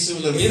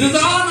ಯೇಸುವಿನ,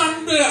 இதுதான்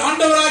அன்பு.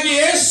 ஆண்டவராகிய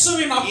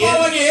இயேசுவின்,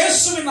 அப்பாவாகிய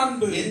இயேசுவின்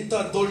அன்பு. ಎಂತ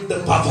ದೊಡ್ಡ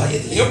ಪಾಪ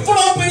ಇದೆ,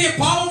 எவ்வளவு பெரிய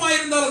பாவமா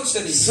இருந்தாலும்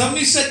சரி,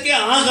 ಸಮಿಸಕ್ಕೆ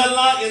ಆಗಲ್ಲ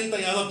ಎಂತ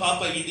ಯಾವ ಪಾಪ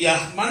ಇದೆಯಾ,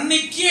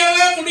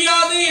 மன்னிக்கவே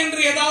முடியாது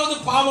என்று ஏதாவது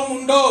பாவம்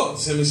உண்டோ,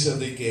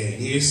 ಸಮಿಸೋದಕ್ಕೆ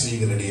ಯೇಸು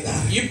ಈಗ ರೆಡಿ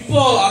ಇದ್ದಾರೆ.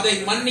 இப்போ அதை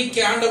மன்னிக்க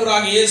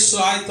ஆண்டவராகிய இயேசு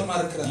ஆயத்தமா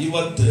இருக்கிறார்.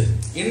 ಇವತ್ತು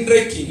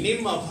இன்றைக்கு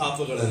ನಿಮ್ಮ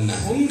ಪಾಪಗಳನ್ನ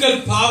உங்கள்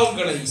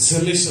பாவங்களை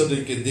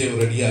ಸಮಿಸೋದಕ್ಕೆ ದೇವರು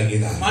ರೆಡಿ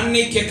ಆಗಿದ್ದಾರೆ.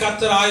 மன்னிக்க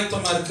கர்த்தர்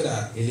ஆயத்தமா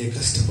இருக்கிறார். ಇಲ್ಲಿ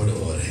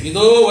ಕಷ್ಟಪಡುವವರೇ,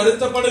 இதோ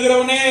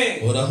வருத்தப்படுகிறவனே,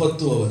 ಹೊರ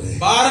ಹೊತ್ತುವವರೇ,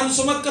 பாரம்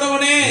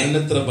சுமக்கிறவனே, ನನ್ನ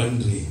ಹತ್ರ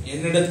ಬನ್ರಿ,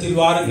 என்னிடத்தில்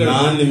வாருங்கள்,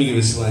 ನಾನು ನಿಮಗೆ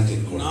ವಿಶ್ರಾಂತಿ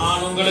ಕೊಡುತ್ತೇನೆ.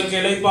 நான் உங்களுக்கு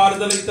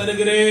இளைப்பாறுதலை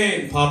தருகிறேன்.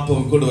 ಪಾಪ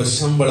ಕೊಡುವ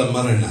ಸಂಬಳ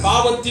ಮರಣ,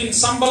 பாவத்தின்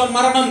சம்பளம்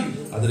மரணம்,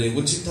 ಆದರೆ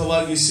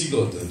ಉಚಿತವಾಗಿ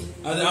ಸಿಗೋದು,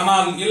 அது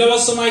ஆனால்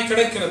இலவசமாய்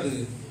கிடைக்கிறது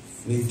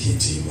ನಿತ್ಯ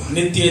ಜೀವ.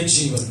 நித்திய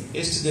ஜீவன்.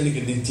 ಎಷ್ಟು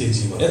ಜನಕ್ಕೆ ನಿತ್ಯ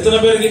ಜೀವ? எத்தனை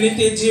பேருக்கு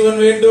நித்திய ஜீவன்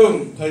வேண்டும்?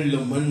 ಕಳ್ಳು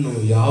ಮಣ್ಣು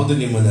ಯಾವುದು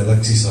ನಿಮ್ಮನ್ನು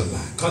ರಕ್ಷಿಸಲ್ಲ.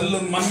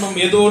 கல்லும் மண்ணும்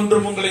ஏதோ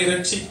ஒன்றும் உங்களை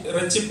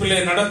ரட்சிப்பிலே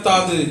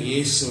நடத்தாது.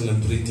 ಯೇಸುವಿನ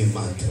ಪ್ರೀತಿ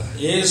ಮಾತ್ರ,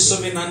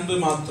 இயேசுவின் அன்பு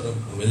மாத்திரம்.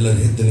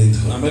 ನಾವೆಲ್ಲರೂ ಎದ್ದು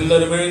ನಿಂತು நாம்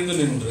எல்லாரும் எழுந்து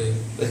நின்று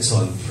Let's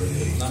all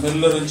pray. நாம்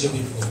எல்லாரும்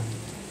ஜெபிப்போம்.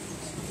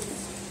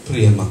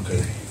 ಪ್ರಿಯ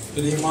ಮಕ್ಕಳೇ,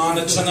 பிரியமான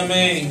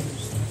ஜனமே,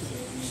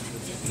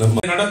 ನಮ್ಮ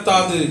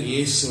நடத்தாது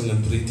ಯೇಸುವಿನ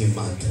ಪ್ರೀತಿ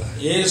ಮಾತ್ರ,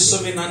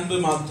 இயேசுவின் அன்பு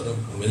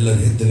மாத்திரம்.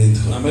 ನಾವೆಲ್ಲರೂ ಎದ್ದು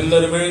ನಿಂತು நாம்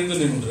எல்லாரும் எழுந்து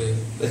நின்று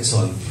Let's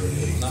all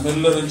pray. நாம்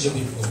எல்லாரும்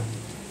ஜெபிப்போம்.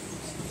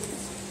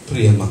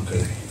 ಪ್ರಿಯ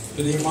ಮಕ್ಕಳೇ,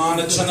 பிரியமான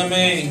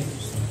ஜனமே,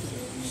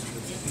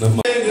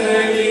 ನಮ್ಮ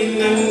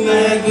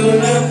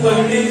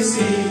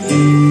ಗುಣಪಡಿಸಿ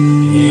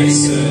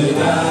ಯೇಸು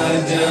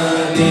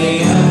ರಾಜನೇ,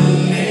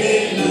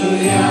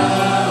 ಹಲ್ಲೆಲೂಯಾ,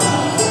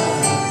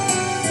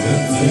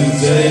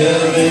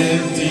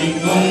 ಜಯವೆತ್ತಿ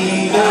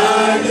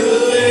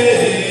ಕೊಂಡಾಡುವೆ,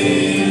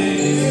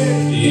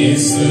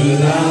 ಯೇಸು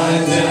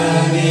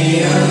ರಾಜನೇ,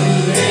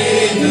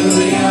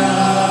 ಹಲ್ಲೆಲೂಯಾ,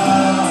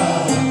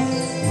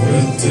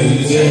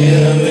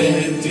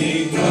 ಜಯವೆತ್ತಿ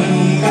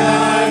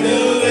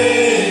ಕೊಂಡಾಡುವೆ.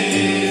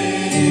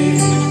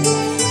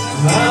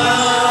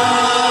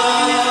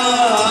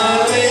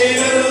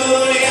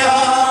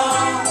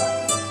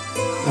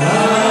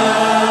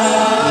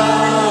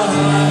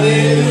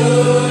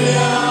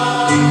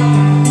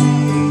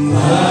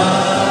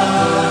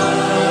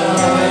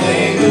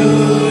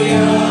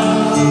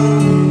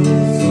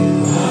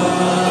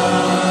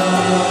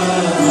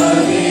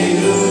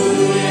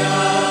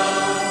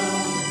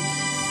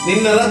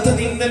 ನಿನ್ನ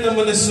ರಕ್ತದಿಂದ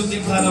ನಮ್ಮನ್ನು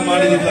ಶುದ್ಧೀಕರಣ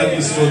ಮಾಡಿದಕ್ಕಾಗಿ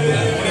ಸ್ತೋತ್ರ.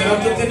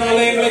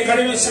 ரத்தத்தினாலே எங்களை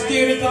கழுவி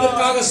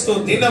சுத்திகரித்ததற்காக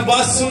ஸ்தோத்திரம். ನಿನ್ನ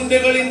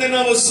ಬಾಸುಂಡೆಗಳಿಂದ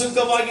ನಾವು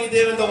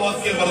ಸುಖವಾಗಿದ್ದೇವೆ ಅಂತ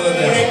ವಾಕ್ಯ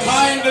ಬರೆದಿದೆ.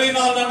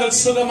 காயங்களினால் நாங்கள்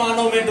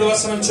சுகமானோம் என்று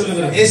வசனம்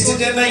சொல்லுகிறது. ಎಷ್ಟು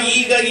ಜನ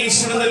ಈಗ ಈ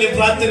ಕ್ಷಣದಲ್ಲಿ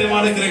ಪ್ರಾರ್ಥನೆ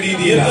ಮಾಡಕ್ಕೆ ರೆಡಿ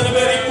ಇದೀರಾ? எத்தனை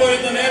பேர் இப்போ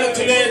இந்த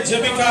நேரத்திலே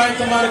ஜெபிக்க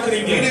ஆயத்தமா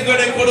இருக்கிறீங்க?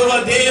 ಬಿಡುಗಡೆ ಕೊಡುವ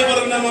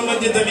ದೇವರು ನಮ್ಮ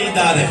ಮಧ್ಯದಲ್ಲಿ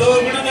ಇದ್ದಾರೆ.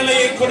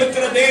 விடுதலையை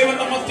கொடுக்கிற தேவன்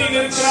நம்ம மத்தியில்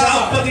இருக்கிறார்.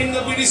 ಶಾಪದಿಂದ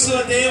ಬಿಡಿಸುವ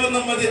ದೇವರು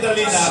ನಮ್ಮ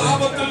ಮಧ್ಯದಲ್ಲಿ ಇದ್ದಾರೆ.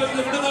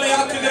 சாபத்திலிருந்து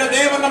விடுதலையாக்குகிற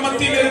தேவன் நம்ம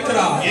மத்தியில்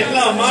இருக்கிறார். ಎಲ್ಲ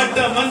ಮಾಟ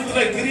ಮಂತ್ರ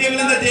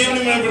ಕ್ರಿಯೆಗಳಿಂದ ದೇವರು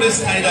ನಮ್ಮನ್ನು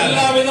ಬಿಡಿಸ್ತಾ ಇದ್ದಾರೆ.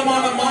 எல்லா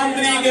விதமான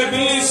மாந்திரீக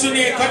பில்லி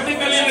சுனிய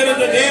கட்டுகளில்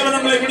இருந்து தேவன்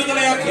நம்மை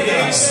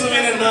விடுதலையாக்குகிறார்.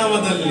 ಯೇಸುವಿನ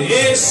ನಾಮದಲ್ಲಿ,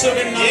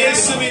 இயேசுவின்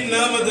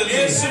ನಾಮದಲ್ಲಿ,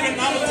 இயேசுவின்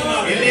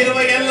நாமத்தினால் ಇಲ್ಲಿರುವ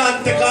ಎಲ್ಲ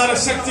ಅಂಧಕಾರ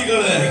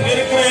ಶಕ್ತಿಗಳು,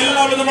 இருக்கிற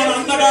எல்லா விதமான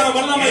அந்தகார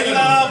வல்லமைகள், ಎಲ್ಲ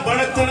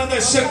ಬಡತನದ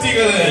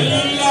ಶಕ್ತಿಗಳು,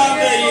 எல்லா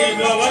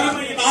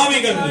வறுமையின்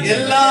ஆவிகள்,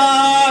 ಎಲ್ಲಾ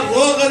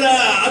ರೋಗದ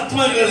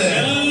ಆತ್ಮಗಳು,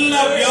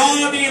 எல்லா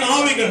வியாதியின்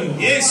ஆவிகள்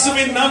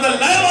ಯೇಸುವಿನ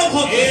ನಾಮದಲ್ಲಿ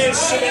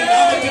இயேசுவின்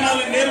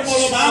நாமத்தினால்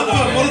நிர்மூலமாக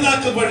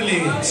ಮುರಿದಾಕಪಡಲಿ.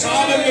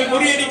 சாபங்கள்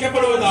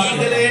முறியடிக்கப்படுவதாக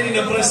ಈಗಲೇ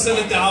ನಿನ್ನ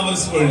ಪ್ರಸನ್ನತೆ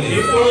ಆವರಿಸಿಕೊಳ್ಳಿ.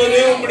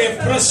 இப்பொழுதே உம்முடைய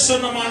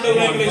பிரசன்னம்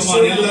ஆண்டவரே எங்களை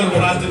சூழ்ந்து ಎಲ್ಲರೂ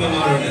ಪ್ರಾರ್ಥನೆ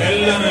ಮಾಡೋಣ.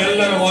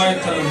 ಎಲ್ಲರೂ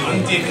ವಾಯುತ್ತரம்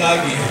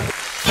ಅಂತ್ಯಕ್ಕಾಗಿ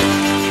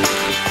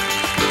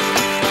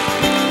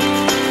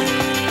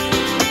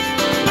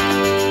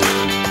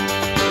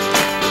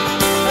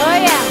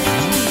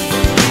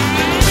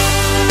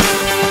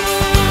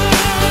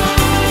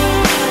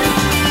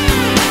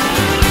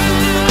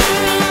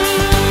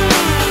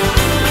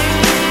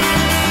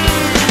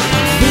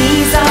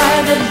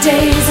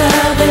days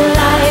of the